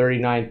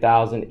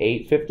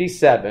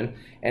 $139,857,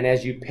 and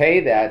as you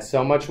pay that,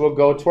 so much will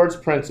go towards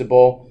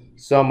principal,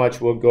 so much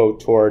will go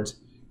towards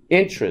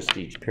interest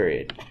each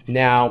period.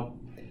 Now,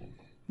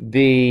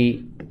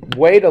 the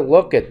way to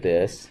look at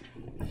this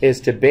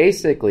is to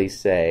basically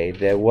say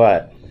that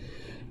what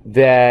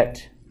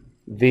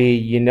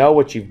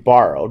you've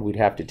borrowed. We'd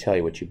have to tell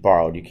you what you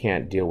borrowed. You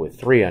can't deal with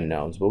 3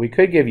 unknowns, but we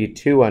could give you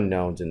 2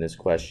 unknowns in this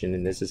question,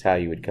 and this is how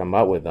you would come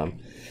up with them.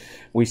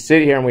 We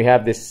sit here and we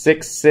have this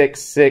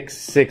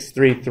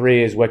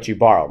 666,633 is what you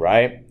borrowed,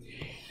 right?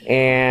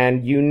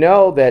 And you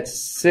know that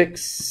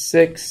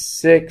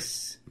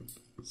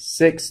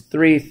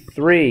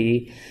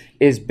 666,633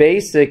 is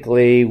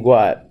basically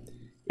what?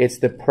 It's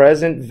the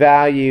present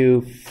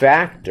value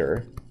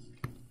factor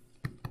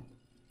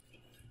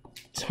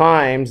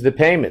times the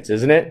payments,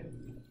 isn't it?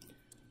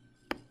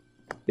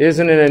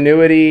 Isn't an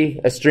annuity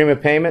a stream of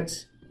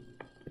payments?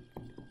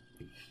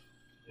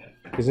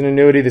 Isn't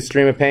annuity the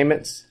stream of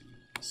payments?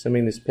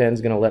 Assuming this pen's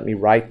going to let me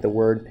write the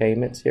word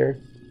payments here.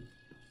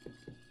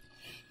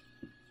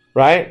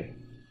 Right?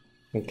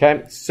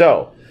 Okay,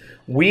 so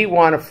we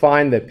want to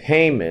find the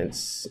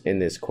payments in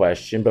this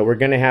question, but we're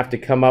going to have to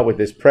come up with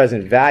this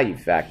present value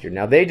factor.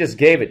 Now, they just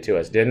gave it to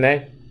us, didn't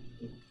they?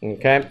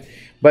 Okay.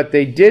 But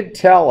they did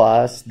tell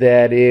us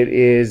that it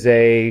is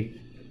a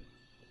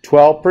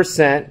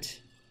 12%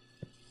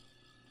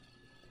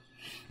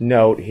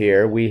 note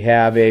here. We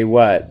have a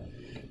what?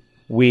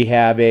 We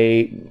have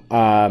a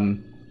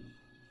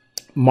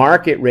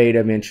market rate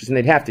of interest, and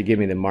they'd have to give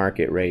me the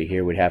market rate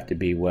here. Would have to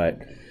be what?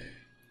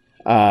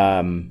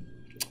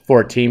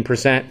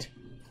 14%.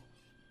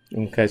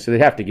 Okay, so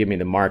they'd have to give me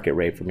the market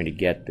rate for me to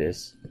get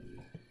this.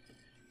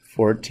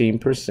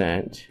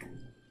 14%.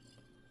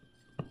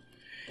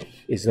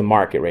 Is the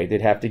market rate.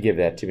 They'd have to give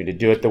that to me to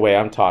do it the way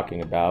I'm talking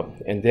about.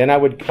 And then I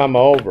would come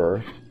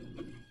over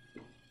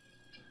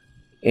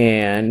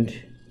and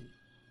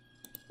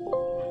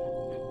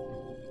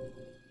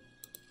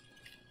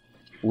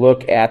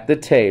look at the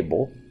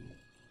table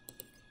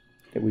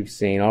that we've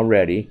seen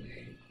already,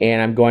 and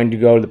I'm going to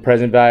go to the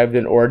present value of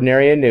an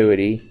ordinary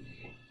annuity,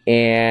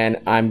 and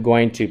I'm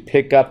going to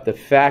pick up the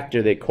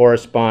factor that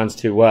corresponds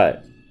to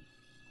what?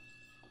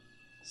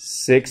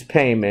 6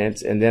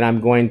 payments, and then I'm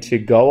going to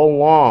go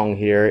along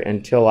here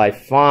until I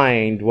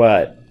find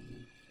what?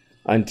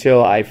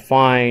 Until I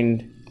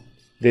find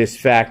this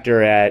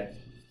factor at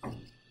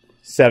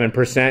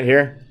 7%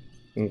 here.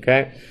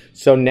 Okay?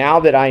 So now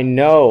that I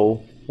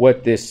know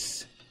what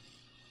this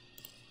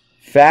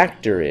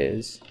factor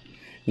is,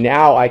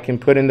 now I can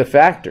put in the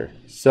factor.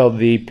 So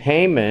the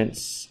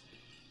payments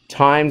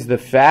times the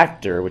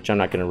factor, which I'm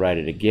not going to write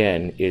it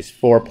again, is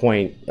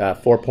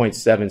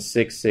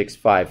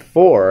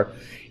 4.76654.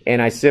 And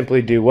I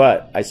simply do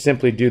what? I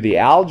simply do the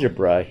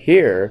algebra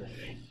here,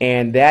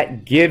 and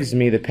that gives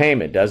me the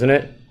payment, doesn't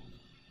it?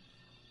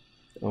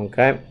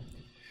 Okay.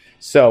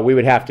 So we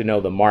would have to know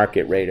the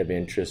market rate of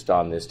interest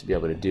on this to be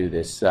able to do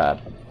this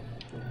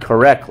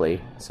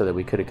correctly, so that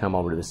we could have come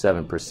over to the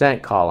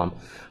 7% column.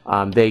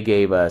 they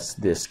gave us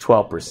this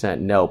 12%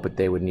 note, but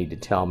they would need to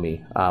tell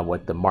me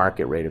what the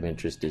market rate of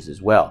interest is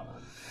as well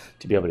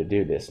to be able to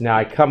do this. Now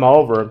I come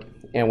over,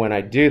 and when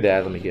I do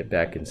that, let me get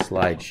back in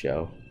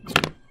slideshow.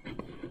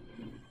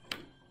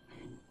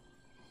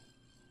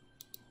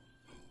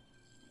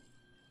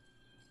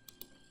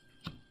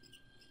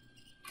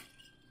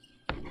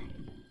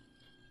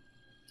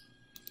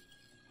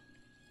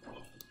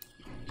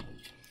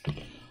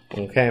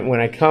 Okay, when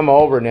I come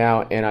over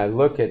now and I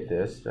look at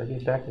this, did I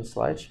get back in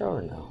slideshow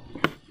or no?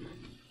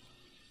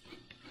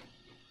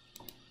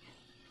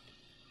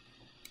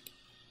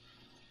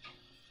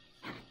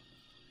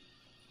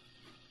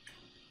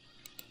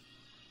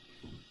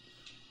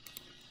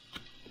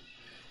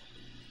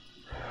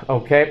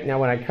 Okay, now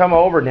when I come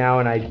over now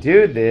and I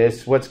do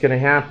this, what's going to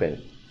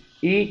happen?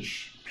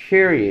 Each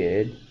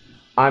period,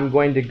 I'm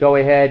going to go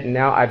ahead and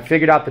now I've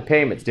figured out the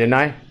payments, didn't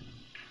I?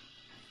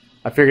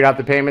 I figured out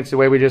the payments the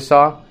way we just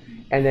saw.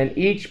 And then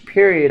each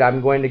period,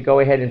 I'm going to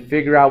go ahead and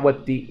figure out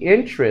what the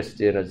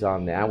interest is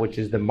on that, which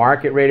is the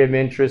market rate of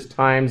interest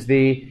times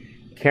the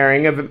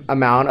carrying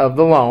amount of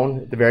the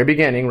loan at the very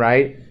beginning,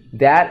 right?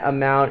 That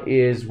amount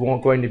is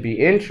going to be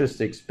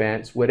interest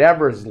expense.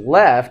 Whatever's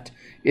left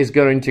is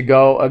going to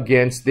go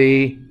against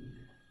the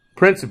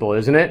principal,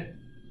 isn't it?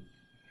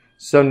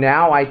 So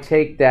now I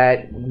take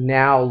that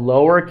now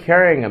lower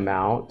carrying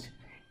amount,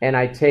 and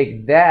I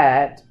take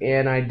that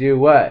and I do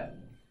what?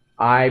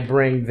 I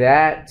bring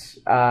that,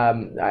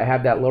 I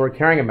have that lower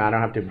carrying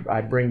amount,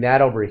 I bring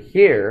that over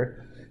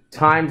here,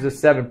 times the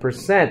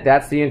 7%,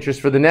 that's the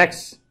interest for the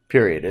next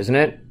period, isn't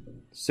it?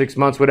 6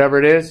 months, whatever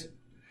it is.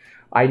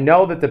 I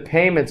know that the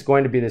payment's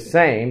going to be the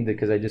same,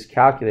 because I just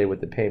calculated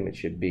what the payment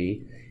should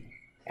be,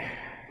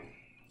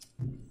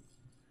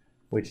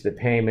 which the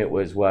payment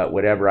was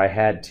whatever I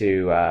had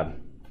to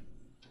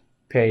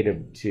pay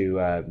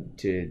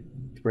to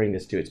bring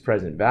this to its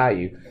present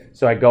value.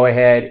 So I go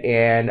ahead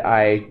and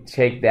I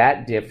take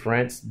that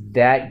difference.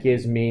 That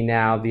gives me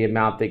now the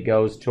amount that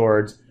goes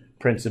towards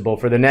principal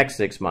for the next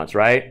 6 months,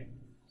 right?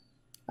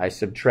 I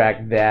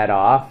subtract that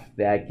off.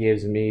 That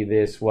gives me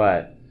this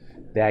what?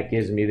 That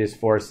gives me this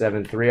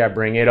 473. I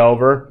bring it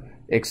over,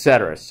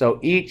 etc. So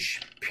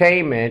each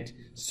payment,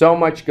 so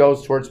much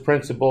goes towards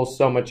principal,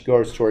 so much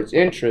goes towards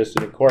interest.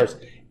 And of course,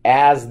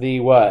 as the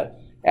what?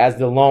 As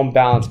the loan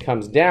balance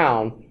comes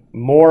down,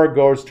 more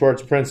goes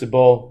towards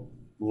principal,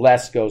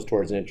 less goes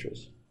towards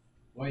interest.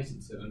 Why is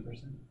it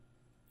 7%?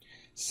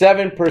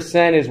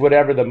 7% is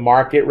whatever the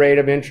market rate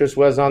of interest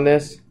was on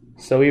this.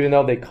 So even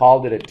though they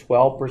called it a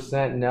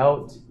 12%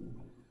 note,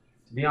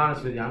 to be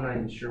honest with you, I'm not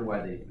even sure why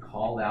they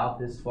called out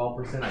this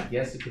 12%. I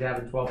guess it could have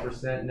a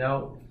 12%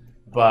 note,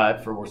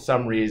 but for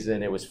some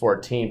reason it was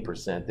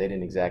 14%. They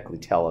didn't exactly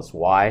tell us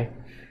why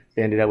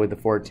they ended up with the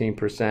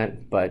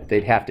 14%, but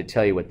they'd have to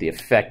tell you what the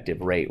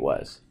effective rate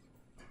was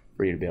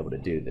for you to be able to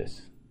do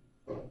this.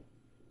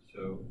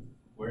 So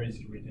where is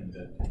it written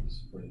that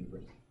it's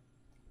 14%?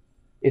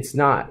 It's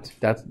not.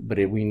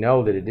 We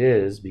know that it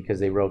is because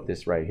they wrote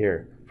this right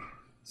here.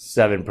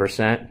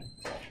 7%.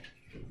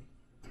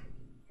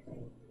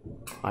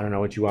 I don't know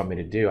what you want me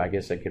to do. I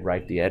guess I could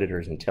write the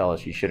editors and tell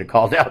us you should have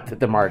called out that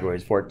the market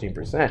rate is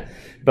 14%.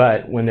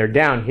 But when they're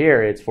down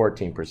here, it's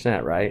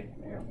 14%, right?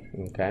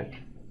 Okay.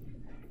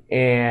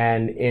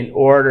 And in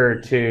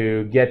order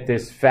to get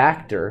this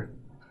factor,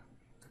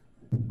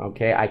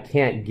 okay, I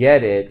can't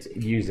get it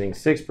using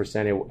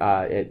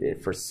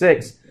 6%. For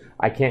 6,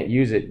 I can't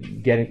use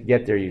it,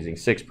 get there using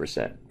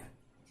 6%.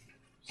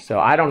 So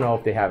I don't know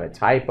if they have a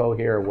typo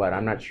here or what.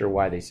 I'm not sure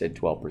why they said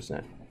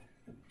 12%.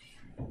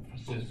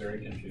 It's just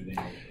very confusing.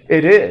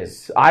 It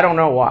is. I don't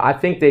know why. I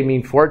think they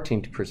mean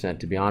 14%,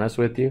 to be honest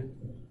with you.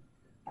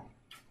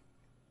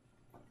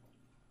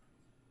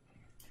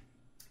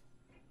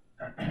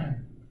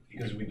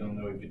 Because we don't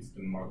know if it's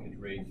the market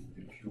rate,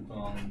 the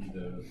coupon,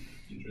 the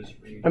interest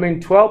rate. I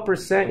mean,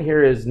 12%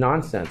 here is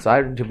nonsense.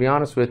 To be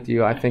honest with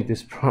you, I think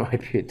this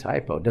might be a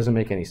typo. It doesn't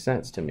make any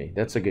sense to me.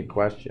 That's a good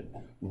question.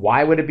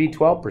 Why would it be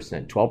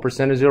 12%?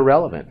 12% is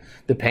irrelevant.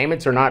 The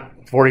payments are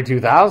not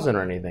 $42,000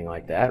 or anything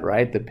like that,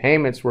 right? The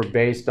payments were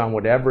based on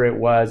whatever it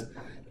was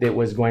that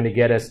was going to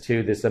get us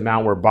to this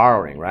amount we're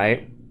borrowing,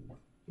 right?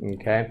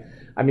 Okay.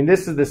 I mean,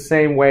 this is the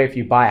same way if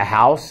you buy a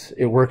house.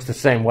 It works the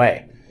same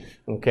way.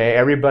 Okay,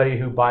 everybody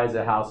who buys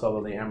a house,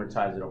 although they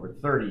amortize it over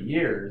 30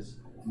 years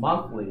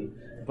monthly,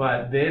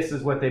 but this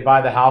is what they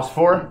buy the house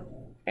for,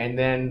 and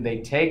then they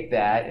take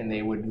that and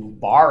they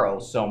would borrow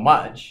so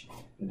much,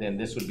 and then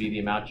this would be the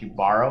amount you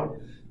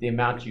borrowed. The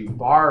amount you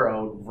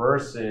borrowed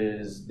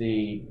versus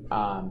the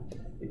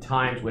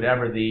times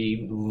whatever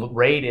the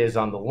rate is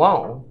on the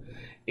loan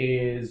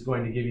is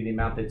going to give you the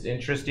amount that's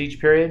interest each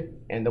period.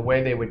 And the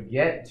way they would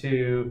get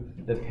to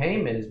the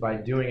payment is by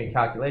doing a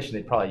calculation.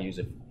 They'd probably use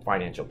a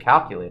financial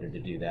calculator to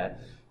do that,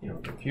 a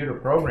computer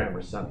program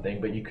or something,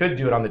 but you could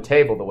do it on the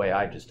table the way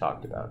I just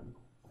talked about.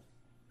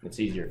 It's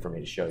easier for me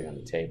to show you on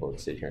the table and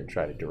sit here and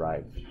try to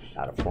derive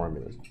out of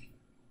formulas.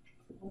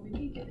 Well, we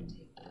can get a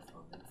table as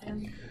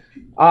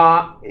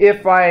well,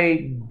 If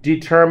I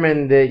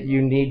determine that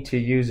you need to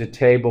use a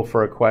table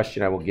for a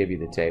question, I will give you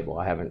the table.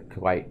 I haven't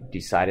quite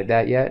decided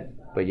that yet,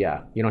 but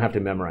yeah, you don't have to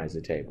memorize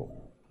the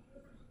table.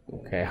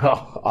 Okay,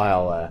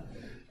 I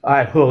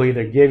will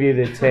either give you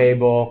the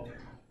table.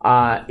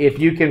 If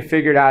you can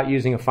figure it out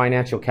using a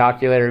financial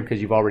calculator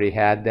because you've already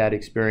had that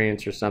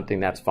experience or something,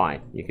 that's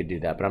fine. You could do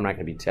that, but I'm not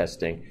going to be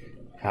testing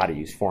how to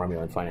use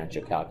formula and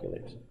financial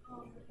calculators.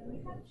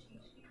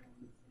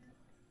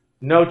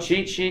 No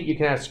cheat sheet. You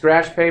can have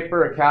scratch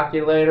paper, a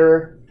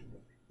calculator,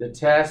 the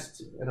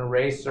test, an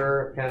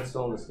eraser, a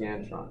pencil, and a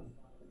Scantron.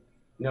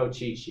 No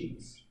cheat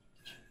sheets.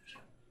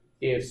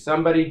 If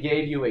somebody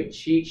gave you a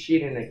cheat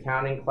sheet in an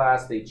accounting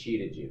class, they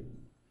cheated you.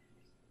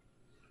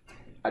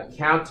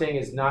 Accounting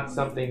is not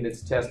something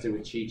that's tested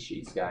with cheat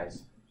sheets,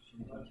 guys.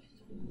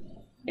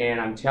 And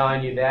I'm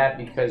telling you that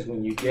because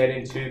when you get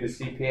into the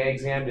CPA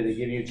exam, do they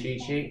give you a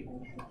cheat sheet?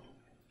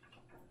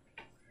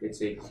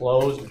 It's a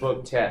closed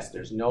book test.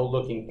 There's no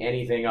looking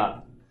anything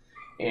up.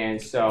 And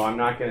so I'm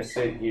not going to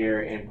sit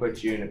here and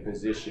put you in a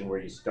position where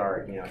you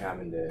start,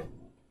 having to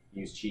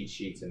use cheat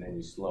sheets and then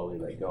you slowly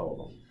let go of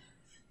them.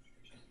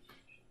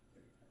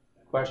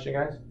 Question,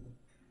 guys?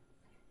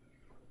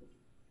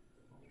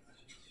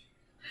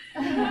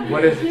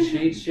 What is a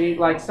cheat sheet?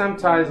 Like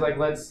sometimes,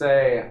 let's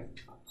say,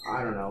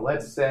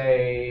 let's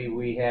say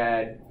we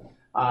had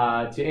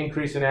to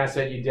increase an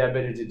asset you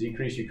debited to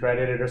decrease you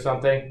credited or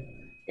something.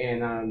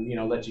 And,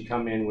 let you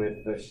come in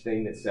with a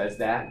thing that says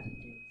that.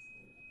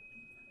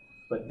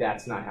 But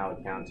that's not how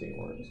accounting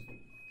works.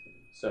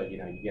 So, you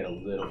get a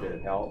little bit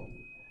of help.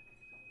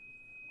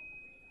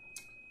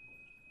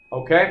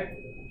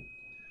 Okay.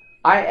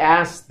 I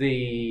asked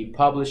the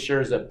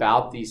publishers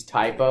about these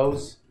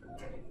typos,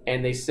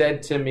 and they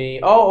said to me,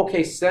 oh,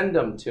 okay, send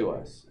them to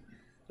us.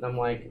 And I'm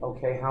like,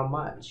 okay, how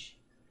much?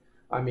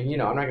 I mean,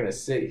 I'm not going to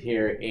sit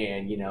here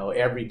and,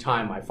 every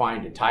time I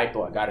find a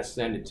typo, I got to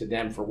send it to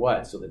them for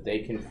what? So that they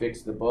can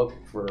fix the book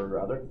for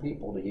other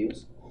people to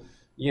use?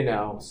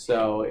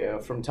 So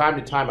from time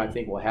to time, I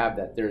think we'll have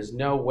that. There's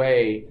no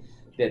way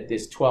that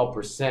this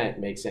 12%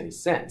 makes any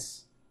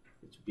sense.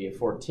 It would be a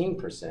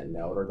 14%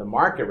 note, or the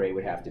market rate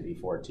would have to be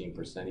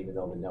 14%, even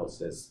though the note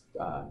says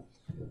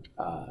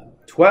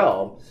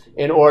 12,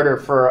 in order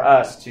for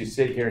us to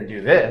sit here and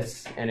do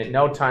this. And at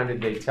no time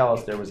did they tell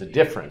us there was a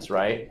difference,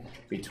 right,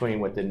 between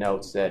what the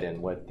note said and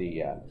what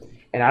the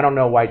and I don't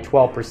know why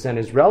 12%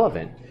 is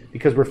relevant,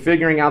 because we're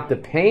figuring out the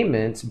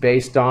payments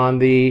based on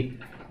the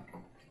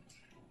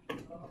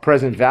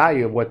present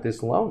value of what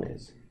this loan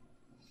is.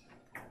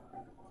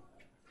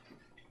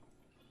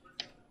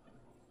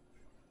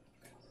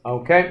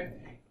 Okay,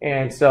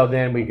 and so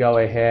then we go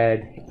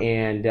ahead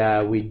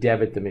and we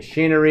debit the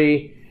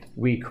machinery,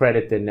 we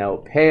credit the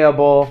note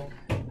payable,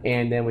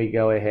 and then we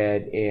go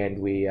ahead and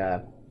we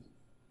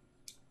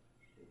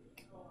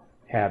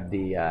have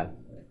the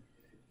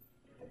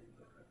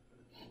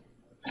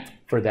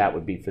for that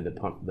would be for the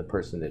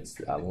person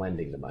that's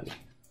lending the money.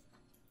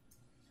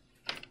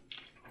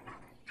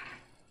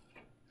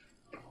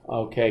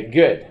 Okay,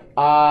 good.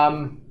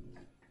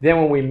 Then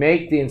when we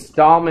make the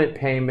installment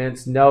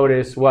payments,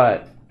 notice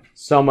what?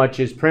 So much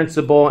is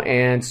principal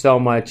and so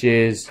much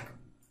is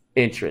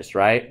interest,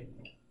 right?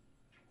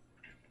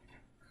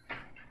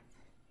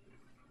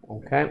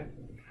 Okay.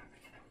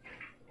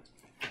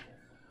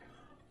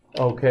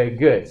 Okay,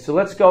 good. So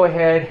let's go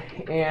ahead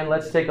and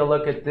let's take a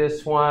look at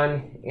this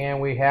one. And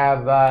we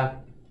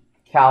have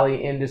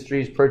Cali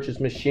Industries purchase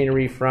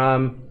machinery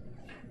from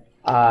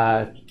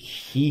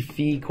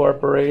Keefe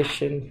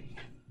Corporation.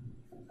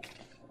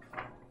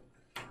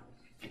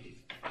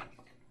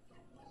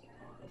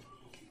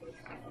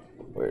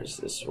 Where's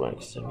this one?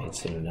 Because I made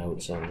some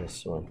notes on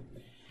this one.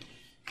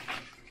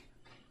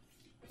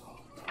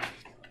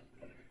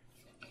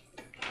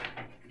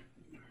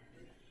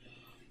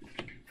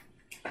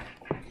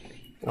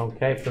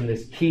 Okay, from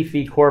this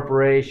Keefe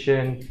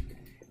Corporation,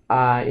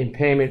 in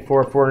payment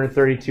for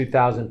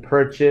 $432,000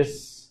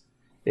 purchase,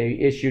 they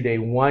issued a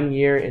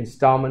 1-year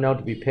installment note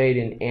to be paid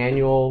in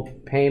annual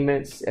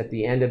payments at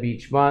the end of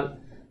each month.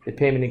 The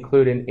payment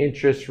included an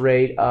interest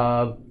rate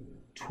of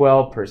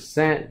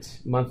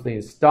 12%. Monthly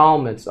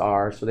installments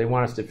are, so they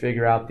want us to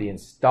figure out the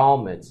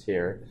installments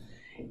here.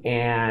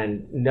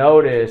 And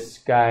notice,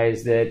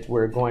 guys, that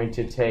we're going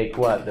to take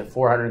what? The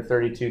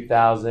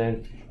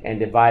 $432,000 and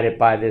divide it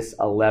by this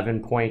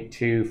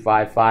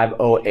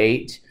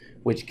 11.25508,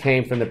 which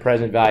came from the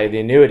present value of the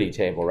annuity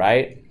table,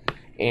 right?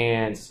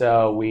 And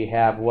so we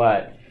have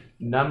what?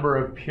 Number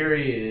of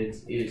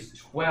periods is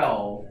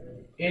 12.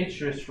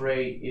 Interest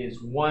rate is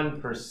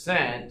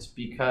 1%,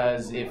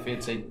 because if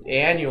it's an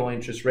annual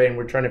interest rate and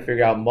we're trying to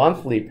figure out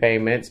monthly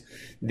payments,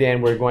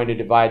 then we're going to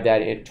divide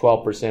that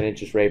 12%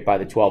 interest rate by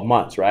the 12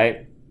 months,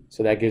 right?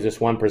 So that gives us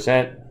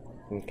 1%.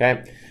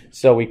 Okay,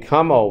 so we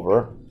come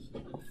over.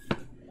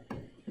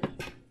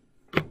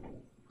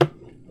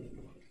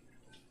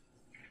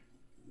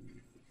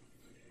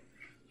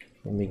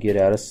 Let me get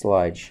out a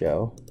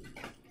slideshow.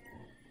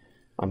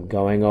 I'm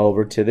going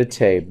over to the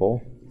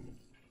table.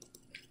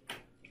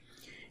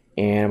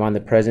 And I'm on the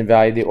present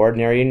value of the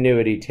ordinary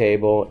annuity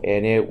table,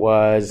 and it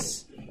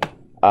was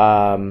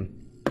how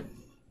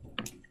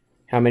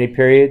many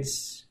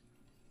periods?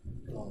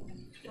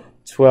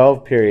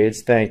 12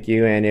 periods, thank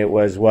you. And it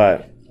was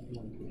what?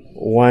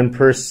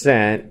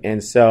 1%.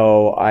 And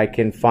so I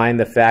can find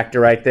the factor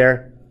right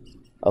there,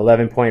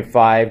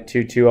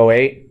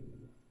 11.52208.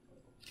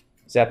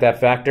 Is that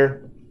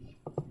factor?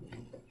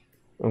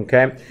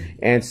 Okay.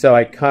 And so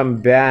I come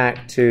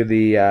back to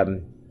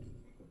the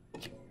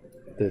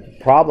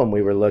problem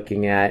we were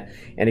looking at.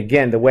 And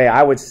again, the way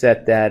I would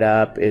set that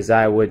up is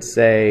I would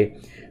say,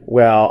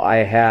 well, I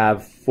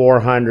have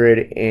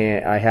 400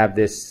 and I have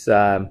this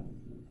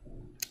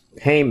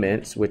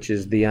payments, which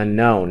is the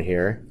unknown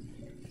here,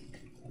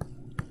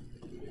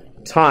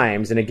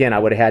 times, and again, I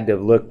would have had to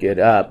look it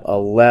up,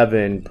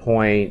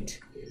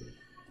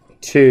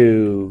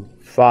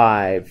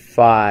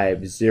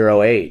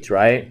 11.25508,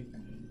 right?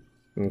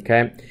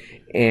 Okay.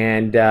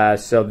 And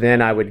so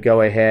then I would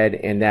go ahead,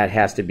 and that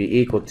has to be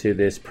equal to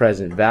this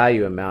present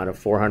value amount of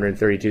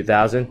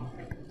 432,000.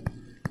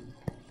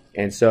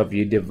 And so if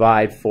you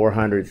divide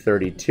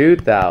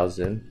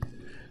 432,000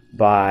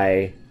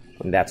 by,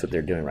 and that's what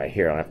they're doing right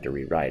here, I don't have to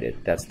rewrite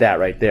it. That's that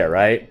right there,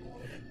 right?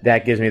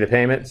 That gives me the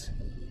payments.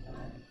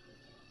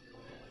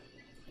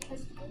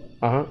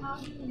 Uh-huh. How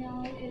do you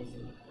know it's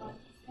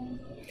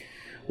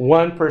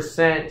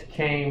 1%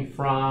 came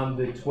from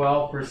the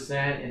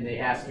 12%, and they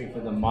asked me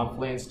for the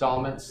monthly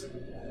installments.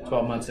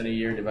 12 months in a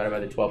year divided by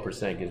the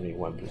 12% gives me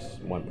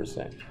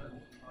 1%.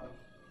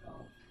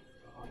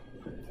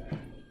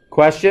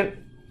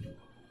 Question?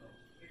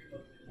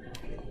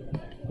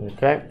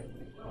 Okay.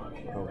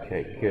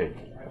 Okay, good.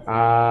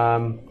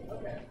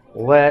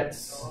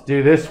 Let's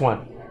do this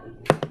one.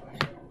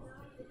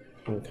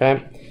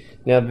 Okay.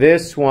 Now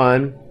this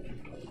one,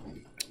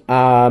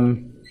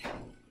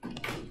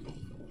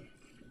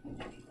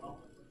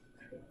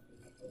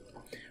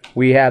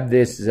 we have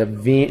this is a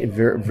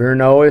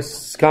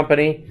Vernois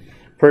company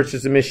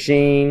purchased a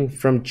machine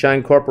from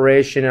Chun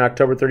Corporation on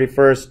October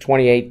 31st,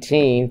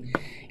 2018,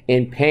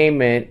 in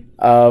payment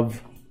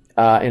of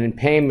in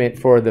payment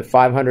for the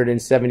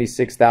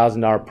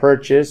 $576,000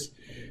 purchase.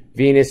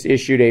 Venus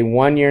issued a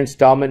 1-year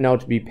installment note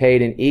to be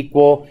paid in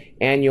equal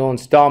annual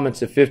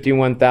installments of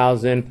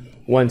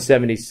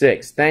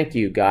 $51,176. Thank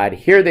you, God.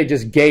 Here they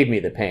just gave me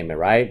the payment,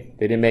 right?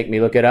 They didn't make me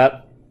look it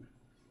up.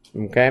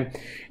 Okay,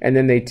 and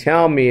then they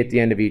tell me at the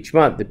end of each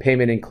month the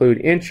payment include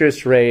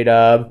interest rate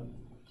of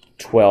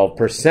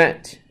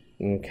 12%.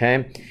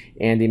 Okay,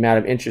 and the amount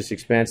of interest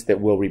expense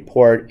that we'll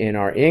report in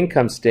our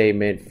income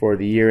statement for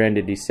the year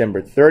ended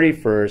December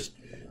 31st,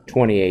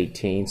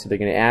 2018. So they're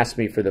going to ask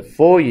me for the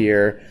full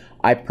year.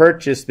 I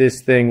purchased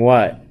this thing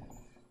what?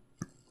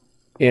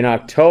 In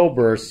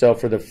October. So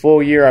for the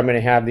full year, I'm going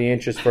to have the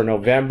interest for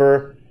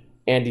November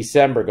and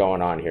December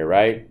going on here,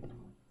 right?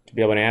 To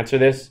be able to answer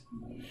this.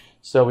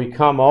 So we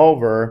come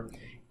over,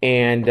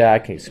 and I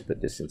can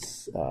put this in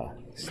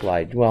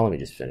slide. Well, let me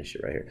just finish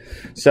it right here.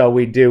 So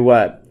we do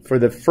what? For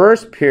the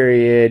first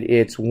period,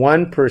 it's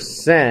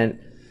 1%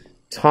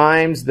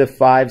 times the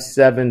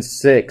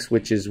 576,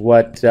 which is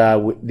what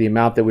the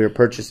amount that we were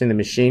purchasing the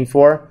machine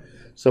for.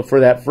 So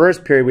for that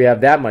first period, we have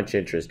that much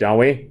interest, don't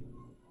we?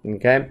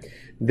 Okay.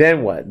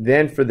 Then what?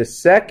 Then for the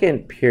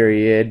second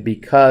period,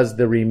 because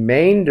the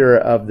remainder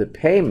of the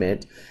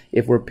payment,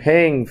 if we're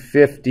paying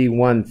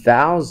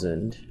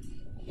 $51,000,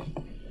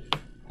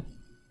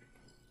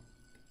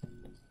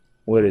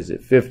 what is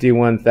it?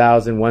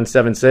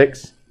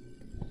 $51,176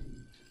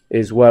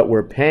 is what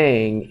we're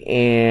paying,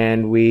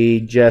 and we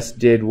just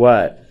did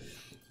what?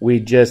 We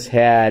just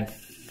had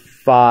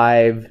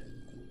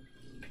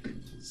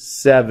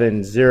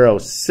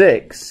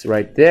 5,706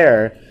 right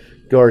there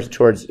goes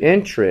towards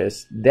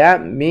interest.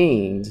 That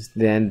means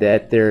then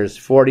that there's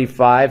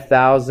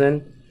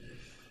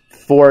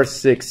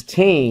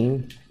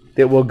 45,416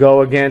 that will go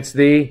against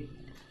the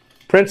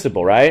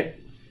principal, right?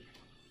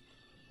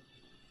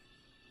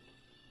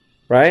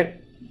 Right?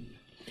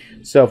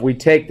 So if we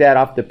take that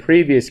off the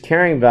previous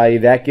carrying value,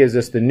 that gives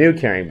us the new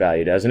carrying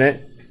value, doesn't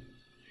it?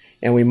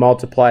 And we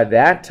multiply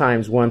that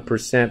times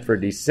 1% for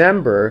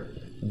December,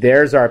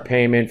 there's our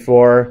payment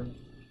for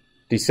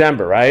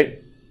December, right?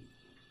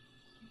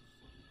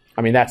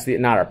 I mean, that's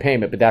not our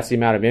payment, but that's the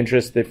amount of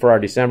interest that for our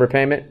December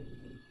payment.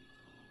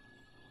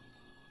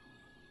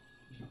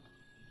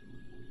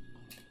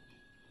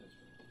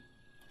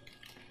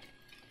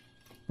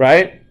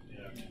 Right?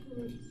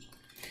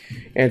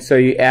 And so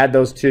you add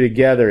those two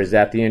together. Is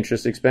that the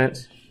interest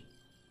expense?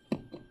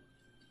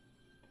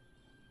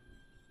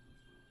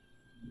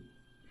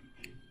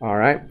 All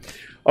right.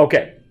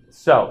 Okay.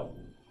 So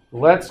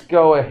let's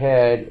go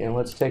ahead and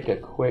let's take a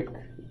quick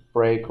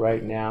break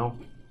right now.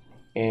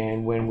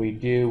 And when we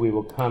do, we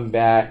will come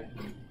back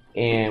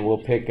and we'll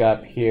pick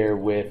up here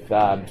with,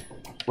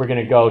 we're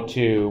going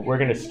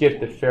to skip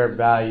the fair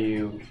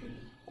value.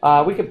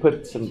 We could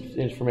put some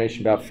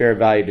information about fair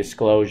value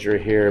disclosure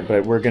here,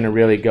 but we're going to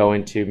really go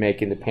into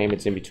making the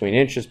payments in between.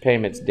 Interest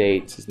payments,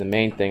 dates is the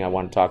main thing I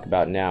want to talk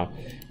about now,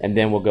 and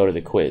then we'll go to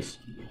the quiz.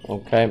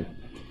 Okay?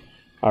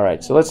 All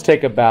right, so let's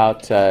take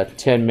about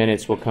 10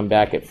 minutes. We'll come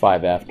back at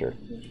 5 after.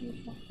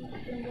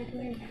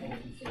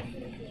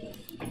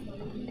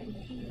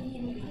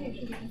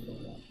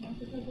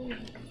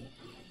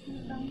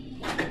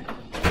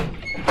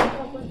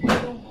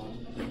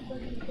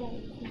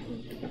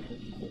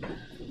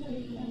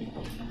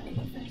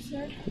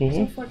 answer.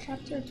 Mhm. So for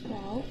chapter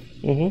 12,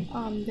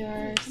 Mm-hmm.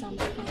 there are some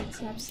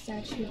concepts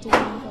that you didn't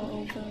go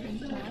over in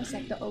class,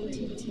 like the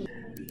OTT.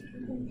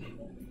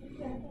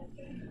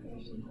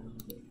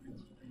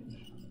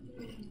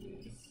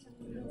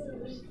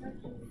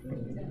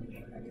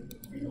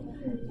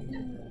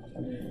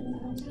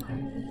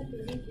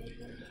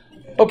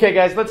 Okay,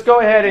 guys, let's go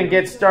ahead and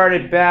get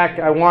started back.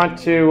 I want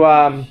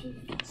to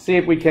see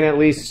if we can at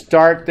least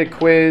start the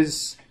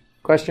quiz.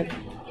 Question?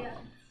 Yeah.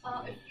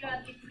 If you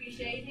are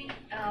depreciating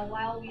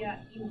while we are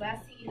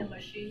investing in the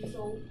machine,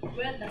 so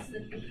where does the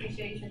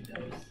depreciation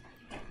goes?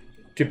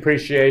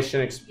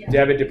 Depreciation,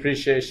 debit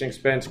depreciation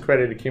expense,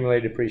 credit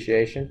accumulated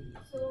depreciation.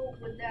 So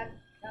would that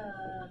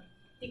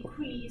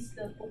decrease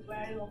the book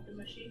value of the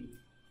machine?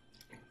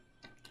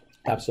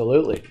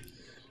 Absolutely.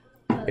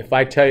 If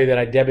I tell you that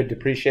I debit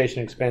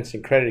depreciation expense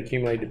and credit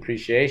accumulated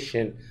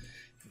depreciation,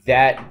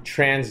 that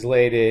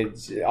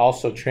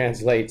also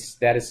translates,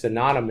 that is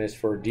synonymous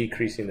for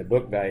decreasing the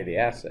book value of the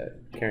asset,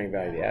 carrying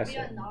value of the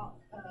asset. We are not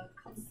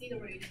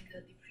considering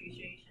the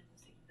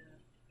depreciations in the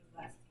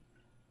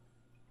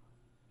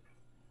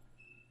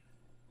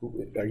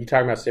investing. Are you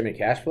talking about statement of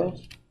cash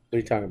flows? What are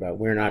you talking about?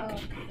 We're not.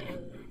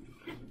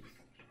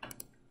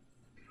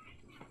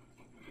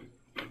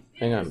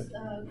 Hang on.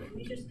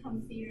 We just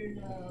consider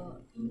the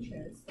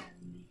interest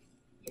and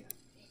yeah.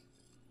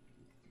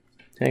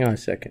 Hang on a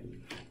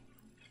second.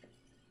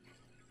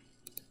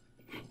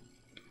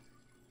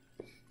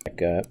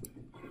 Back up.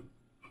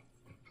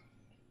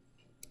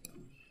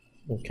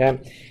 Okay.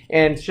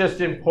 And it's just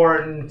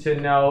important to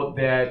note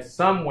that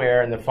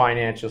somewhere in the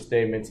financial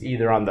statements,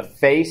 either on the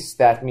face,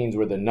 that means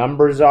where the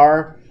numbers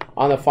are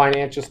on the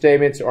financial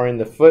statements, or in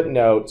the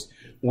footnotes,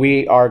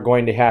 we are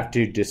going to have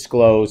to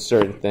disclose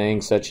certain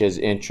things such as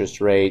interest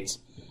rates,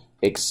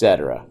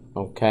 etc.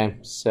 Okay,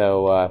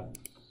 so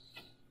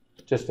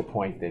just a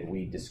point that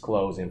we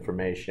disclose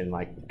information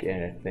like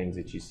things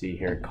that you see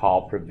here,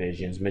 call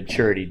provisions,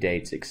 maturity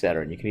dates,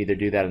 etc. And you can either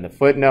do that in the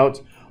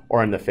footnotes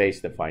or in the face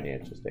of the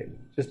financial statement,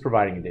 just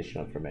providing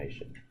additional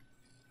information.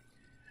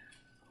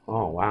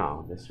 Oh,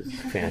 wow, this is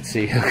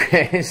fancy.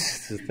 Okay,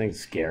 this thing's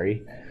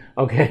scary.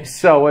 Okay,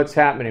 so what's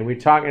happening? We're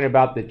talking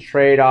about the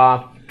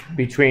trade-off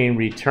between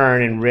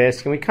return and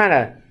risk, and we kind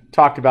of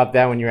talked about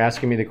that when you were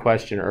asking me the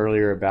question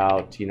earlier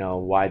about, you know,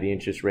 why the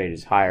interest rate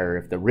is higher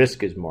if the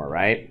risk is more,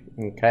 right?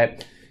 Okay.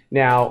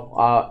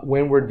 Now,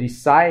 when we're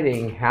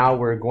deciding how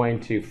we're going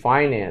to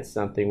finance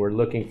something, we're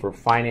looking for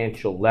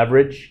financial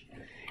leverage,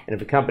 and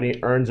if a company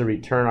earns a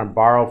return on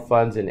borrowed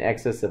funds in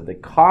excess of the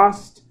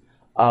cost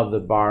of the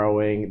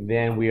borrowing,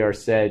 then we are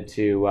said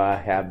to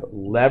have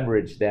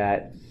leveraged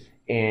that,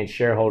 and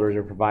shareholders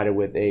are provided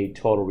with a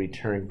total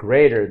return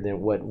greater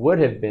than what would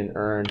have been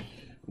earned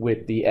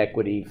with the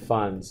equity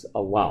funds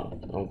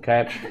alone.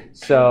 Okay,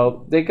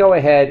 so they go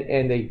ahead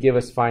and they give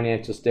us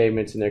financial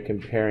statements, and they're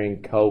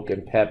comparing Coke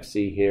and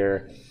Pepsi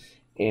here,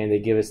 and they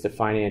give us the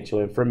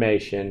financial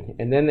information,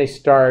 and then they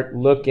start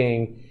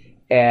looking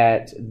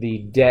at the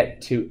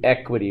debt to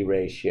equity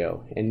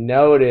ratio. And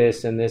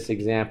notice in this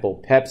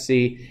example,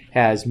 Pepsi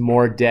has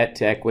more debt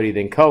to equity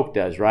than Coke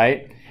does,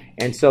 right?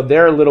 And so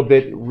they're a little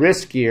bit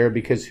riskier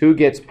because who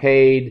gets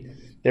paid?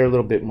 They're a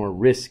little bit more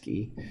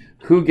risky.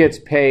 Who gets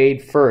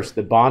paid first,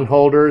 the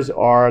bondholders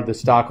or the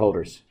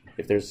stockholders,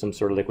 if there's some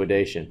sort of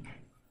liquidation?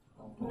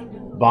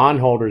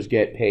 Bondholders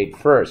get paid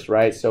first,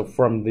 right? So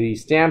from the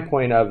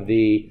standpoint of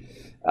the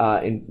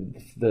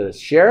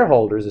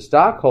shareholders, the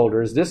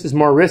stockholders, this is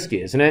more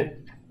risky, isn't it?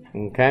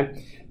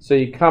 Okay. So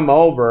you come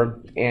over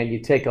and you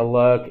take a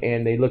look,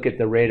 and they look at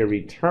the rate of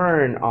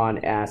return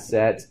on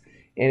assets,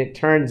 and it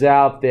turns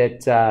out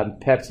that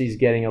Pepsi's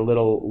getting a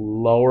little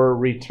lower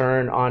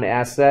return on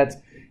assets.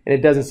 And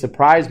it doesn't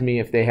surprise me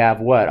if they have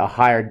what? A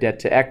higher debt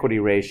to equity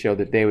ratio,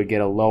 that they would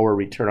get a lower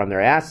return on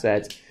their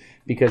assets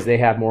because they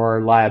have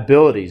more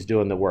liabilities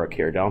doing the work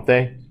here, don't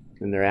they?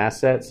 In their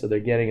assets. So they're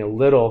getting a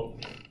little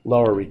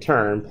lower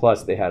return,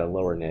 plus they had a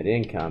lower net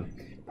income,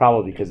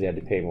 probably because they had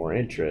to pay more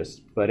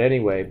interest. But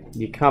anyway,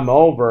 you come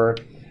over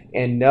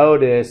and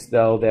notice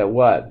though that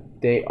what?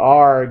 They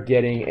are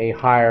getting a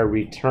higher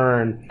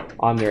return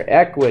on their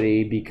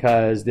equity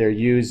because they're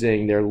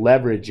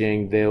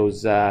leveraging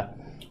those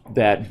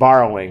that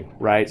borrowing,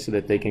 right, so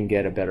that they can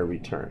get a better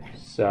return.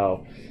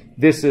 So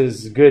this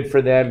is good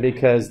for them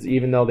because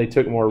even though they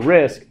took more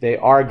risk, they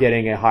are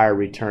getting a higher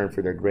return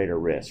for their greater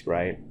risk,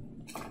 right?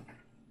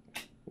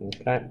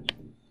 Okay.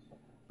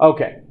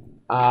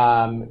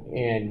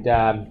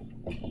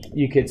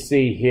 You could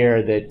see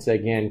here that,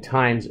 again,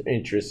 times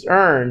interest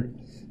earned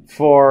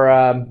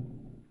for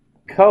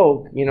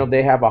Coke, you know,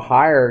 they have a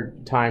higher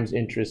times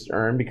interest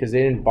earned because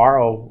they didn't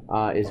borrow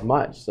as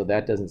much. So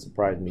that doesn't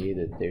surprise me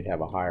that they'd have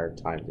a higher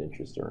times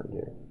interest earned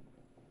here.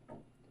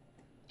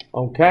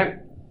 Okay.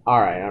 All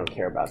right. I don't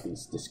care about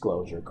these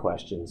disclosure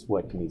questions.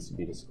 What needs to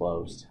be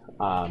disclosed?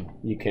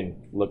 You can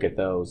look at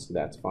those.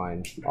 That's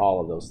fine.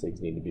 All of those things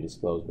need to be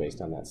disclosed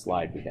based on that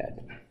slide we had.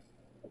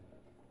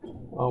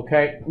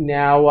 Okay.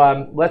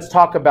 Now let's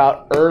talk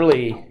about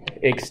early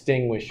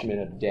extinguishment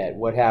of debt.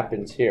 What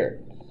happens here?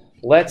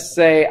 let's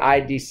say I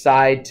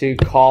decide to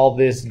call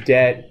this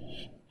debt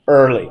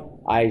early.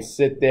 I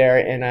sit there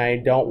and I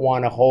don't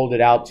want to hold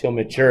it out till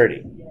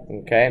maturity.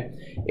 Okay?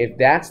 If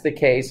that's the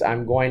case,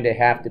 I'm going to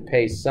have to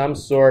pay some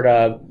sort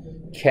of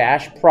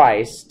cash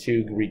price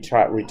to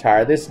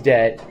retire this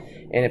debt.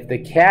 And if the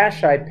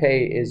cash I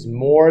pay is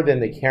more than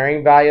the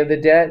carrying value of the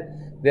debt,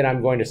 then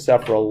I'm going to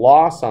suffer a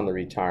loss on the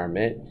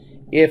retirement.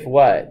 If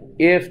what?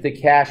 If the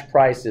cash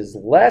price is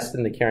less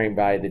than the carrying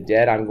value of the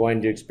debt, I'm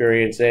going to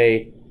experience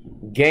a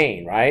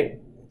gain, right?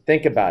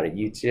 Think about it.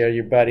 You tell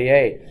your buddy,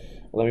 hey,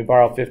 let me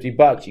borrow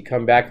 $50. You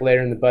come back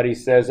later and the buddy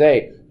says,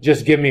 hey,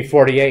 just give me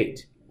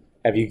 48.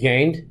 Have you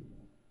gained?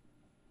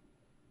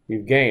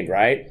 You've gained,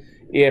 right?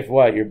 If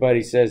what? Your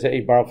buddy says,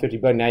 hey, borrow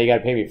 $50, now you got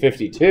to pay me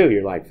 52.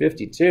 You're like,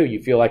 52?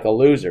 You feel like a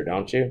loser,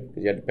 don't you?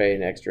 Because you have to pay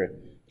an extra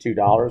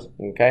 $2,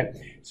 okay?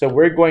 So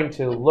we're going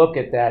to look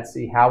at that,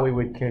 see how we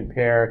would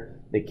compare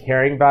the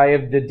carrying value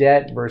of the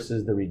debt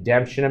versus the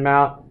redemption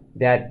amount.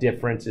 That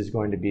difference is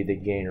going to be the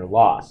gain or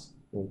loss,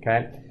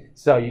 okay?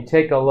 So you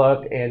take a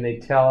look and they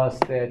tell us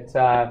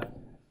that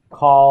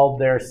call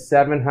their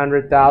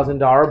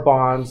 $700,000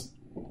 bonds,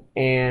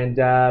 and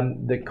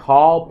the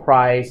call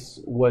price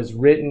was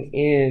written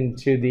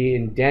into the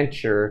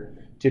indenture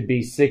to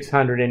be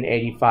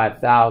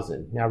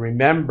 $685,000. Now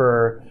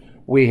remember,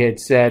 we had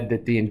said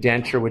that the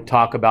indenture would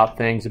talk about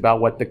things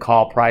about what the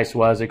call price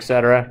was,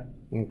 etc.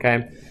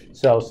 Okay,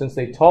 so since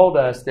they told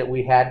us that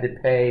we had to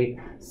pay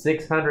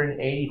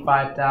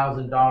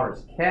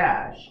 $685,000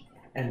 cash,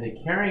 and the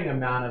carrying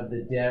amount of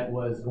the debt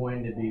was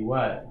going to be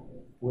what?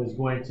 Was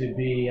going to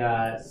be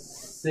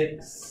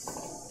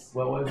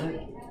what was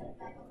it?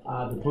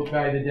 The book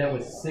value of the debt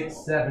was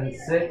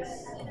 676.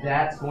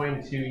 That's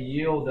going to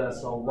yield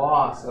us a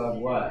loss of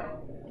what?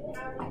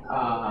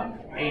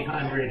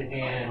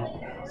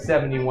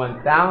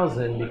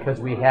 871,000, because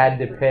we had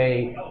to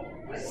pay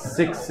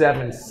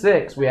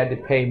 676. We had to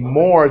pay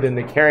more than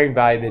the carrying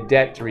value of the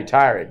debt to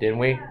retire it, didn't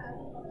we?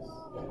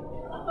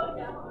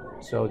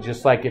 So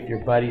just like if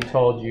your buddy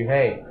told you,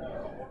 hey,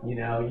 you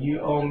know, you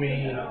owe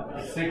me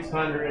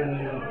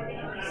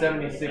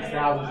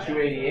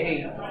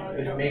 $676,288,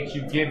 and it makes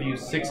you give you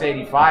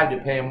 $685 to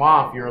pay him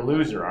off, you're a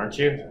loser, aren't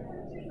you?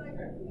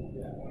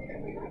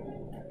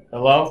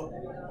 Hello?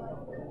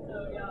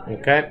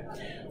 Okay.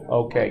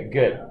 Okay,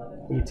 good.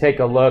 You take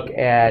a look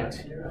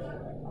at,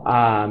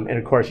 and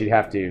of course you'd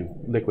have to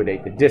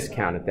liquidate the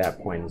discount at that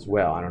point as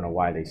well. I don't know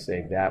why they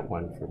saved that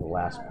one for the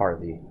last part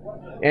of the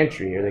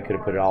entry here. They could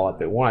have put it all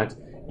up at once.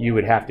 You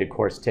would have to, of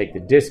course, take the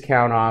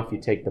discount off. You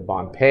take the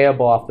bond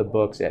payable off the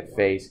books at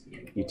face.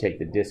 You take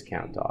the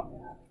discount off.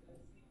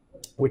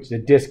 Which the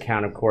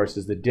discount, of course,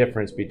 is the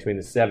difference between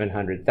the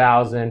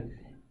 $700,000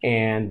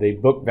 and the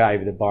book value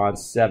of the bond,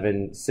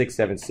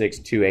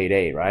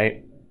 $676,288,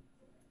 right?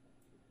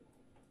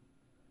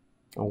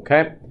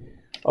 Okay.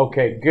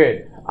 Okay,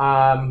 good.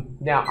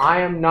 Now,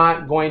 I am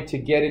not going to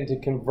get into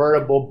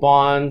convertible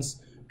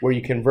bonds where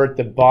you convert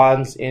the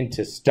bonds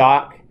into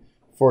stock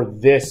for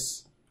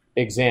this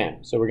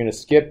exam. So we're going to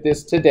skip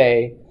this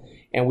today,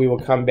 and we will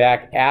come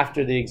back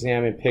after the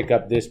exam and pick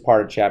up this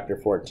part of Chapter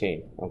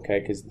 14,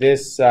 okay? Because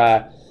this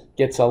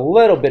gets a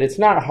little bit, it's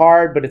not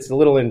hard, but it's a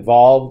little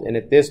involved, and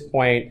at this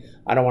point,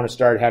 I don't want to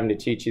start having to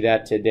teach you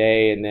that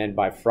today, and then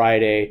by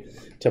Friday,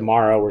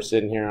 tomorrow, we're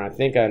sitting here, and I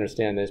think I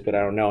understand this, but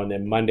I don't know, and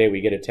then Monday,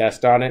 we get a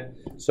test on it.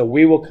 So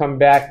we will come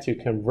back to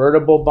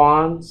convertible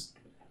bonds.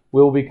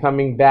 We will be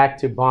coming back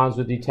to bonds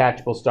with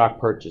detachable stock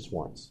purchase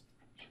warrants.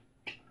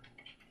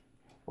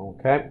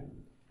 Okay.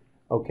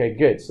 Okay,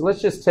 good. So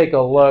let's just take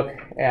a look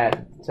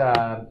at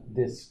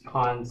this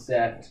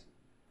concept,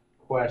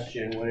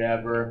 question,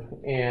 whatever.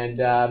 And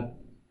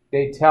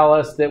they tell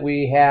us that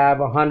we have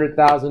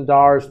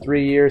 $100,000,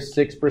 3 years,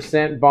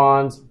 6%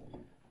 bonds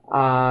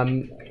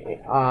on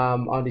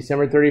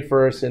December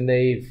 31st, and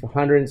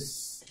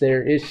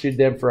they're issued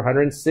them for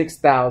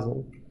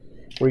 $106,000.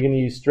 We're going to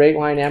use straight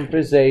line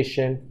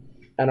amortization,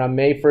 and on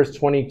May 1st,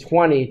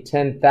 2020,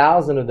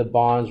 10,000 of the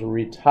bonds were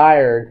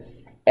retired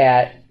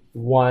at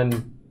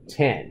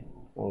 110.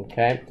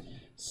 Okay,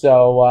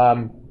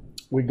 so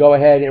we go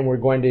ahead and we're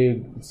going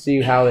to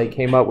see how they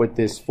came up with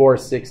this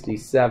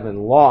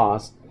 467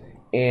 loss,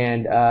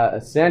 and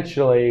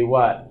essentially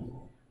what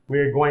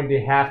we're going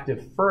to have to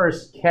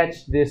first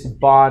catch these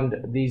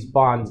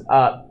bonds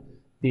up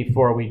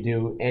before we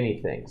do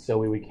anything. So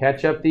we would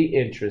catch up the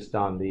interest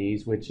on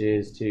these, which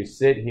is to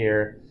sit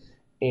here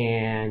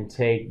and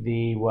take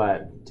the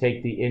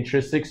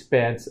interest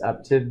expense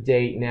up to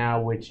date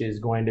now, which is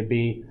going to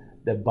be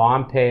the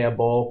bond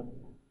payable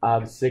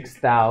of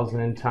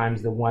 $6,000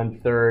 times the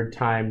 1/3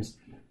 times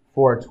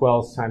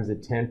 4/12 times the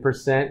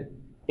 10%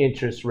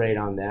 interest rate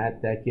on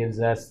that. That gives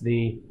us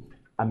the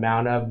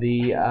amount of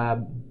the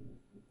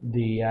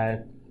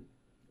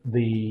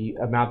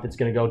amount that's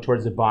going to go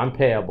towards the bond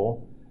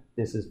payable.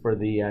 This is for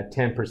the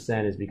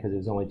 10% is because it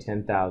was only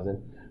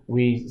 10,000.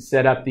 We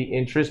set up the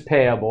interest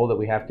payable that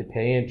we have to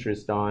pay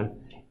interest on,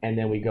 and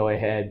then we go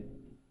ahead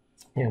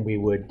and we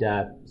would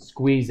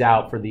squeeze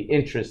out for the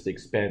interest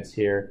expense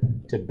here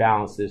to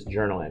balance this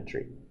journal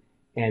entry.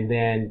 And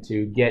then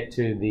to get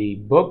to the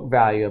book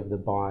value of the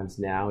bonds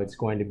now, it's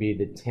going to be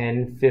the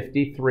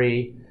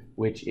 1053,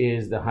 which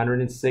is the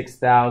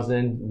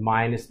 106,000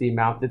 minus the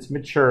amount that's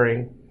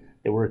maturing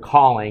that we're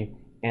calling,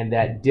 and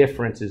that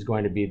difference is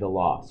going to be the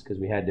loss, because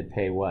we had to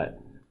pay what?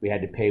 We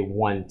had to pay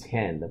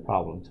 110, the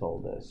problem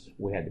told us.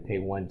 We had to pay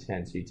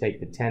 110. So you take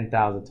the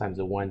 10,000 times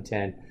the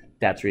 110,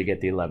 that's where you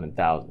get the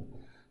 11,000.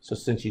 So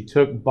since you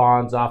took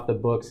bonds off the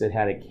books that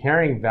had a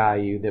carrying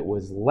value that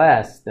was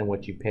less than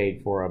what you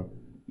paid for them,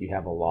 you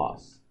have a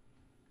loss.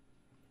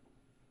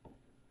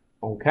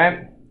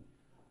 Okay?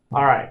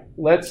 All right,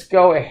 let's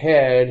go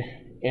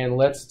ahead and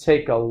let's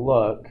take a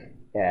look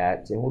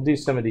at, and we'll do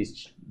some of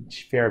these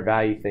fair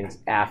value things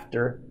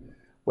after.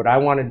 What I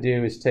want to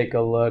do is take a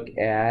look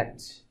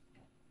at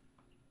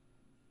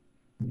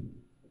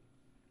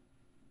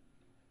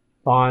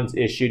bonds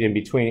issued in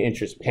between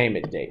interest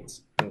payment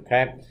dates.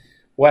 Okay?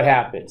 What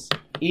happens?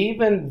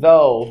 Even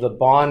though the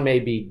bond may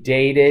be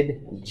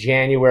dated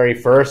January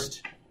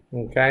 1st,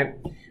 okay,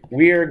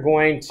 we are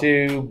going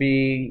to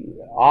be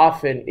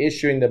often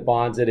issuing the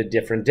bonds at a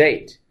different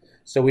date.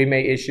 So we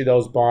may issue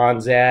those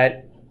bonds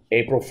at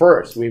April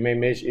 1st. We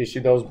may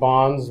issue those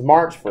bonds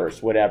March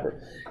 1st,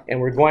 whatever.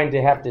 And we're going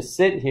to have to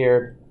sit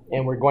here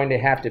and we're going to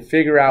have to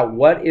figure out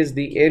what is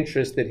the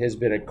interest that has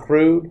been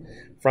accrued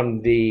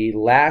from the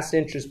last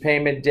interest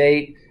payment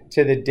date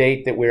to the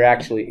date that we're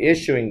actually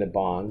issuing the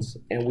bonds.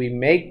 And we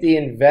make the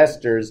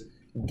investors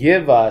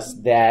give us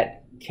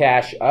that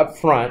cash up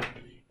front,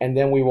 and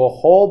then we will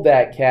hold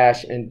that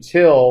cash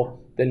until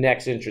the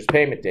next interest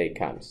payment date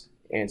comes.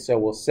 And so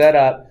we'll set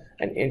up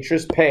an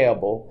interest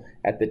payable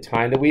at the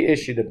time that we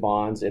issue the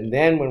bonds, and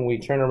then when we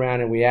turn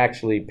around and we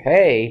actually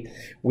pay,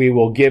 we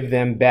will give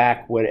them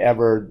back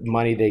whatever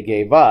money they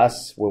gave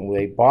us when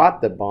they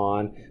bought the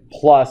bond,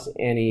 plus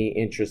any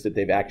interest that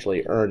they've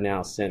actually earned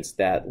now since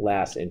that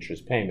last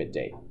interest payment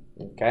date.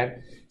 Okay?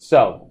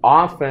 So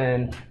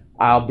often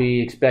I'll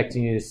be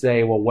expecting you to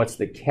say, well, what's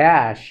the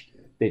cash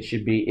that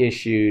should be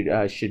issued,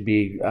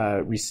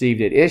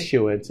 received at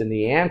issuance? And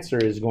the answer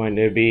is going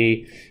to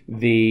be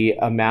the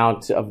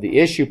amount of the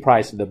issue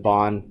price of the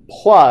bond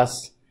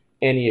plus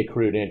any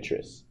accrued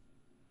interest.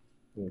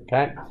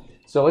 Okay,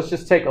 so let's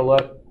just take a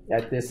look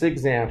at this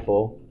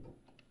example,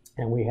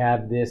 and we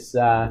have this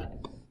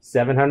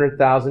 $700,000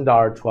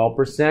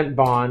 12%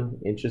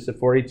 bond. Interest of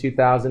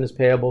 $42,000 is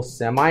payable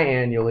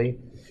semi-annually,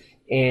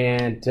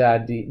 and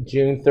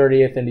June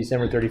 30th and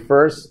December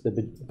 31st,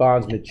 the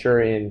bonds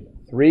mature in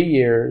 3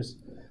 years.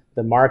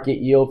 The market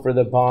yield for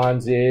the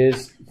bonds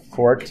is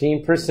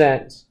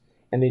 14%,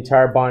 and the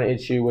entire bond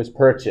issue was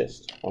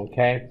purchased.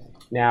 Okay,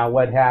 now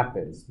what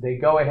happens? They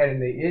go ahead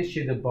and they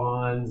issue the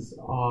bonds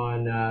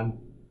on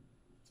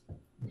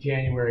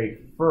January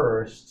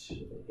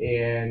 1st,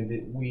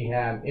 and we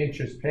have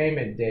interest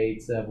payment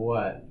dates of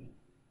what?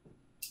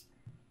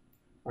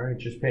 Our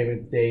interest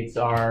payment dates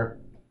are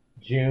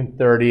June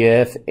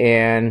 30th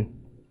and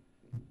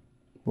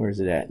where's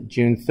it at?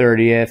 June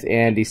 30th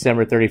and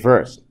December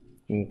 31st.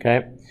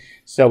 Okay,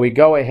 so we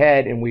go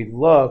ahead and we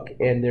look,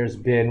 and there's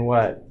been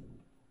what?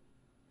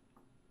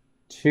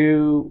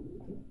 2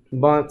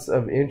 months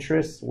of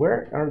interest.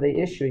 Where are they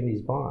issuing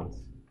these bonds?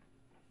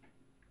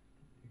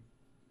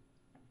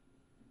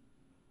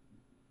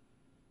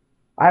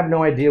 I have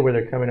no idea where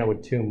they're coming up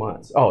with 2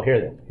 months. Oh, here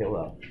they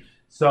hello.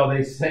 So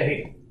they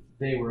say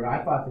they were,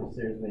 I thought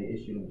they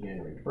issued on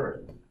January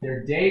 1st.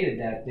 They're dated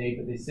that date,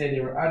 but they say they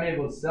were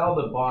unable to sell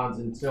the bonds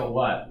until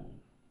what?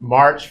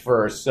 March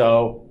 1st.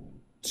 So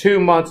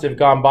 2 months have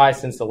gone by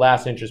since the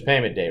last interest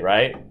payment date,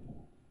 right?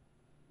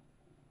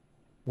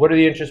 What are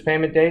the interest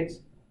payment dates?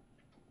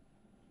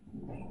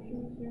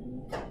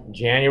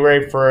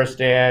 January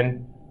 1st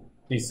and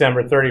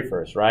December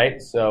 31st,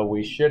 right? So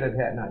we should have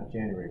had, not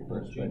January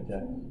 1st,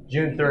 but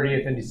June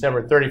 30th and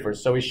December 31st.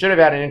 So we should have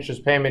had an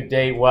interest payment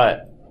date,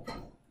 what?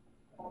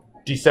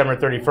 December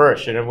 31st,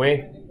 shouldn't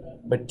we?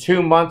 But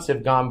 2 months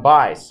have gone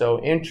by,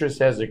 so interest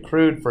has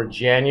accrued for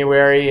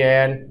January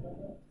and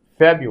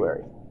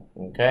February.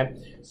 Okay,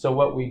 so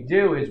what we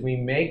do is we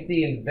make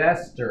the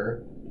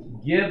investor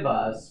give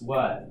us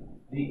what?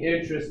 The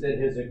interest that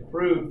has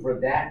accrued for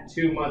that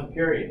 2 month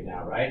period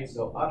now, right?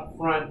 So up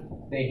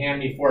front, they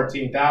hand me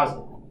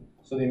 $14,000.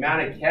 So the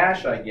amount of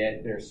cash I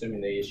get, they're assuming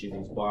they issue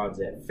these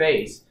bonds at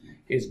face,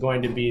 is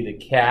going to be the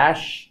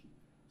cash,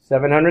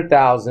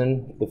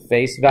 $700,000, the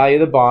face value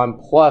of the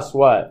bond, plus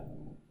what?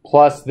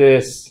 Plus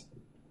this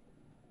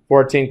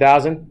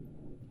 $14,000.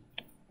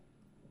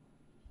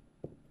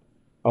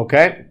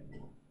 Okay?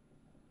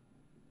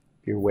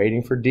 If you're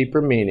waiting for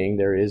deeper meaning,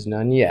 there is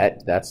none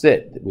yet. That's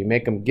it. We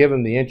make them give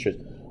them the interest.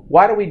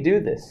 Why do we do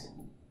this?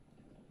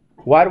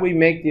 Why do we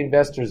make the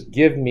investors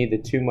give me the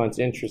 2 months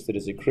interest that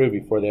is accrued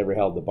before they ever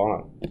held the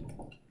bond?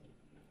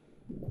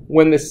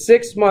 When the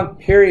 6 month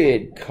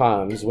period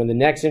comes, when the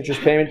next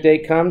interest payment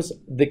date comes,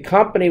 the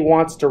company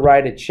wants to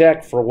write a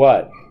check for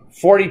what?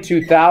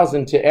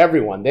 42,000 to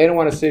everyone. They don't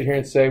want to sit here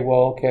and say,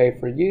 well, okay,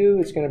 for you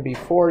it's going to be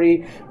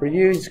 40, for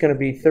you it's going to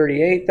be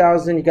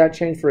 38,000. You got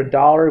change for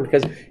 $1,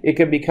 because it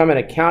can become an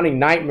accounting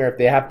nightmare if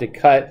they have to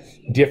cut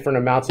different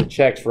amounts of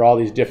checks for all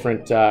these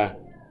different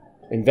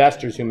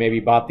investors who maybe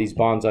bought these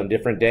bonds on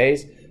different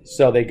days.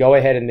 So they go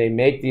ahead and they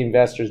make the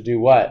investors do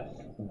what?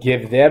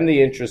 Give them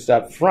the interest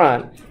up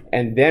front,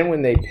 and then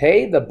when they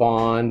pay the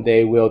bond,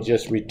 they will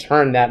just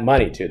return that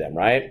money to them,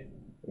 right?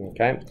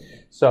 Okay.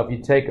 So if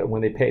you take,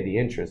 when they pay the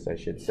interest, I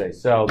should say.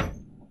 So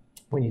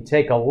when you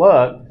take a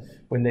look,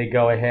 when they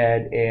go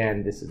ahead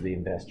and, this is the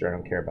investor, I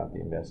don't care about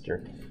the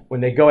investor. When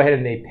they go ahead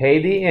and they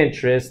pay the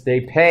interest, they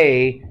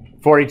pay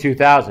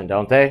 42,000,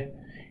 don't they?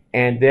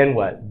 And then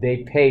what?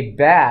 They pay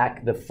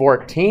back the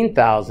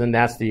 14,000,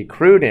 that's the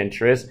accrued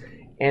interest.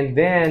 And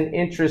then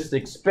interest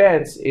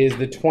expense is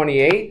the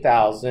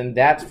 28,000,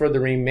 that's for the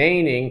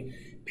remaining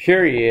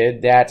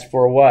period. That's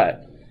for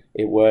what?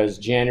 It was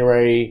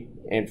January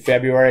and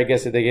February, I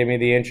guess, that they gave me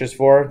the interest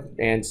for.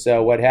 And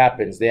so what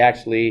happens? They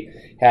actually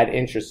had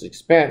interest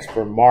expense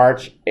for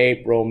March,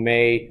 April,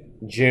 May,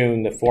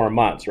 June, the 4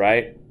 months,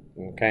 right?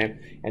 Okay,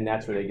 and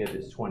that's where they get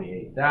this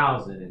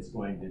 28,000. It's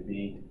going to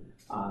be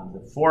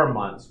the 4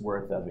 months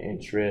worth of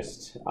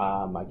interest.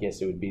 I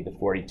guess it would be the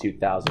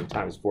 42,000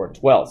 times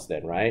 4/12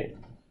 then, right?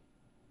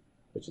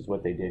 Which is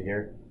what they did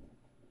here.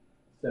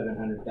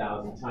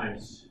 700,000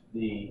 times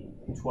the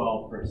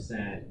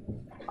 12%.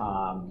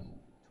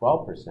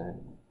 12%.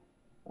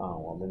 Oh,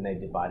 well, then they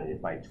divided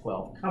it by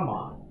 12. Come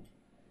on.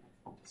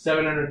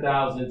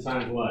 700,000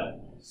 times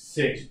what?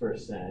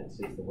 6% is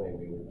the way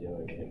we were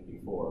doing it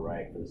before,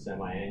 right? For the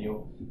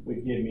semi-annual,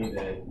 would give me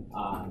the,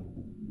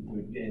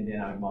 and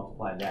then I would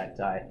multiply that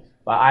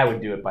but I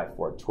would do it by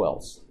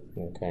 4/12.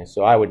 Okay,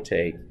 so I would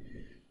take,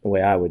 the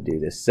way I would do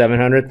this,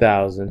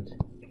 700,000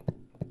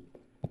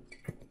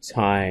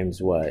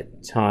 times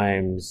what?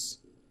 Times,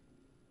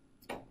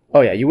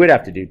 oh yeah, you would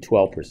have to do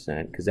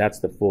 12% because that's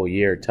the full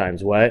year,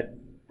 times what?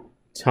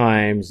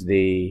 Times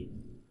the,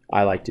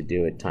 I like to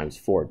do it times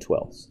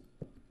 4/12.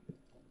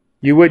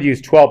 You would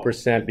use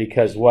 12%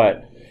 because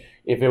what?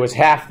 If it was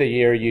half the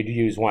year, you'd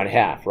use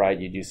 1/2, right?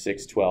 You'd use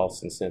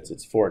 6/12, and since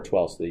it's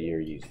 4/12 of the year,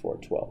 you use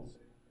 4/12.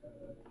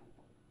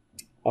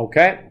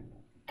 Okay?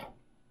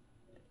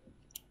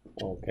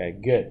 Okay,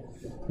 good.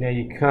 Now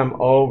you come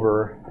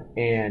over,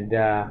 and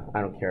I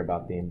don't care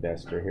about the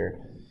investor here.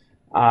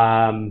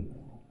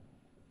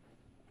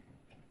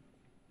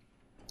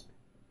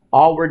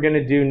 All we're going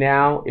to do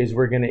now is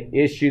we're going to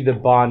issue the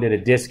bond at a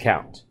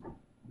discount.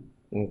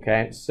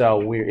 Okay, so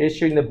we're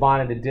issuing the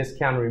bond at a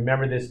discount.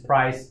 Remember this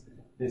price,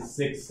 this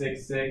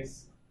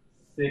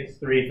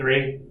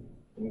 633.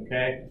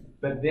 Okay,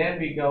 but then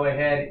we go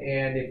ahead,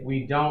 and if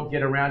we don't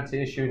get around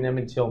to issuing them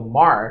until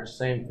March,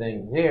 same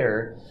thing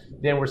here,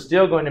 then we're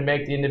still going to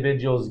make the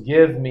individuals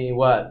give me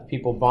what?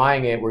 People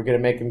buying it, we're going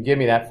to make them give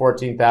me that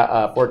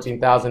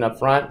 14,000 up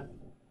front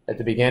at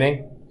the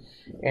beginning.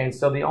 And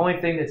so the only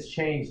thing that's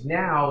changed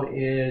now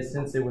is,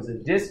 since it was a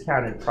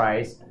discounted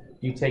price,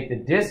 you take the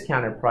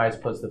discounted price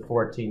plus the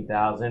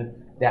 14,000.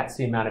 That's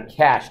the amount of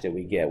cash that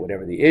we get,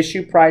 whatever the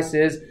issue price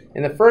is.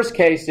 In the first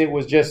case, it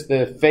was just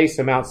the face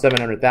amount,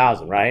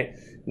 700,000, right?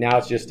 Now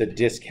it's just a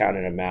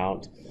discounted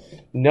amount.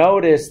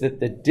 Notice that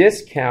the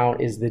discount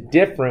is the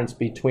difference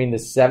between the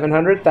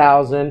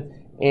 700,000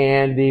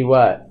 and the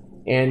what?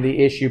 And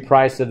the issue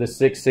price of the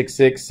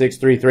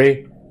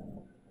 633,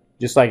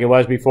 just like it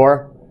was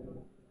before.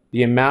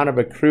 The amount of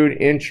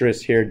accrued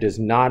interest here does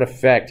not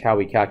affect how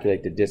we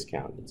calculate the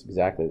discount. It's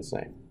exactly the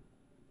same.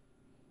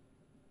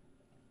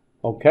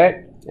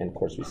 Okay, and of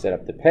course we set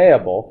up the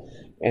payable.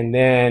 And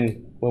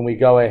then when we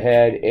go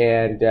ahead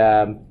and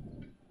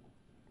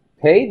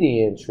pay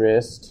the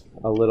interest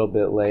a little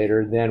bit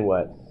later, then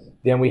what?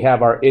 Then we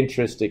have our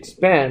interest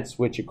expense,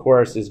 which of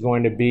course is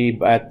going to be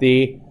at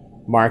the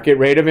market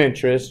rate of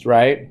interest,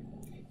 right?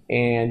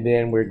 And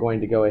then we're going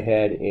to go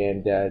ahead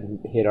and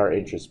hit our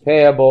interest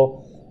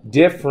payable.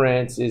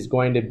 Difference is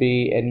going to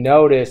be, and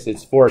notice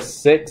it's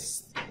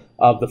 4/6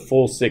 of the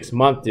full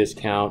 6-month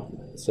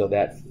discount, so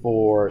that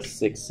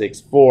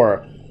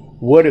 4,664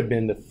 would have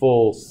been the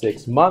full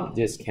 6-month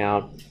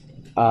discount,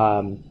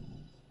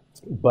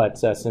 but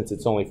since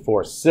it's only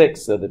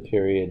 4/6 of the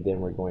period,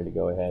 then we're going to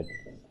go ahead,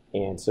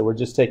 and so we're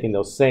just taking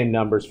those same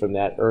numbers from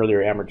that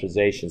earlier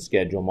amortization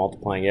schedule,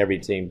 multiplying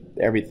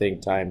everything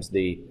times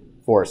the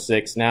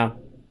 4/6 now.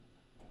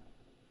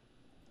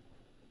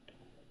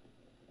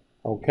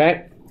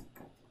 Okay.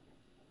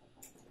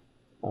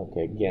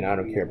 Okay, again, I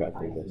don't care about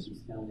this.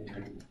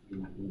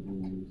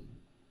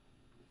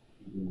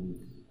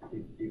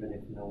 Even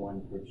if no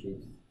one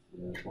purchased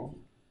the bond?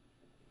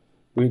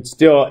 We'd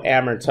still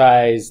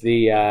amortize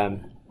the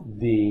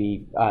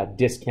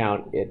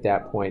discount at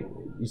that point.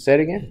 You said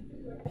again?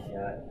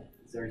 Yeah,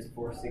 there's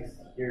 4/6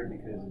 here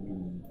because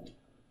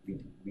we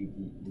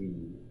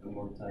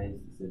amortize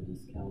the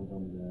discount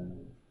on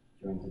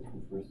during the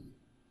 2 first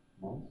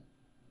months,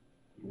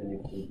 even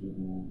if we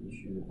didn't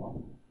issue the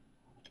bond.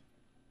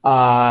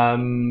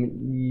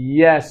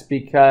 Yes,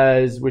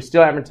 because we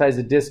still amortize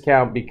the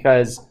discount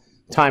because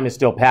time is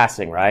still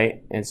passing,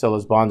 right? And so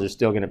those bonds are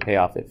still going to pay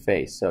off at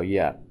face. So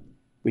yeah,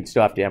 we'd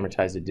still have to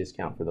amortize the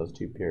discount for those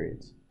 2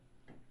 periods.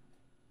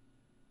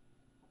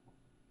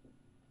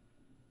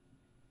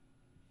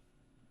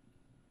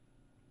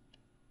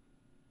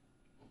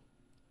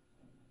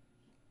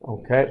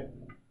 Okay.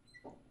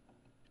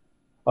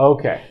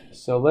 Okay,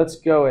 so let's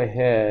go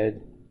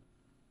ahead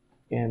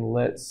and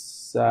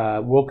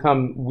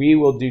we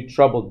will do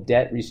troubled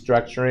debt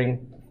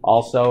restructuring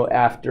also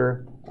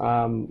after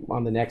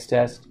on the next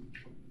test.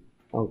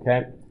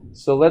 Okay,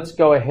 so let's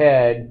go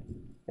ahead,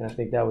 and I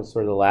think that was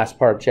sort of the last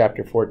part of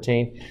chapter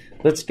 14.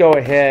 Let's go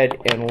ahead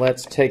and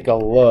let's take a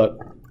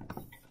look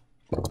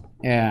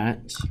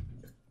at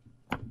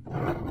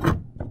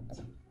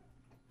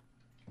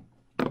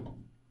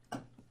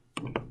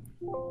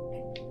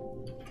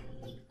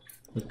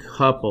a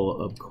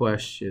couple of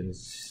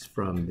questions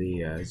from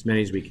the, as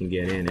many as we can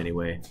get in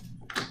anyway.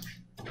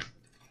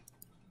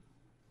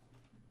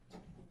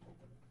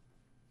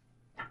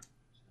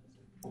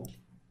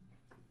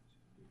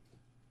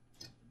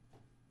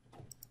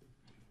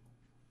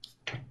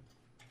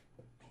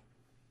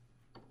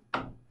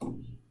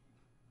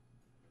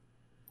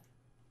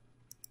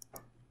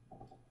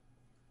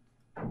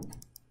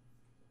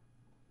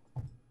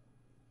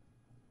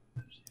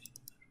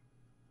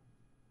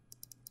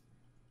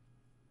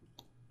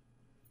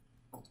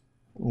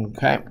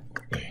 Okay,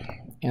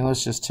 and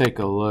let's just take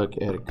a look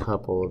at a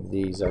couple of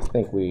these. I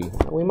think we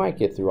might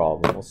get through all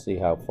of them. We'll see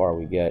how far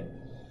we get.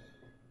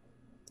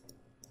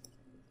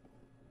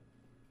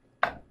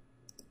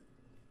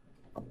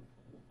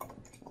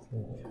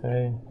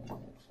 Okay.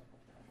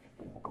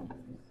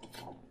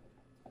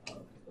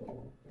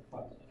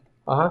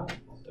 Uh-huh.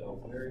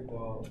 So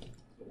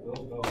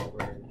we'll go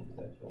over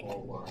the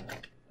whole line.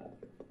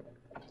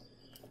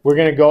 We're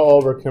going to go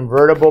over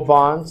convertible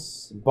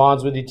bonds,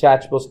 bonds with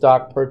detachable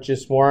stock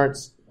purchase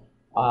warrants,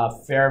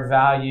 fair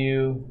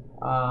value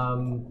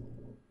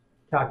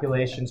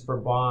calculations for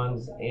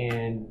bonds,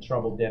 and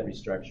troubled debt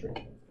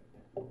restructuring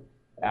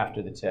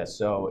after the test.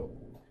 So,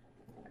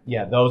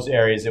 yeah, those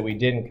areas that we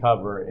didn't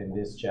cover in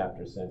this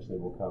chapter essentially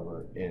we'll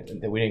cover,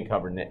 and that we didn't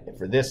cover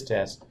for this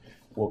test,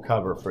 we'll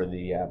cover for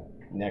the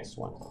next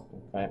one.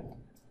 Okay.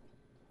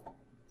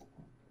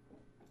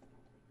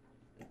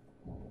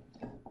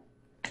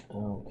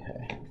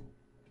 Okay.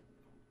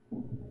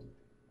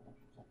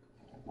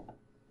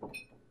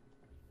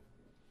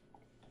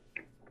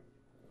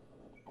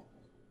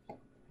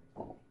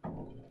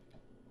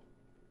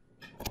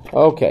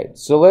 Okay,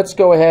 so let's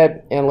go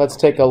ahead and let's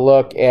take a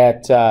look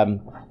at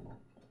a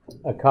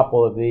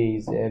couple of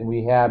these. And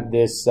we have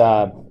this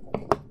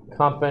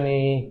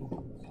company,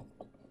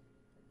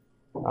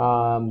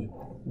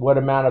 what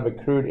amount of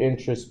accrued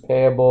interest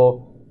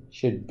payable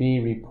should be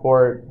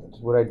report.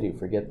 What did I do?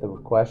 Forget the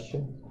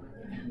question?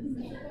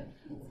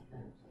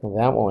 Well,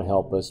 that won't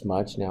help us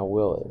much now,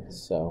 will it?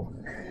 So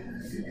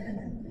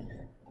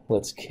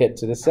let's get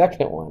to the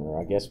second one, or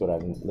I guess what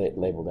I've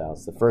labeled out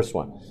is the first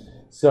one.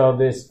 So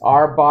this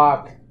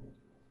Arbach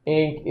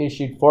Inc.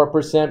 issued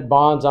 4%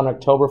 bonds on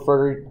October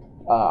 1st,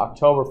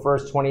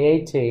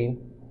 2018.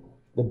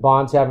 The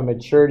bonds have a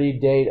maturity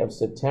date of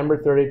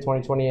September 30,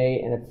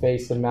 2028 and a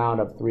face amount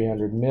of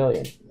 $300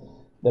 million.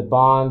 The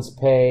bonds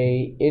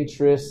pay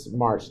interest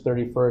March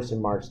 31st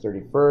and March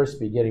 31st,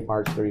 beginning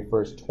March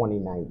 31st,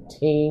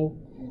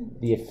 2019.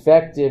 The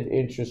effective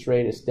interest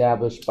rate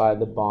established by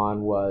the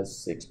bond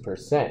was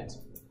 6%.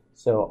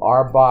 So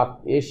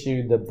Arbach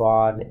issued the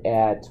bond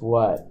at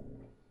what?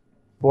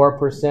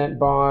 4%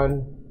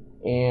 bond,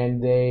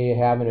 and they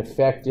have an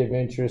effective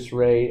interest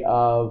rate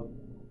of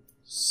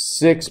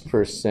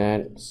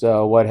 6%.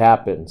 So what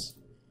happens?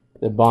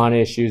 The bond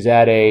issues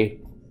at a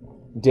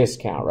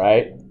discount,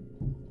 right?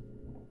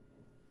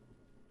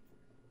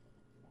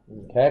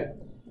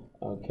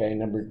 Okay,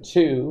 number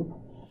 2,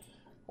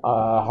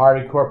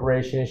 Hardy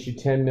Corporation issued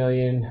 $10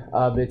 million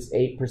of its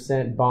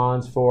 8%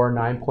 bonds for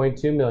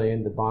 $9.2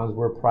 million. The bonds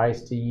were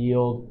priced to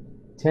yield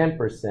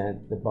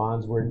 10%. The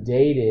bonds were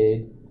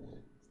dated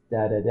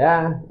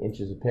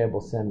interest is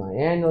payable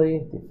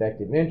semi-annually. The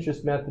effective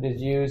interest method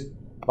is used.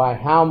 By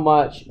how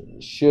much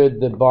should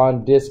the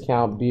bond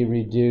discount be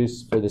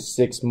reduced for the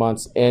 6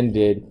 months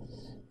ended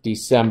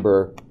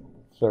December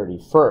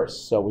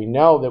 31st? So we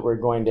know that we're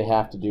going to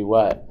have to do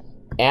what?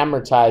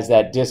 Amortize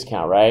that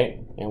discount, right?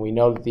 And we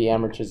know that the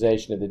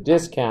amortization of the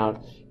discount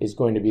is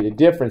going to be the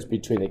difference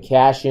between the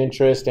cash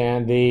interest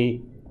and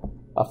the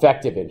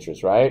effective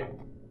interest, right?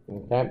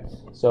 Okay,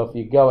 so if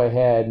you go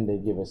ahead and they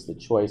give us the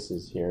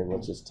choices here,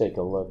 let's just take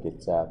a look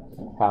at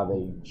how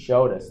they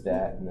showed us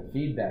that in the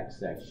feedback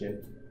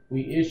section.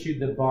 We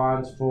issued the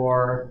bonds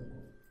for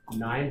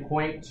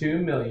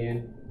 $9.2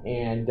 million,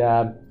 and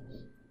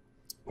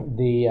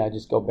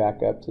just go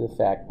back up to the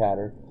fact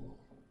pattern.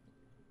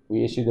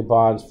 We issued the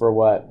bonds for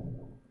what?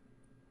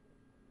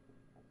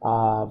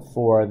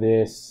 For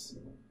this,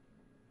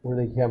 where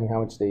do they tell me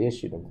how much they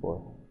issued them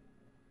for?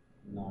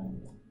 9.2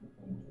 million.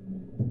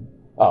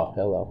 Oh,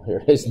 hello. Here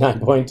it is,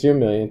 $9.2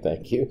 million.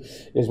 Thank you.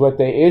 Is what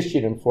they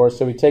issued them for.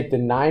 So we take the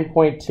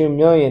 $9.2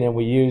 million and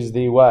we use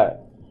the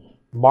what?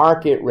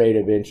 market rate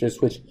of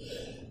interest, which,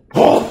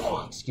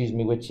 excuse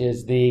me, which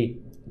is the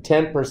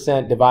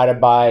 10%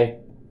 divided by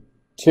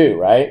 2,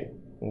 right?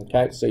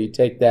 Okay, so you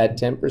take that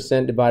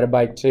 10% divided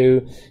by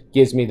 2,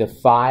 gives me the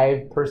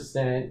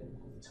 5%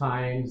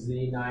 times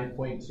the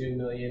 9.2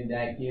 million.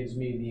 That gives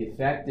me the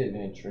effective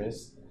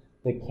interest.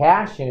 The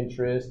cash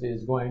interest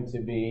is going to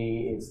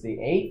be, it's the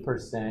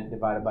 8%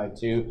 divided by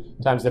 2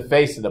 times the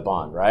face of the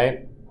bond,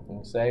 right?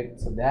 Okay,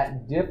 so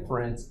that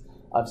difference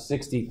of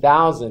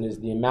 $60,000 is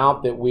the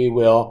amount that we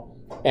will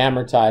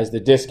amortize the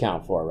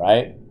discount for,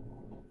 right?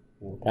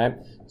 Okay,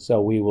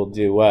 so we will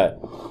do what?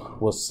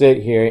 We'll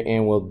sit here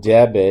and we'll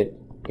debit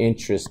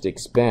interest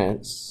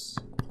expense.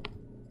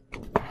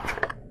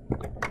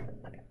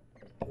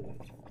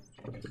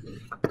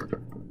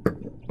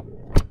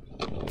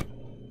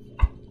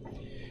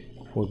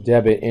 We'll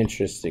debit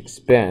interest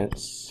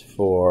expense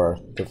for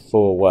the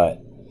full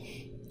what?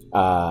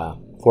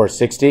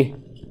 460.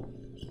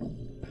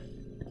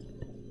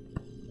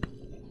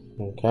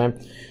 Okay.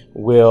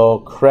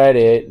 We'll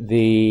credit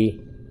the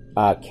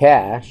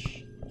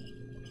cash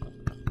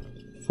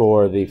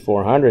for the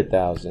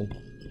 400,000,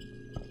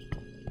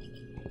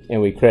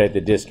 and we credit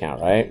the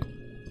discount, right?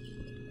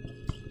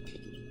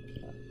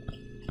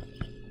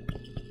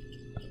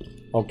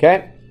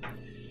 Okay.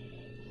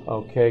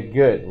 Okay,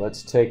 good.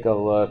 Let's take a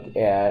look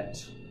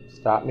at,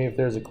 stop me if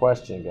there's a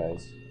question,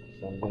 guys.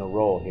 So I'm going to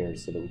roll here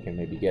so that we can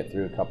maybe get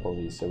through a couple of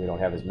these so we don't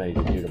have as many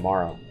to do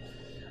tomorrow.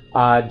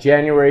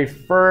 January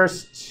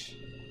 1st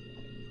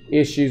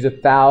issues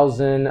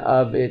 1,000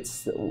 of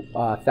its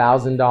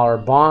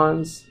 $1,000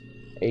 bonds,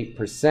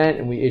 8%,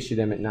 and we issue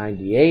them at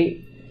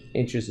 98.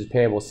 Interest is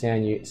payable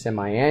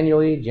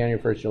semi-annually, January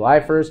 1st, July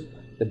 1st.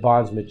 The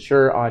bonds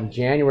mature on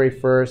January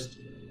 1st,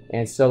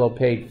 and Solo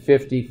paid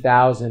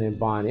 $50,000 in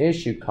bond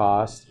issue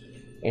costs,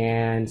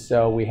 and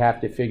so we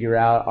have to figure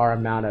out our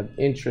amount of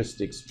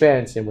interest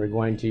expense, and we're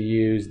going to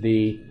use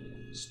the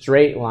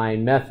straight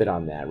line method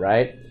on that,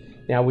 right?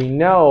 Now we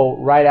know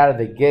right out of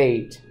the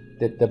gate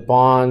that the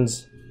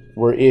bonds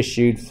were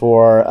issued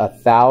for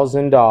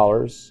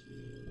 $1,000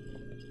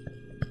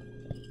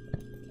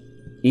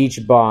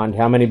 each bond.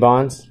 How many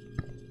bonds?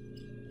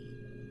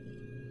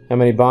 How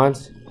many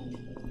bonds?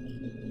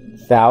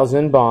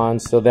 1,000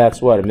 bonds, so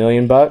that's what, $1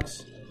 million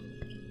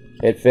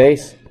at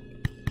face,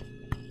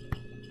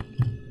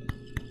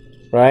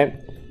 right?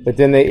 But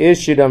then they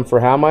issued them for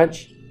how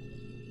much?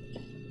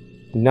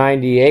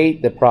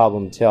 98, the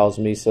problem tells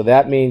me. So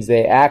that means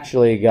they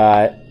actually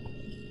got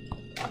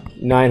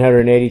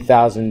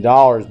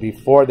 $980,000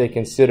 before they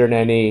considered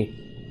any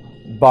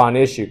bond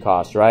issue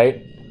costs,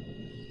 right?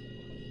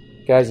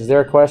 Guys, is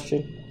there a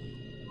question?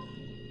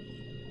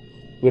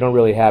 We don't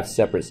really have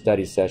separate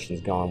study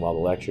sessions going while the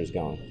lecture's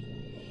going.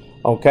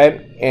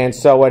 Okay, and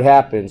so what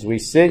happens? We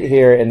sit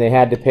here and they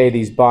had to pay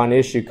these bond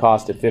issue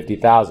costs at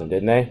 $50,000,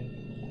 didn't they?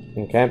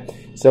 Okay,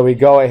 so we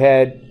go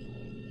ahead.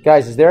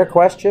 Guys, is there a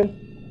question?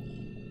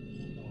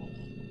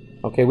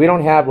 Okay, we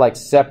don't have like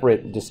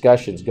separate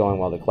discussions going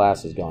while the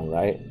class is going,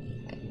 right?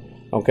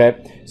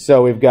 Okay,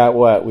 so we've got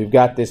what? We've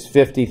got this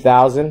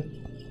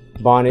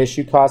 $50,000 bond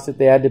issue cost that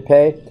they had to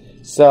pay.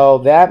 So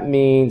that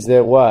means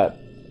that what?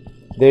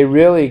 They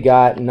really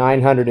got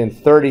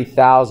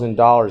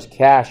 $930,000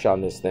 cash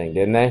on this thing,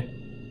 didn't they?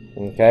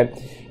 Okay,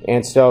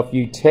 and so if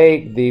you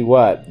take the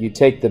what? You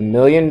take the $1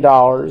 million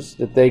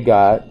that they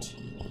got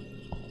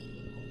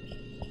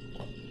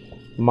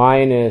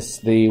minus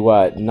the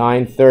what?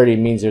 930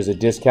 means there's a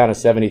discount of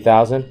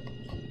 70,000.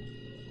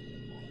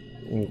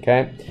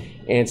 Okay,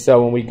 and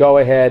so when we go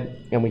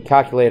ahead and we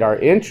calculate our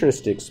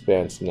interest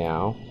expense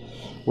now,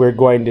 we're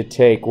going to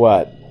take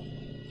what?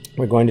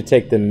 We're going to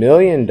take the $1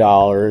 million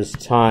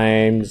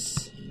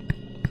times,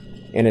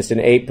 and it's an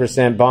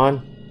 8%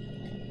 bond,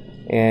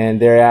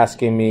 and they're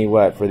asking me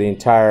what for the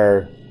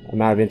entire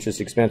amount of interest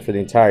expense for the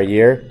entire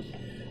year.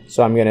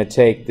 So I'm going to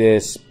take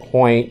this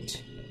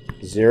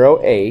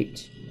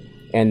 0.08,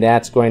 and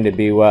that's going to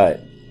be what?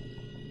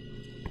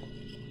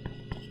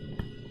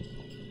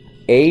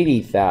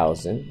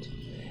 80,000,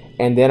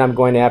 and then I'm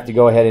going to have to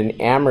go ahead and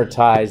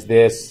amortize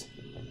this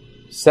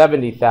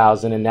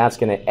 70,000, and that's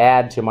going to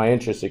add to my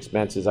interest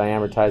expenses. I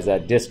amortize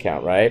that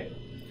discount, right?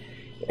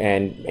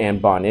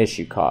 And bond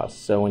issue costs.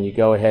 So when you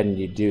go ahead and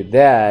you do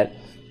that,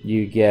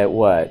 you get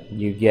what?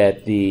 You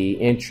get the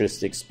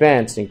interest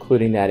expense,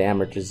 including that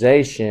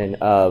amortization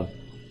of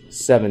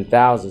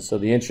 7,000. So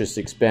the interest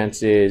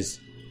expense is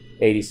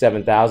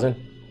 87,000.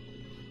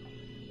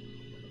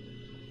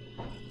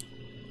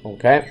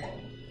 Okay.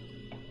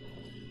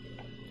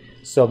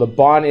 So the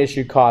bond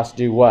issue costs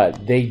do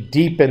what? They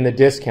deepen the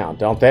discount,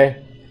 don't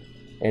they?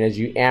 And as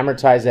you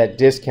amortize that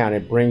discount,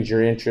 it brings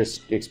your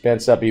interest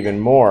expense up even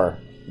more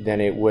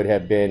than it would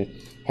have been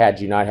had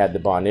you not had the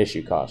bond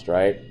issue cost,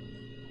 right?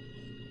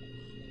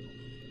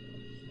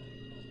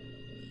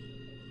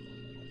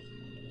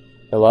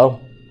 Hello?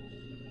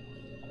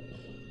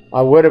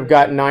 I would have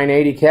gotten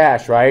 $980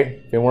 cash, right?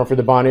 If it weren't for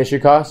the bond issue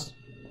cost.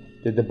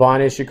 Did the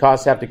bond issue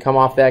costs have to come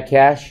off that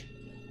cash?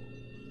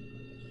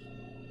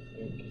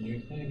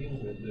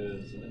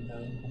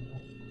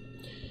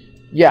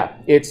 Yeah,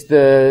 it's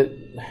the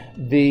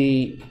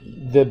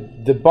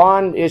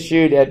bond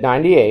issued at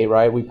 98,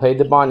 right? We paid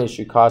the bond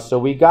issue cost, so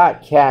we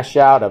got cash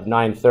out of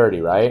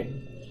 930, right?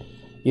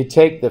 You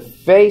take the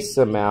face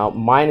amount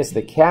minus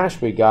the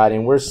cash we got,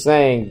 and we're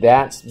saying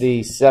that's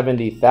the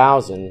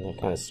 70,000. I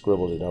kind of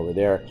scribbled it over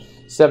there.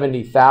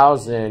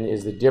 70,000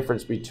 is the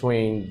difference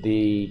between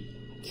the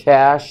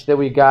cash that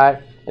we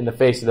got and the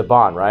face of the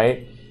bond,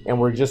 right? And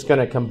we're just going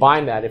to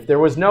combine that. If there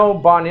was no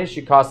bond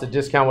issue cost, the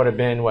discount would have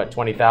been, what,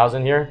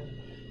 20,000 here?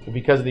 But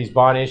because of these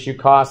bond issue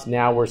costs,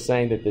 now we're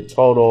saying that the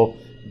total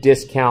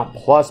discount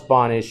plus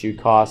bond issue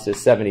cost is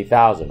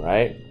 70,000,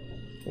 right?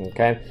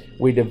 Okay,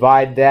 we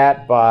divide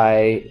that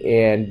by,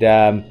 and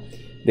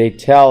they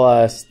tell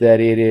us that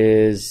it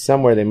is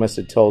somewhere. They must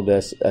have told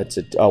us it's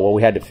a, oh well,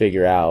 we had to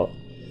figure out,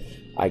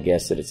 I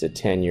guess, that it's a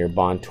 10-year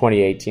bond,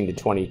 2018 to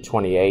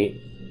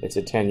 2028. It's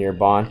a 10-year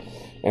bond,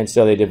 and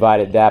so they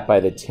divided that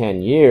by the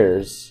 10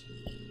 years,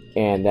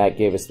 and that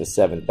gave us the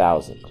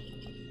 7,000.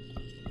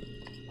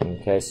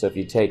 Okay, so if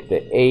you take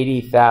the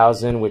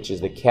 80,000, which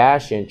is the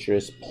cash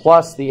interest,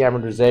 plus the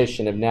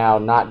amortization of now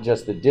not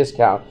just the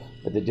discount,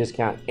 but the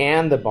discount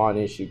and the bond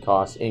issue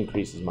cost,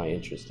 increases my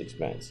interest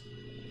expense.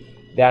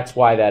 That's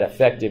why that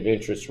effective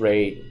interest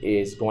rate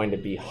is going to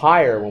be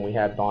higher when we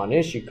have bond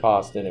issue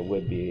costs than it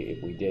would be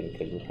if we didn't,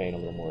 because we're paying a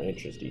little more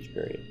interest each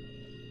period.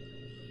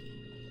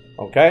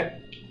 Okay?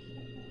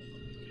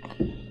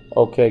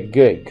 Okay,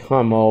 good.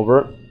 Come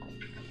over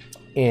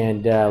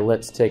and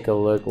let's take a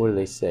look. What do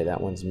they say?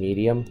 That one's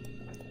medium.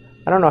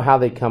 I don't know how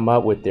they come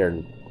up with their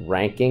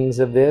rankings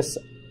of this.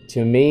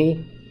 To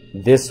me,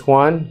 this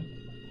one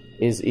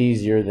is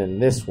easier than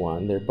this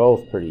one. They're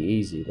both pretty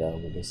easy, though.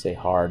 When they say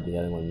hard, the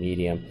other one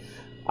medium.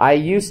 I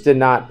used to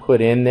not put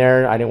in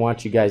there. I didn't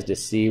want you guys to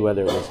see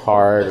whether it was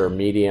hard or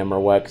medium or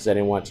what, because I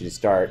didn't want you to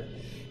start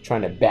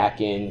trying to back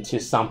into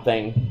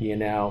something, you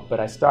know. But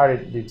I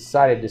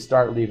decided to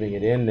start leaving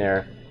it in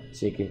there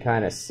so you can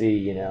kind of see,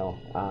 you know,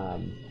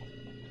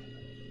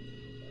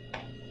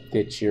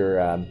 that you're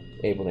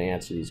able to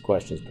answer these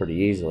questions pretty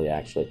easily,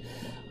 actually.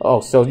 Oh,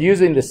 so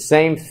using the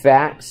same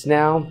facts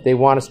now, they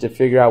want us to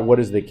figure out what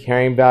is the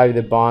carrying value of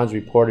the bonds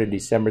reported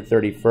December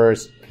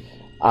 31st,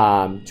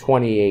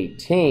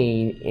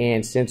 2018.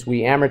 And since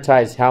we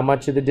amortized how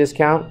much of the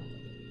discount?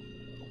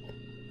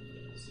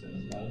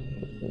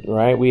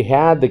 Right, we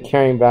had the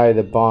carrying value of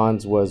the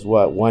bonds was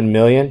what, 1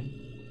 million?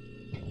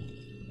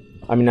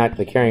 I mean, not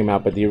the carrying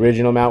amount, but the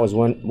original amount was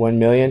 1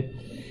 million.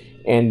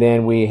 And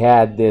then we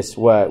had this,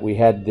 what? We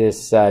had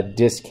this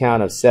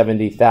discount of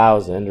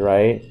 70,000,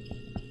 right?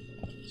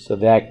 So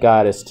that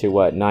got us to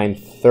what,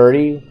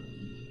 930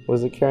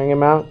 was the carrying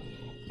amount.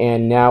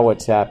 And now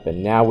what's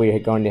happened? Now we're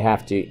going to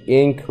have to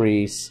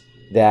increase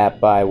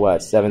that by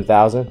what,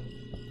 7,000?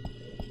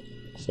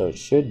 So it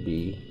should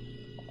be,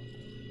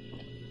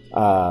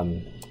 what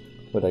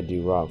did I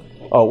do wrong?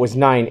 Oh, it was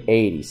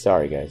 980,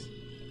 sorry guys.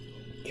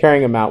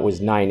 Carrying amount was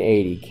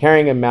 980.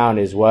 Carrying amount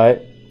is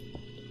what?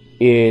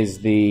 Is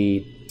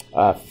the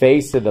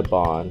face of the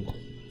bond,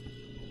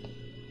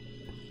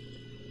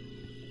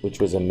 which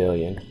was 1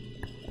 million.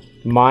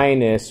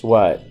 Minus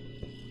what?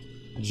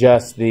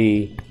 Just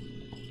the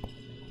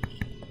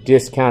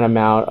discount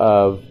amount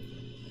of,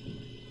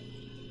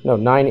 no,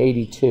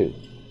 982.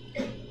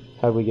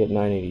 How did we get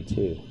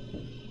 982?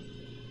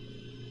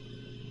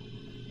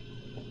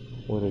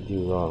 What did I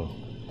do wrong?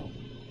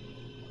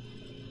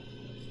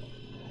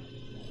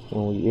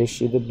 When we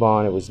issued the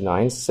bond, it was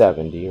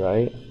 970,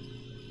 right?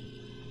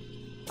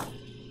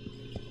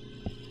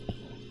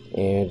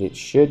 And it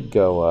should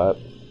go up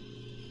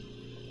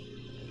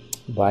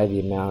by the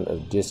amount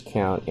of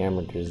discount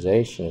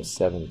amortization of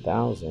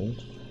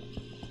 7,000.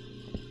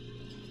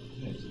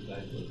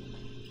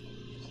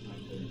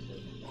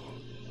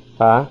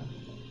 Huh?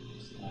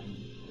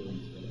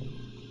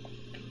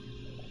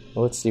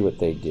 Well, let's see what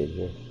they did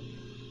here.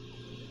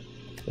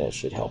 That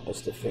should help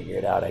us to figure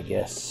it out, I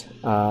guess.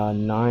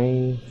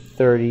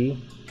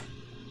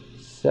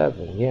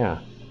 937, yeah.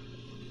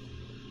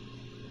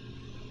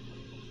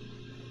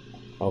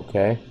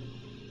 Okay.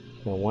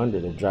 No wonder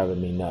they're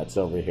driving me nuts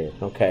over here.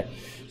 Okay.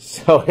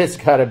 So it's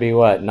got to be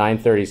what,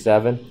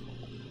 937?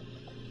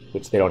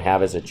 Which they don't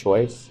have as a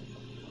choice.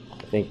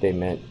 I think they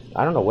meant,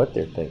 I don't know what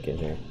they're thinking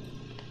here.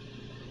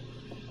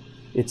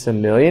 It's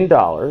 $1 million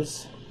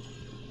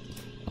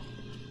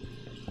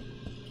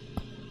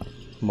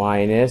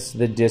minus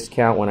the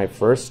discount when I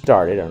first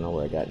started. I don't know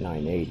where I got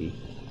 980.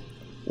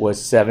 Was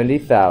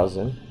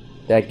 70,000.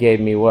 That gave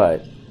me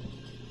what?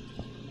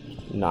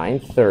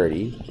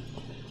 930.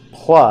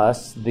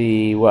 Plus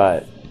the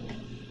what?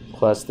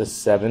 Plus the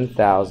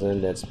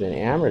 7,000 that's been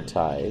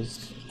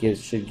amortized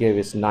should give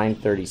us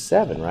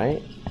 937,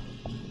 right?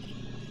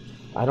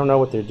 I don't know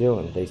what they're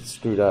doing. They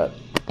screwed up.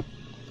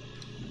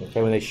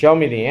 Okay, when they show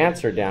me the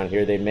answer down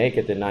here, they make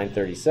it the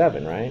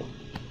 937, right?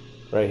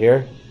 Right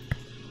here.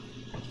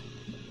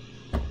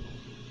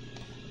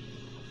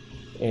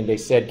 and they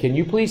said, can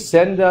you please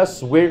send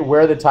us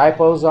where the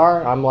typos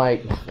are? I'm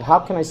like, how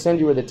can I send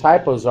you where the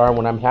typos are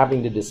when I'm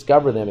having to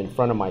discover them in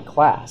front of my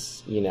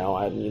class?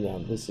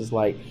 This is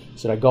like,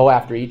 should I go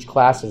after each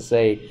class and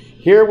say,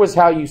 here was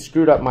how you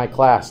screwed up my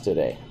class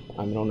today?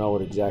 I don't know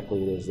what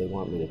exactly it is they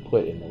want me to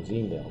put in those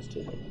emails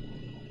to them.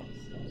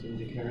 So in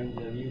the current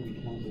value, we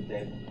count the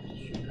debt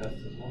issue cost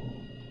as well?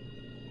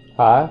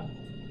 Huh?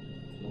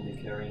 In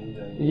the current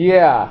value?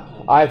 Yeah,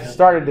 I've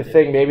started to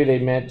think maybe they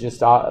meant just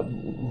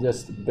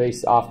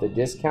based off the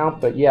discount,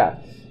 but yeah,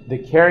 the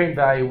carrying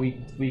value,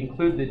 we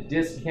include the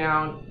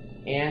discount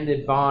and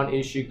the bond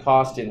issue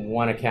cost in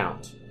one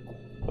account,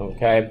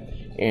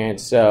 okay? And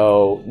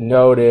so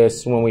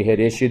notice when we had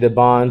issued the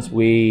bonds,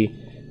 we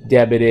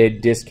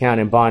debited discount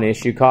and bond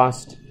issue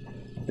cost,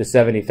 the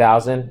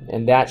 $70,000,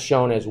 and that's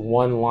shown as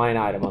one line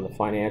item on the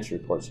financial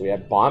report. So we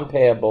have bond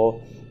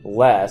payable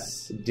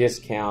less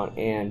discount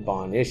and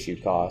bond issue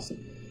cost,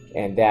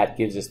 and that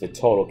gives us the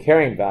total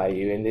carrying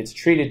value. And it's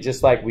treated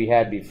just like we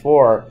had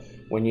before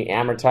when you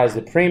amortize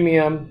the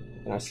premium,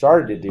 and I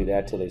started to do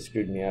that till they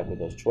screwed me up with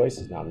those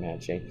choices not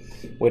matching.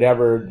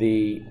 Whatever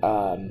the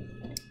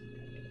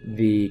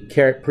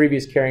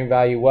previous carrying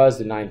value was,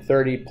 the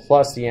 $930,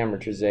 plus the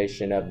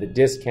amortization of the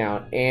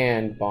discount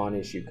and bond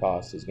issue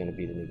cost is going to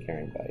be the new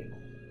carrying value.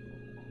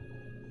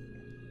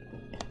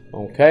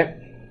 Okay?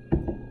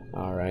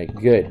 All right,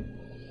 good.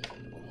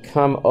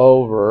 Come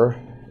over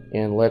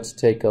and let's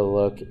take a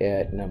look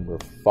at number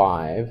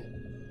 5.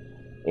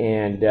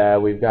 And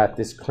we've got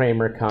this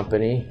Kramer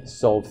company,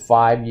 sold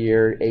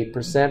 5-year,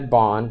 8%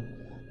 bond.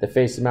 The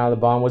face amount of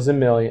the bond was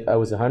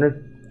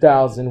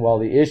 $100,000, while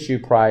the issue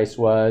price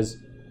was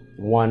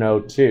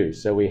 $102.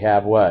 So we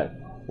have what?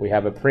 We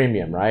have a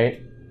premium,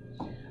 right?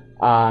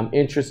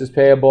 Interest is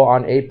payable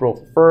on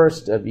April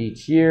 1st of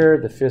each year.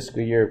 The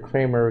fiscal year of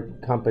Kramer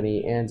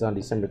Company ends on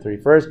December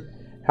 31st.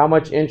 How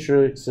much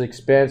interest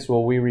expense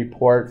will we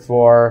report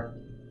for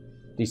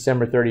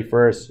December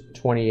 31st,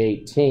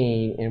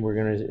 2018? And we're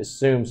going to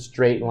assume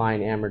straight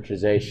line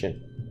amortization.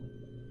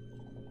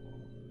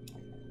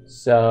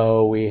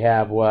 So we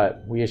have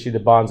what? We issued the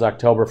bonds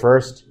October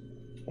 1st,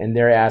 and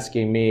they're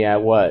asking me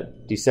at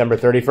what? December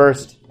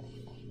 31st?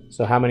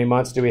 So how many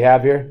months do we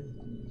have here?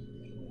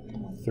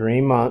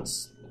 3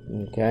 months,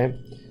 okay,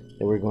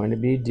 that we're going to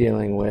be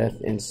dealing with.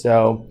 And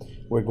so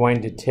we're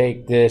going to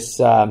take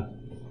this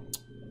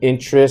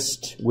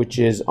interest, which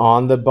is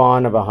on the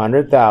bond of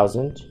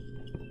 $100,000,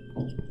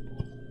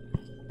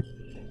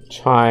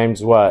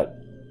 times what?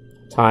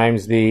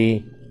 Times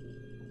the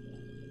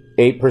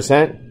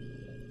 8%,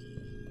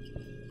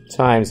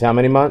 times how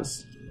many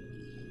months?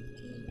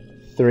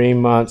 3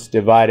 months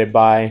divided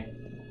by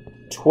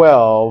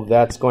 12.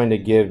 That's going to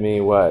give me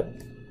what?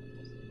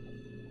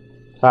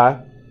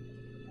 Huh?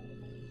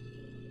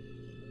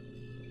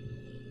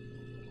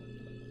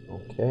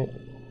 Okay,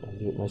 I'll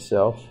do it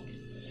myself.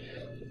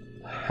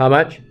 How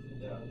much?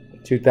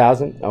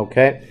 2,000.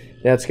 Okay,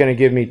 that's going to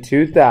give me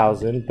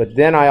 2,000. But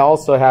then I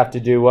also have to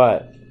do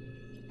what?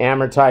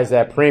 Amortize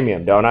that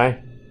premium, don't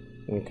I?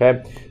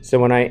 Okay, so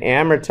when I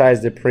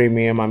amortize the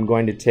premium, I'm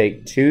going to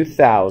take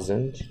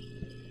 2,000,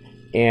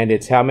 and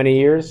it's how many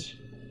years?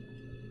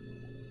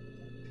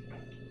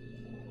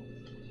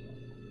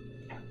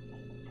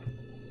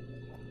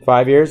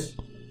 5 years?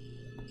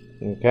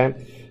 Okay,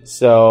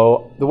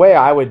 so the way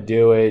I would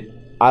do it,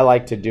 I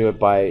like to do it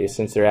by,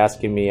 since they're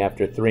asking me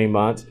after 3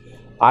 months,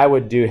 I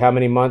would do how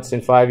many months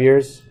in 5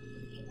 years?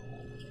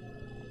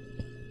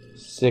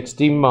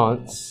 60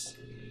 months.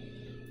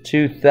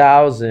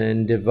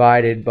 2,000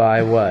 divided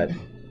by what?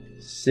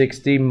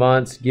 60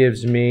 months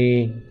gives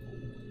me,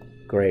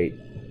 great,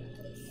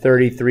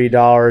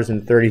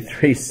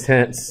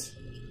 $33.33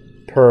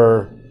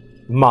 per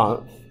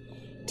month.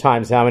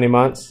 Times how many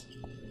months?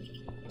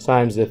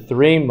 Times the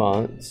 3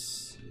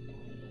 months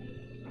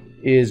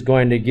is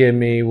going to give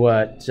me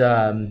what?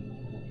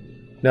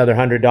 Another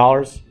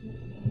 $100.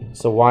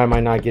 So why am I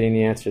not getting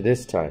the answer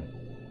this time?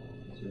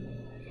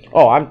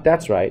 Oh,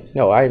 that's right.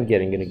 No, I am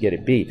going to get a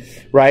B,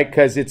 right?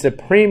 Because it's a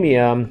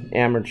premium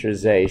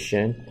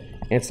amortization,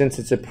 and since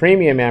it's a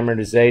premium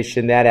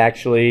amortization, that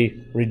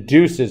actually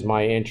reduces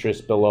my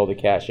interest below the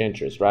cash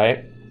interest,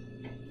 right?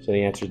 So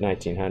the answer is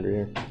 1,900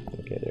 here.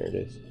 Okay, there it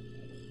is.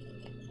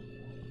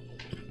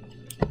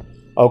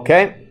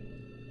 Okay.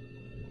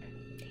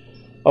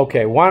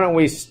 Okay, why don't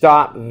we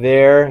stop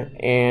there?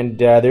 And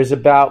there's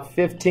about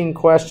 15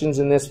 questions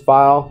in this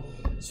file.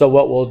 So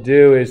what we'll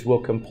do is we'll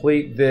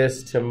complete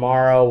this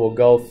tomorrow. We'll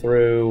go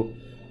through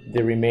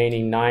the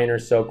remaining 9 or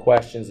so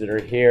questions that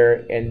are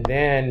here. And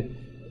then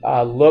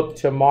look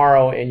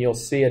tomorrow and you'll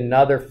see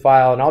another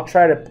file. And I'll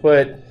try to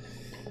put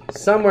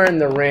somewhere in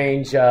the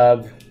range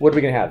of, what are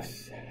we going to have?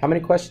 How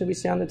many questions did we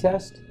see on the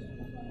test?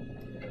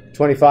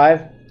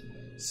 25?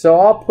 So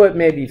I'll put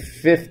maybe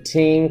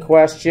 15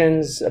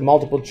 questions,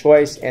 multiple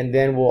choice, and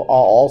then I'll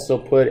also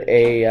put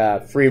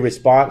a free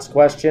response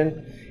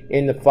question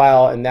in the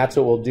file, and that's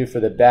what we'll do for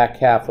the back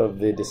half of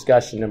the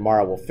discussion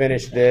tomorrow. We'll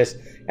finish this,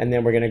 and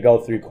then we're going to go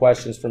through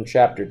questions from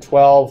chapter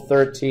 12,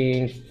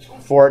 13,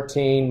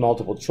 14,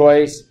 multiple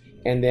choice,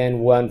 and then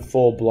one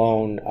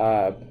full-blown,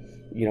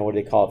 what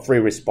do they call it, free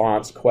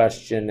response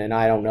question. And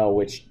I don't know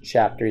which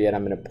chapter yet.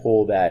 I'm going to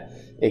pull that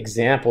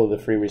example of the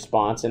free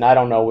response, and I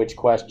don't know which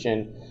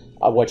question,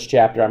 which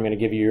chapter I'm going to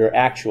give you your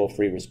actual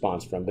free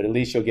response from, but at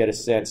least you'll get a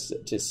sense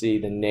to see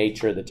the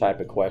nature of the type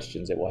of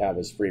questions that we'll have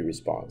as free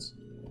response.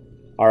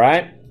 All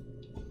right?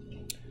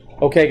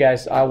 Okay,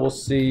 guys, I will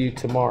see you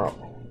tomorrow.